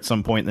out there at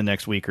some point in the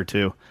next week or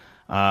two.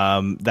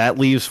 That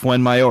leaves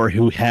Fuenmayor,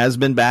 who has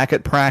been back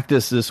at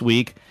practice this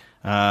week.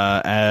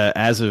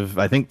 As of,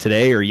 I think,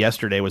 today or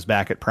yesterday was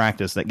back at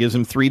practice. That gives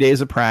him 3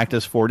 days of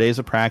practice, 4 days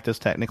of practice,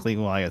 technically.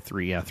 Well, I had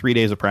 3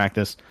 days of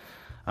practice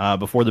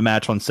before the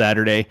match on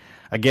Saturday.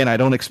 Again, I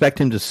don't expect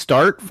him to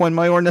start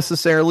Fuenmayor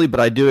necessarily, but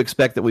I do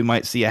expect that we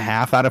might see a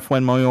half out of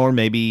Fuenmayor,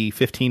 maybe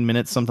 15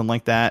 minutes, something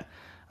like that.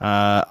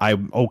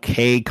 I'm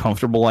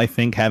comfortable, I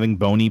think, having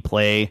Boney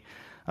play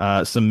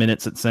some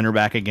minutes at center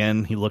back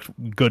again. He looked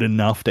good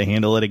enough to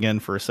handle it again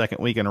for a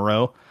second week in a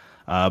row.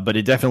 But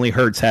it definitely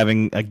hurts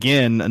having,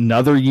 again,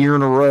 another year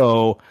in a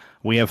row,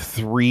 we have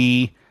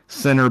 3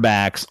 center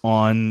backs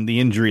on the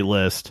injury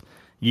list.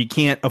 You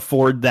can't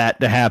afford that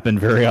to happen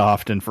very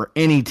often for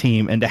any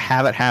team, and to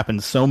have it happen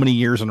so many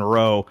years in a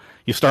row,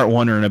 you start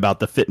wondering about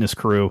the fitness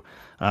crew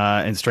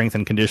and strength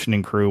and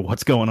conditioning crew.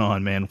 What's going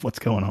on, man? What's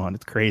going on?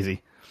 It's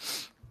crazy.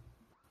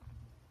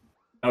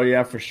 Oh,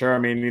 yeah, for sure. I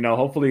mean,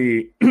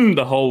 hopefully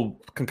the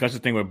whole concussion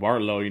thing with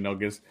Bartlow,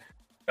 gets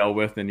dealt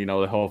with, and,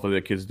 hopefully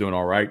the kid's doing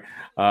all right.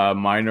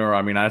 Minor,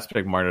 I mean, I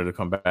expect Minor to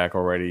come back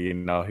already.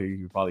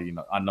 He probably,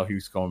 I know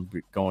he's going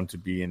to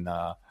be in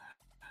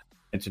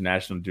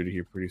international duty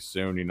here pretty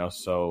soon,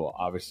 so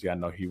obviously I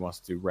know he wants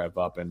to rev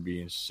up and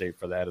be in shape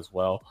for that as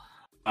well.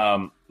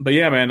 But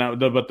yeah, man,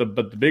 but the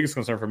biggest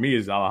concern for me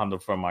is Alejandro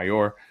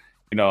Fuenmayor.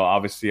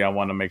 Obviously I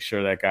want to make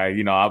sure that guy,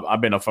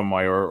 I've been a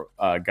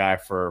Fuenmayor guy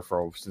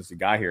for since he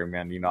got here,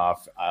 man.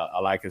 I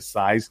like his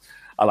size.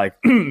 I like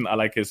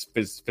his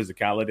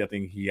physicality. I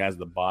think he has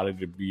the body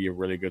to be a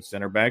really good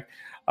center back.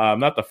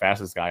 Not the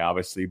fastest guy,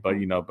 obviously, but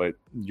but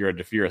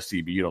if you're a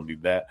CB, you don't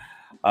need that.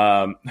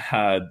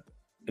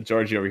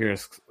 Georgie over here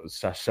is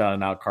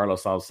shouting out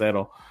Carlos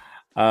Salcedo.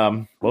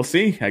 We'll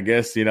see, I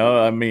guess.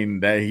 I mean,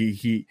 that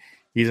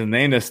he's a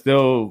name that's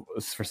still,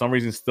 for some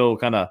reason, still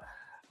kind of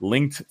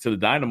linked to the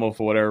Dynamo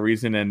for whatever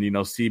reason, and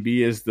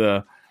CB is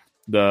the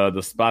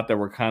spot that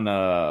we're kind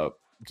of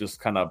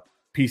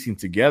piecing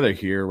together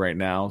here right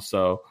now,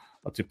 so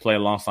to play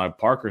alongside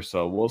Parker.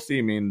 So we'll see.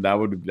 I mean, that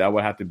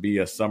would have to be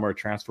a summer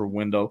transfer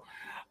window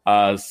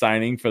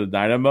signing for the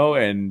Dynamo,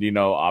 and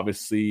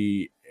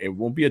obviously it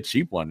won't be a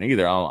cheap one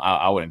either.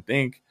 I wouldn't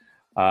think.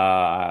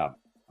 I'm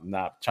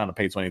not trying to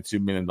pay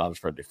 $22 million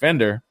for a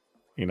defender,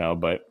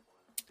 but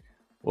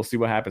we'll see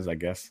what happens, I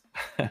guess.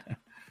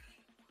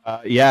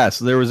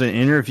 So there was an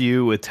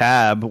interview with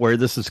Tab where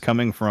this is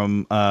coming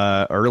from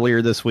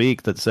earlier this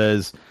week that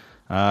says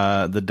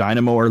the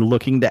Dynamo are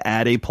looking to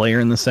add a player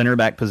in the center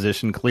back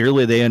position.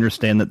 Clearly, they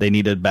understand that they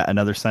need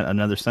another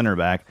center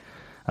back.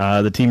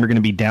 The team are going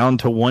to be down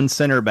to one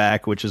center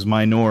back, which is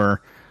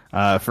Minor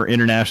for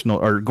international,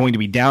 or going to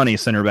be down a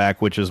center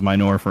back, which is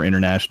Minor for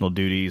international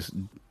duties,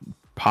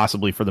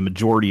 possibly for the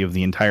majority of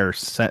the entire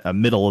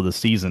middle of the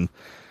season.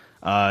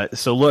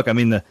 So look, I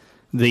mean,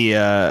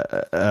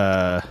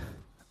 the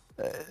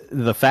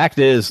fact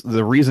is,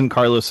 the reason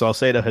Carlos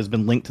Salcedo has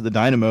been linked to the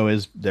Dynamo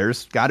is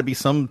there's got to be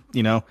some,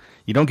 you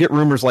don't get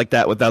rumors like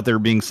that without there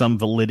being some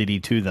validity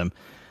to them.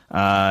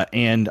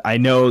 And I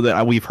know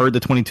that we've heard the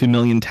 22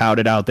 million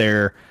touted out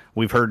there.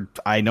 I've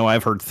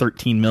heard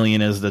 13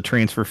 million as the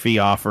transfer fee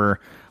offer,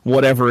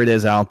 whatever it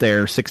is out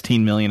there.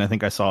 16 million, I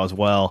think I saw as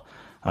well.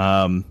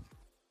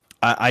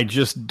 I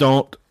just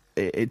don't,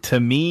 to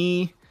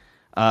me,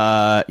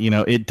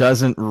 it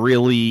doesn't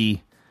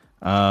really,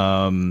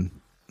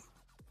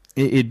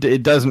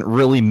 it doesn't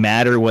really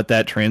matter what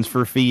that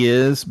transfer fee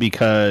is,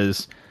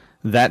 because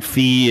that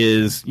fee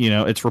is,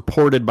 it's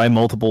reported by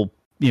multiple,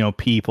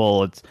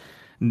 people. It's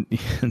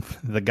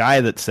the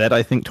guy that said,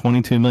 I think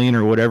 22 million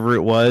or whatever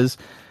it was,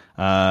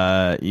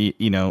 hard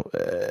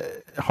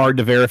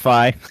to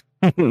verify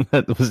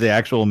that was the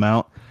actual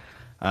amount.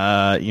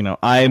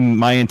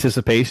 My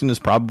anticipation is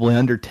probably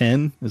under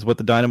 10 is what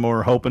the Dynamo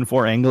are hoping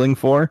for, angling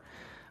for.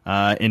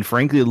 And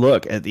frankly,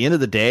 look, at the end of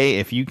the day,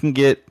 if you can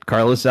get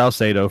Carlos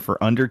Salcedo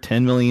for under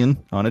 10 million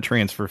on a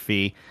transfer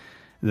fee,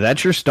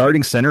 That's your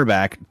starting center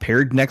back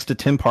paired next to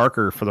Tim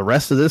Parker for the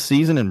rest of this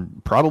season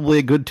and probably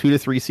a good 2 to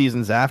 3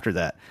 seasons after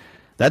that.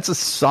 That's a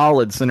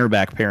solid center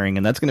back pairing,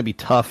 and that's going to be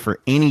tough for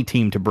any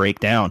team to break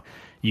down.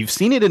 You've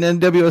seen it in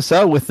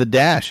NWSL with the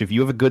Dash. If you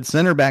have a good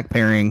center back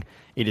pairing,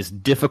 it is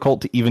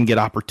difficult to even get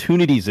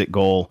opportunities at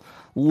goal,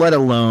 let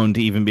alone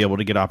to even be able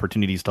to get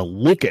opportunities to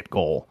look at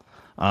goal.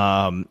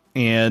 I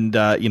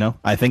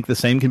think the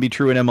same can be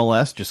true in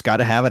MLS. Just got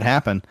to have it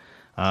happen.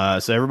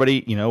 So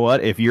everybody, you know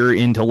what? If you're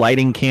into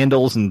lighting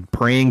candles and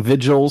praying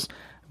vigils,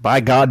 by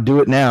God, do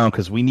it now,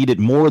 because we need it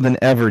more than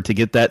ever to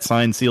get that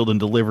signed, sealed, and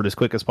delivered as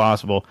quick as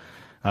possible.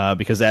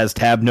 Because as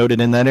Tab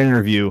noted in that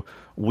interview,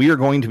 we are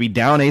going to be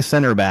down a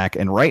center back.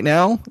 And right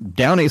now,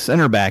 down a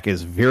center back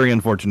is very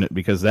unfortunate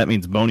because that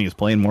means Boney is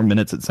playing more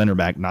minutes at center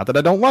back. Not that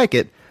I don't like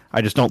it.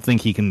 I just don't think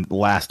he can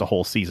last a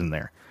whole season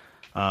there.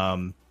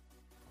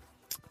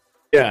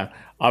 Yeah,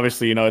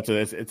 obviously,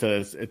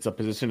 it's a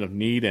position of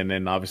need. And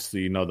then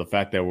obviously, the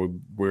fact that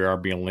we are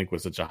being linked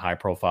with such a high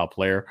profile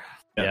player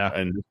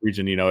in this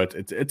region,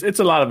 it's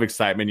a lot of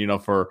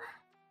excitement, for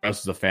us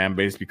as a fan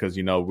base, because,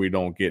 we normally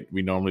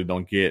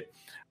don't get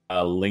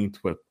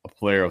linked with a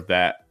player of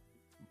that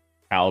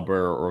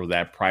caliber or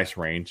that price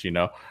range.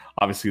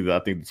 Obviously, I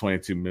think the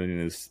 22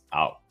 million is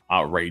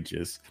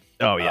outrageous.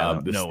 Oh yeah,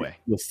 no way.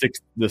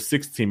 The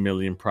 16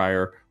 million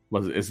prior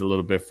is a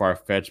little bit far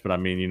fetched, but I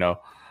mean,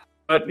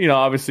 but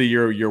obviously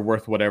you're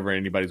worth whatever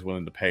anybody's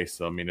willing to pay.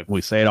 So I mean, if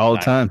we say it all the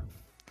time,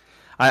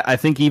 I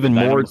think even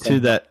more to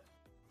that.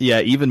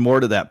 Yeah, even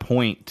more to that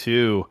point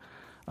too.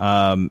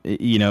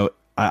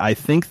 I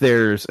think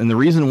and the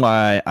reason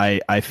why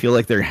I feel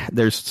like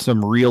there's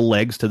some real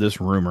legs to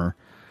this rumor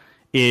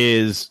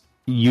is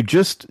you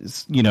just,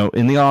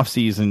 in the off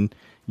season,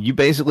 you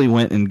basically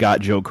went and got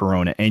Joe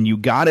Corona, and you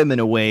got him in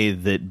a way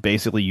that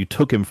basically you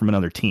took him from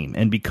another team.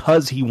 And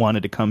because he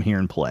wanted to come here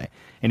and play,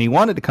 and he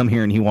wanted to come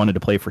here and he wanted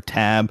to play for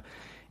Tab,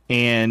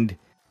 and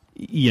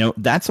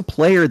that's a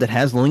player that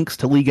has links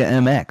to Liga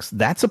MX.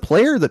 That's a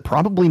player that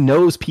probably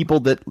knows people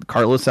that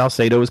Carlos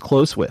Salcedo is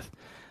close with.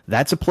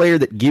 That's a player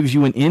that gives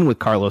you an in with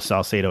Carlos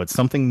Salcedo. It's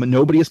something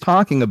nobody is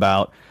talking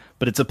about,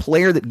 but it's a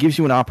player that gives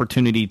you an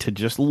opportunity to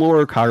just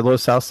lure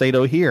Carlos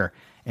Salcedo here.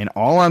 And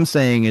all I'm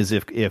saying is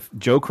if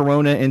Joe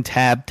Corona and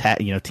Tab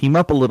team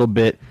up a little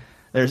bit,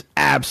 there's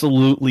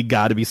absolutely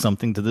got to be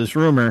something to this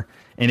rumor.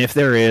 And if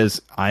there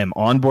is, I am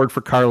on board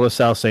for Carlos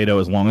Salcedo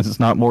as long as it's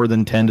not more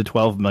than 10 to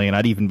 12 million.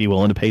 I'd even be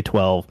willing to pay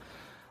 12.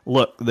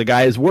 Look, the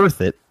guy is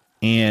worth it.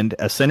 And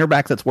a center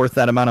back that's worth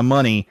that amount of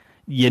money,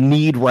 you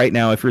need right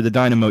now. If you're the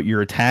Dynamo,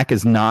 your attack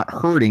is not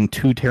hurting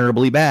too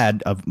terribly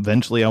bad.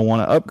 Eventually I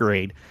want to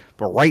upgrade,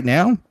 but right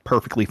now,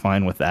 perfectly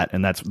fine with that.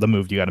 And that's the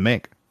move you got to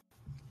make.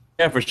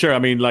 Yeah, for sure. I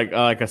mean, like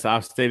I said,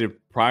 I've stated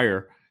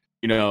prior,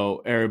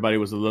 everybody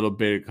was a little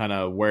bit kind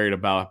of worried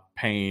about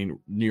paying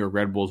New York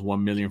Red Bulls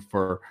 $1 million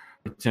for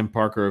Tim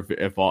Parker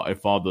if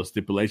all the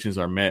stipulations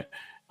are met.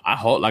 I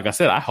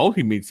hope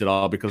he meets it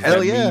all, because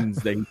means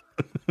that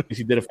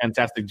he did a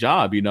fantastic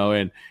job,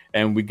 and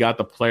we got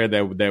the player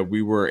that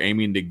we were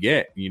aiming to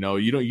get. You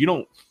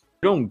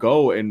don't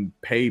go and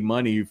pay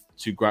money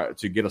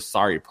to get a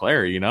sorry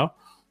player.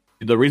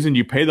 The reason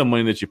you pay the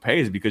money that you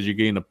pay is because you're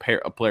getting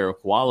a player of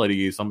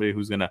quality, somebody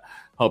who's going to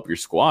help your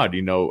squad,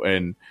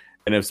 and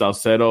if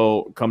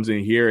Salcedo comes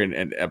in here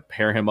and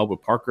pair him up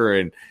with Parker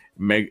and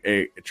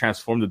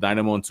transform the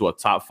Dynamo into a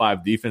top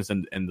 5 defense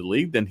in the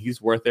league, then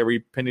he's worth every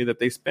penny that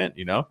they spent,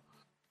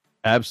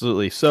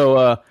 Absolutely.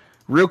 So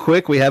real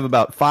quick, we have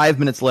about 5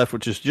 minutes left,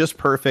 which is just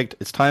perfect.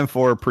 It's time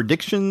for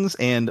predictions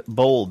and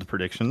bold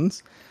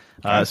predictions.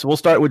 Okay. So we'll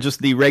start with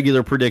just the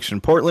regular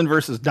prediction. Portland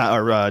versus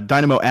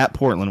Dynamo at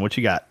Portland. What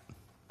you got?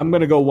 I'm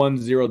going to go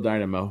 1-0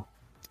 Dynamo.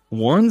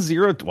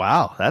 1-0.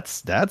 Wow.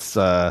 That's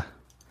because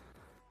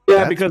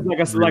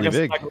like I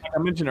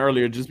mentioned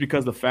earlier, just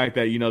because the fact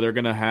that, they're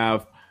going to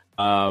have,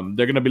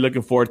 they're going to be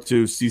looking forward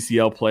to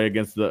CCL play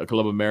against the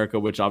Club America,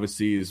 which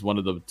obviously is one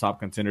of the top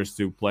contenders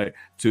to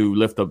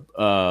lift up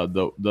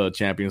the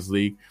Champions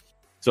League.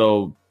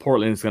 So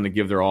Portland is going to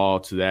give their all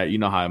to that. You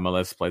know how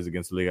MLS plays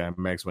against Liga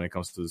MX when it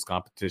comes to this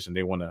competition.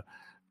 They want to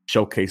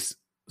showcase,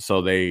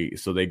 so they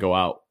go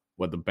out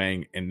with a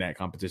bang in that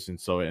competition.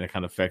 So it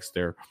kind of affects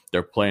their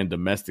playing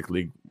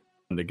domestically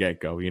from the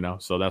get-go,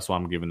 So that's why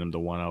I'm giving them the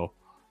 1-0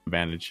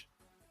 advantage.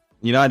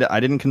 I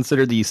didn't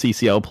consider the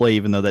CCL play,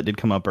 even though that did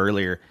come up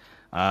earlier.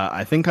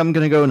 I think I'm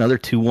going to go another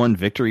 2-1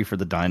 victory for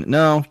the Dynamo.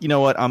 No, you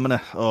know what? I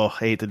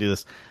hate to do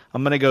this.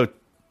 I'm going to go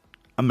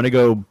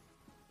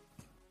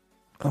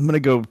 2-2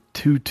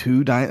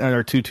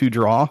 or 2-2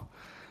 draw.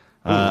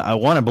 I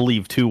want to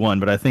believe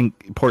 2-1, but I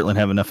think Portland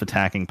have enough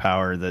attacking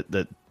power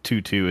that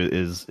 2-2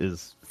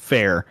 is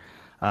fair.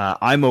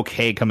 I'm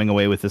okay coming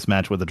away with this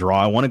match with a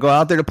draw. I want to go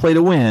out there to play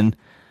to win,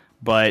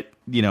 but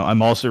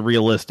I'm also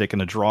realistic,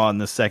 and a draw in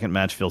this second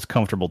match feels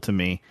comfortable to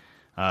me.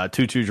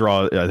 2-2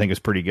 draw, I think, is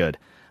pretty good.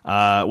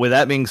 With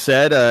that being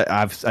said,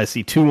 I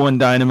see 2-1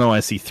 Dynamo.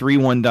 I see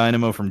 3-1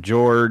 Dynamo from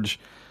George.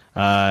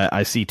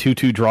 I see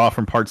 2-2 draw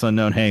from Parts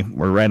Unknown. Hey,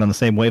 we're right on the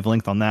same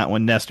wavelength on that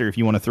one. Nestor, if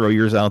you want to throw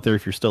yours out there,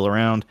 if you're still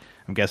around,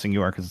 I'm guessing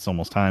you are because it's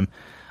almost time.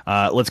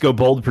 Let's go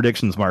bold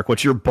predictions, Mark.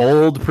 What's your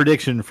bold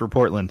prediction for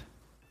Portland?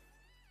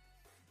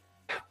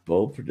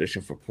 Bold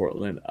prediction for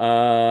Portland.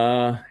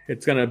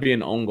 It's gonna be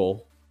an own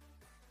goal.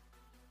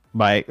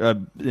 By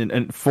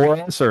for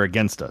us or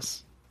against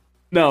us?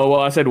 No, well,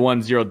 I said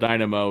 1-0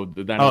 Dynamo.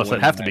 The Dynamo. Oh, so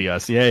it'd have to be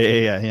us.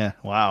 Yeah.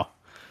 Wow.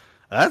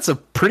 That's a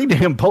pretty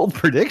damn bold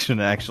prediction,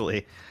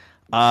 actually.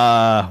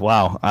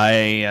 Wow.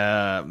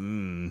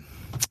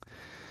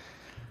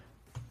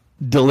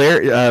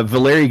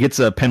 Valeri gets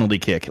a penalty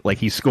kick. Like,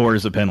 he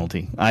scores a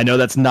penalty. I know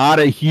that's not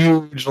a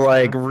huge,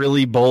 like,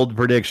 really bold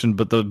prediction,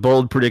 but the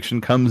bold prediction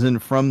comes in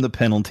from the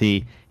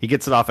penalty. He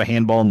gets it off a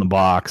handball in the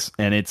box,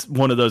 and it's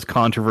one of those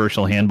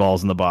controversial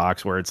handballs in the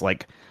box where it's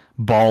like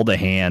ball to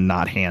hand,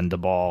 not hand to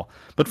ball.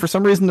 But for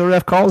some reason, the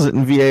ref calls it,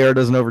 and VAR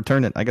doesn't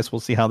overturn it. I guess we'll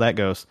see how that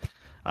goes.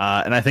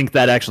 And I think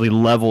that actually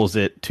levels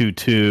it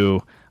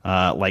 2-2,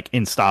 like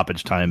in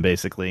stoppage time,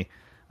 basically.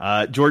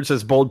 George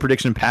says, bold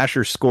prediction,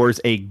 Pasher scores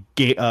a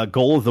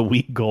goal of the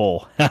week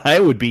goal. I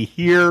would be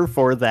here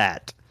for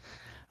that.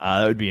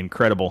 That would be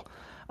incredible.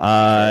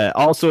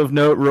 Also of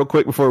note, real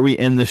quick before we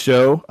end the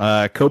show,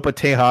 Copa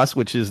Tejas,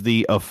 which is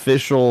the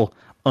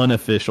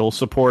unofficial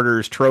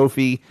supporters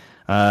trophy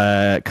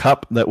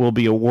cup that will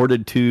be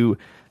awarded to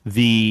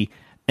the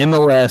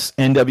MLS,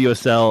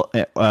 NWSL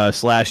 /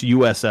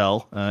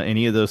 USL,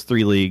 any of those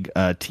three league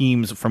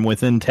teams from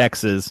within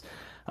Texas,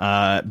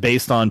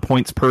 based on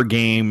points per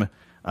game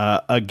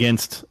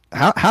against.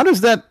 How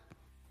does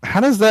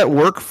that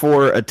work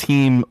for a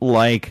team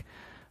like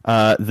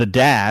the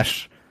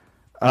Dash?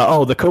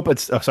 The Copa.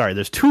 Sorry,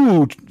 there's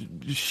two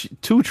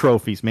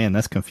trophies. Man,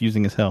 that's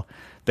confusing as hell.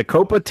 The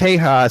Copa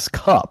Tejas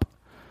Cup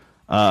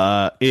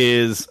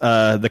is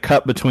the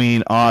cup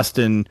between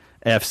Austin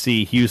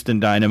FC, Houston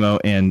Dynamo,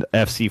 and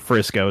FC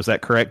Frisco. Is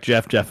that correct,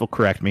 Jeff? Jeff will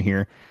correct me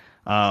here.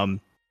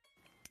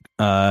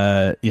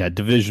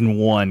 Division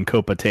 1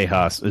 Copa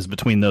Tejas is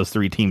between those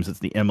three teams. It's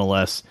the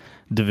MLS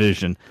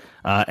division.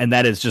 And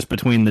that is just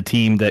between the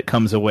team that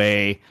comes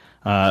away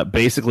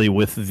basically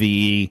with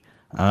the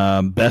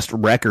best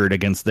record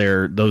against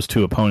those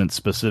two opponents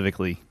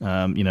specifically.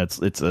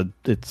 It's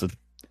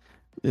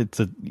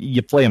a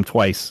you play them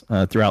twice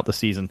throughout the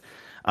season.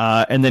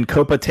 And then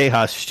Copa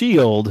Tejas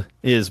Shield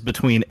is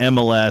between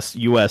MLS,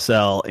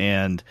 USL,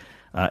 and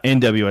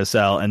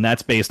NWSL, and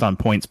that's based on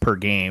points per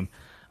game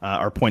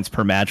or points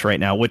per match right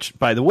now, which,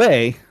 by the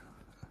way,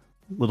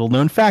 little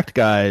known fact,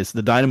 guys,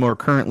 the Dynamo are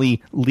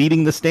currently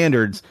leading the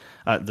standings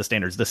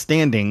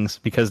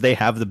because they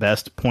have the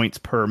best points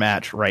per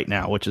match right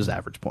now, which is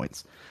average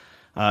points.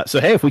 So,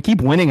 hey, if we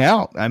keep winning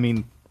out, I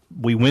mean,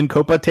 we win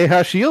Copa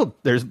Tejas Shield.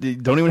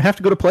 Don't even have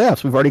to go to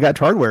playoffs. We've already got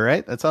hardware,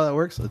 right? That's how that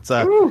works.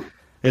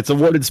 It's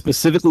awarded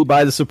specifically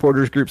by the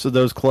supporters groups of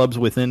those clubs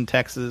within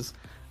Texas.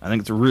 I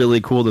think it's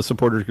really cool the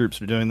supporters groups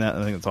are doing that.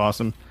 I think it's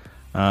awesome.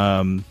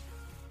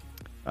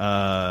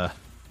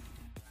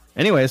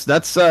 Anyways,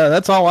 that's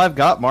all I've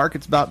got, Mark.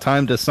 It's about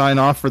time to sign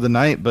off for the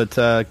night, but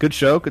good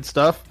show, good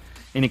stuff.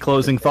 Any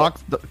closing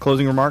thoughts,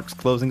 closing remarks,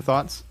 closing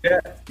thoughts?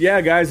 Yeah,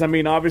 guys. I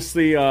mean,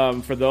 obviously,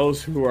 for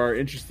those who are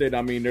interested,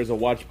 I mean, there's a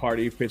watch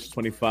party, Pitch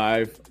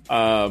 25,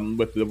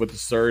 with the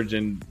Surge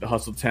and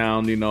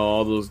Hustletown. You know,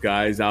 all those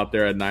guys out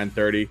there at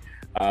 9:30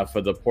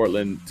 for the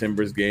Portland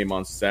Timbers game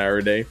on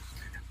Saturday.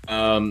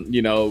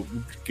 Go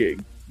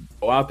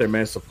out there,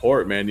 man.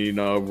 Support, man. You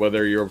know,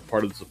 whether you're a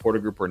part of the supporter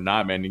group or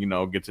not, man. You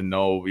know, get to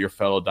know your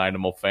fellow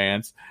Dynamo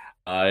fans.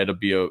 It'll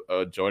be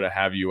a joy to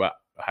have you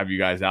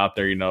guys out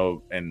there. You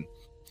know, and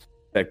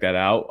check that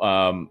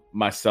out.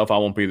 Myself, I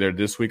won't be there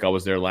this week. I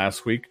was there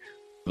last week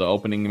for the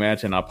opening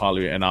match, and I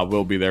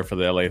will be there for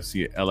the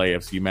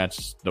LAFC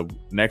match the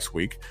next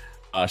week.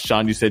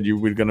 Sean, you said you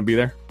were going to be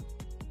there?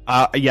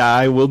 Yeah,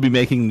 I will be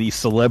making the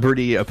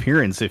celebrity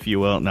appearance, if you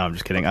will. No, I'm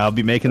just kidding. I'll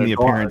be making the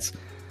appearance.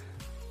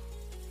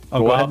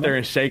 Go out there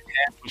and shake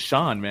hands with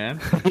Sean, man.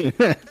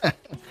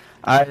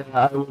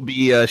 I will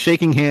be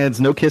shaking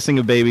hands. No kissing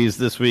of babies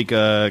this week.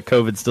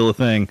 COVID's still a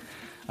thing.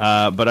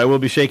 But I will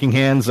be shaking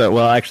hands.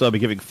 Actually, I'll be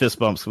giving fist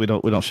bumps. We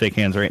don't shake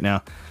hands right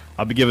now.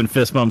 I'll be giving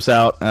fist bumps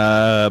out.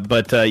 I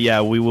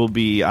will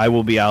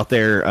be out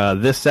there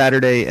this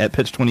Saturday at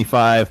Pitch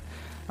 25.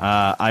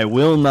 I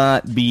will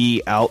not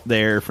be out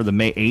there for the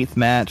May 8th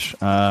match,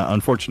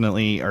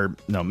 unfortunately,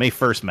 May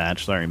 1st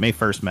match. Sorry, May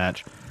 1st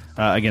match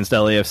against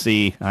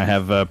LAFC. I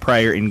have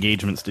prior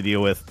engagements to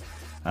deal with.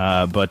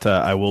 But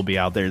I will be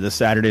out there this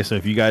Saturday. So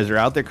if you guys are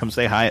out there, come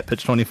say hi at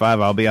Pitch 25.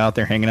 I'll be out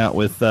there hanging out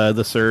with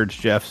the Surge,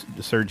 Jeff,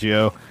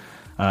 Sergio,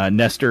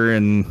 Nestor,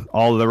 and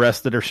all of the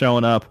rest that are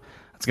showing up.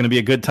 It's going to be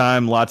a good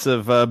time. Lots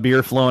of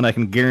beer flowing. I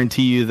can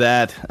guarantee you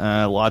that.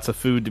 Lots of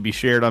food to be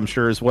shared, I'm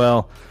sure, as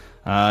well.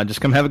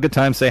 Just come have a good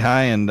time, say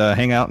hi, and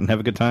hang out and have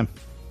a good time.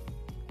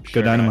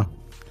 Go Dynamo.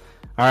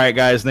 All right,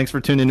 guys. Thanks for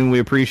tuning in. We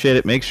appreciate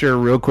it. Make sure,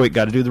 real quick,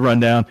 got to do the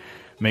rundown.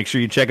 Make sure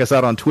you check us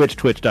out on Twitch,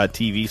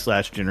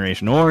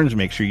 twitch.tv/Generation Orange.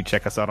 Make sure you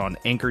check us out on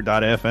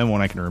anchor.fm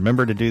when I can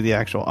remember to do the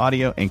actual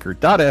audio,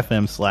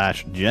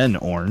 anchor.fm/Gen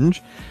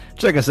Orange.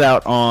 Check us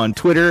out on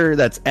Twitter.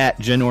 That's at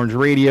Gen Orange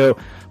Radio.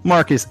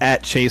 Mark is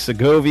at Chase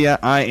Agovia.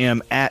 I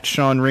am at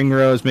Sean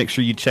Ringrose. Make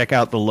sure you check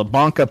out the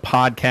LaBanca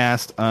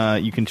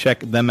podcast. You can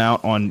check them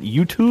out on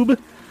YouTube.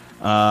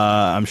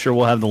 I'm sure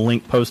we'll have the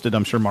link posted.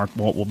 I'm sure Mark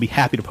will be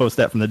happy to post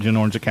that from the Gen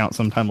Orange account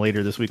sometime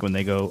later this week when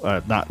they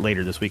go, not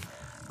later this week,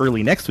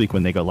 early next week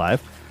when they go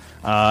live.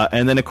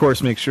 And then, of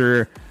course, make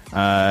sure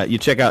you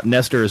check out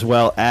Nestor as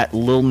well at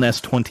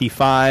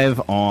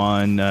LilNest25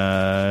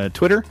 on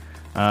Twitter.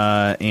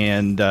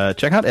 And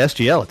check out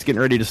SGL. It's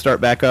getting ready to start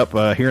back up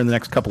here in the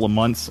next couple of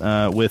months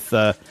with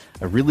a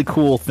really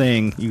cool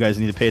thing you guys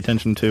need to pay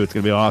attention to. It's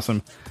going to be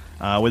awesome.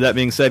 With that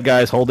being said,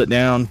 guys, hold it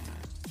down.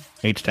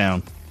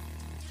 H-Town.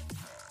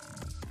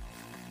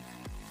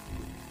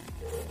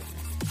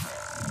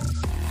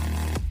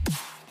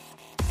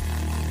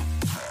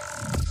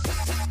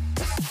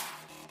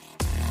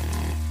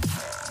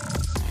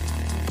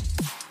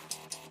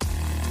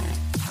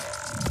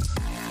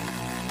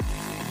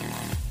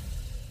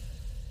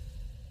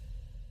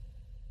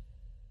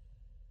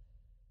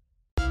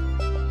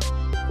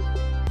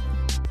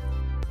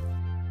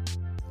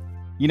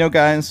 You know,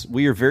 guys,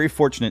 we are very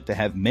fortunate to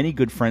have many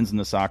good friends in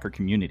the soccer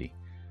community.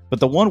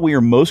 But the one we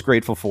are most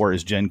grateful for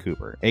is Jen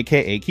Cooper,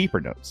 a.k.a. Keeper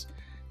Notes.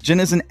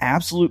 Jen is an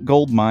absolute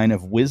gold mine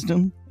of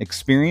wisdom,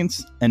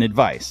 experience, and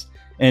advice.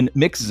 And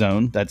Mix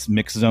Zone, that's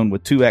Mix Zone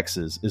with 2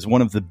 X's, is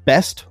one of the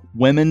best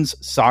women's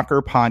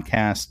soccer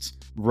podcasts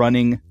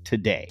running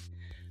today.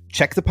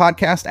 Check the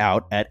podcast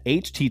out at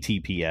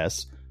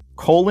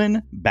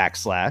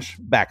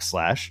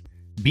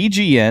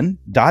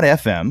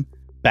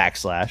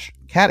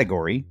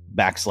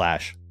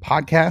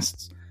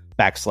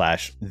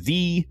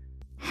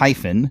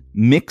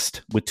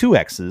with 2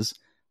 X's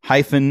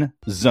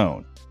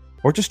 -zone.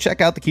 Or just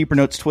check out the Keeper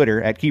Notes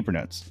Twitter at Keeper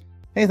Notes.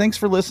 Hey, thanks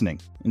for listening.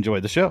 Enjoy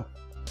the show.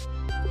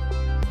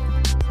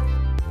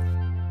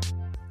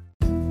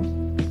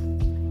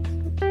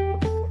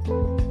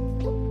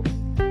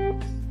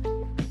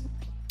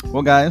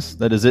 Well, guys,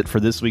 that is it for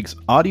this week's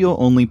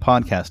audio-only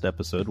podcast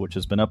episode, which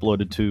has been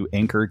uploaded to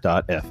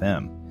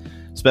anchor.fm.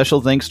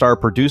 Special thanks to our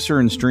producer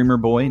and streamer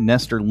boy,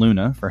 Nestor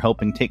Luna, for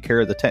helping take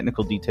care of the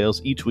technical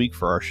details each week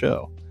for our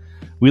show.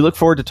 We look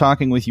forward to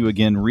talking with you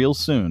again real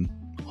soon.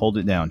 Hold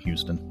it down,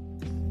 Houston.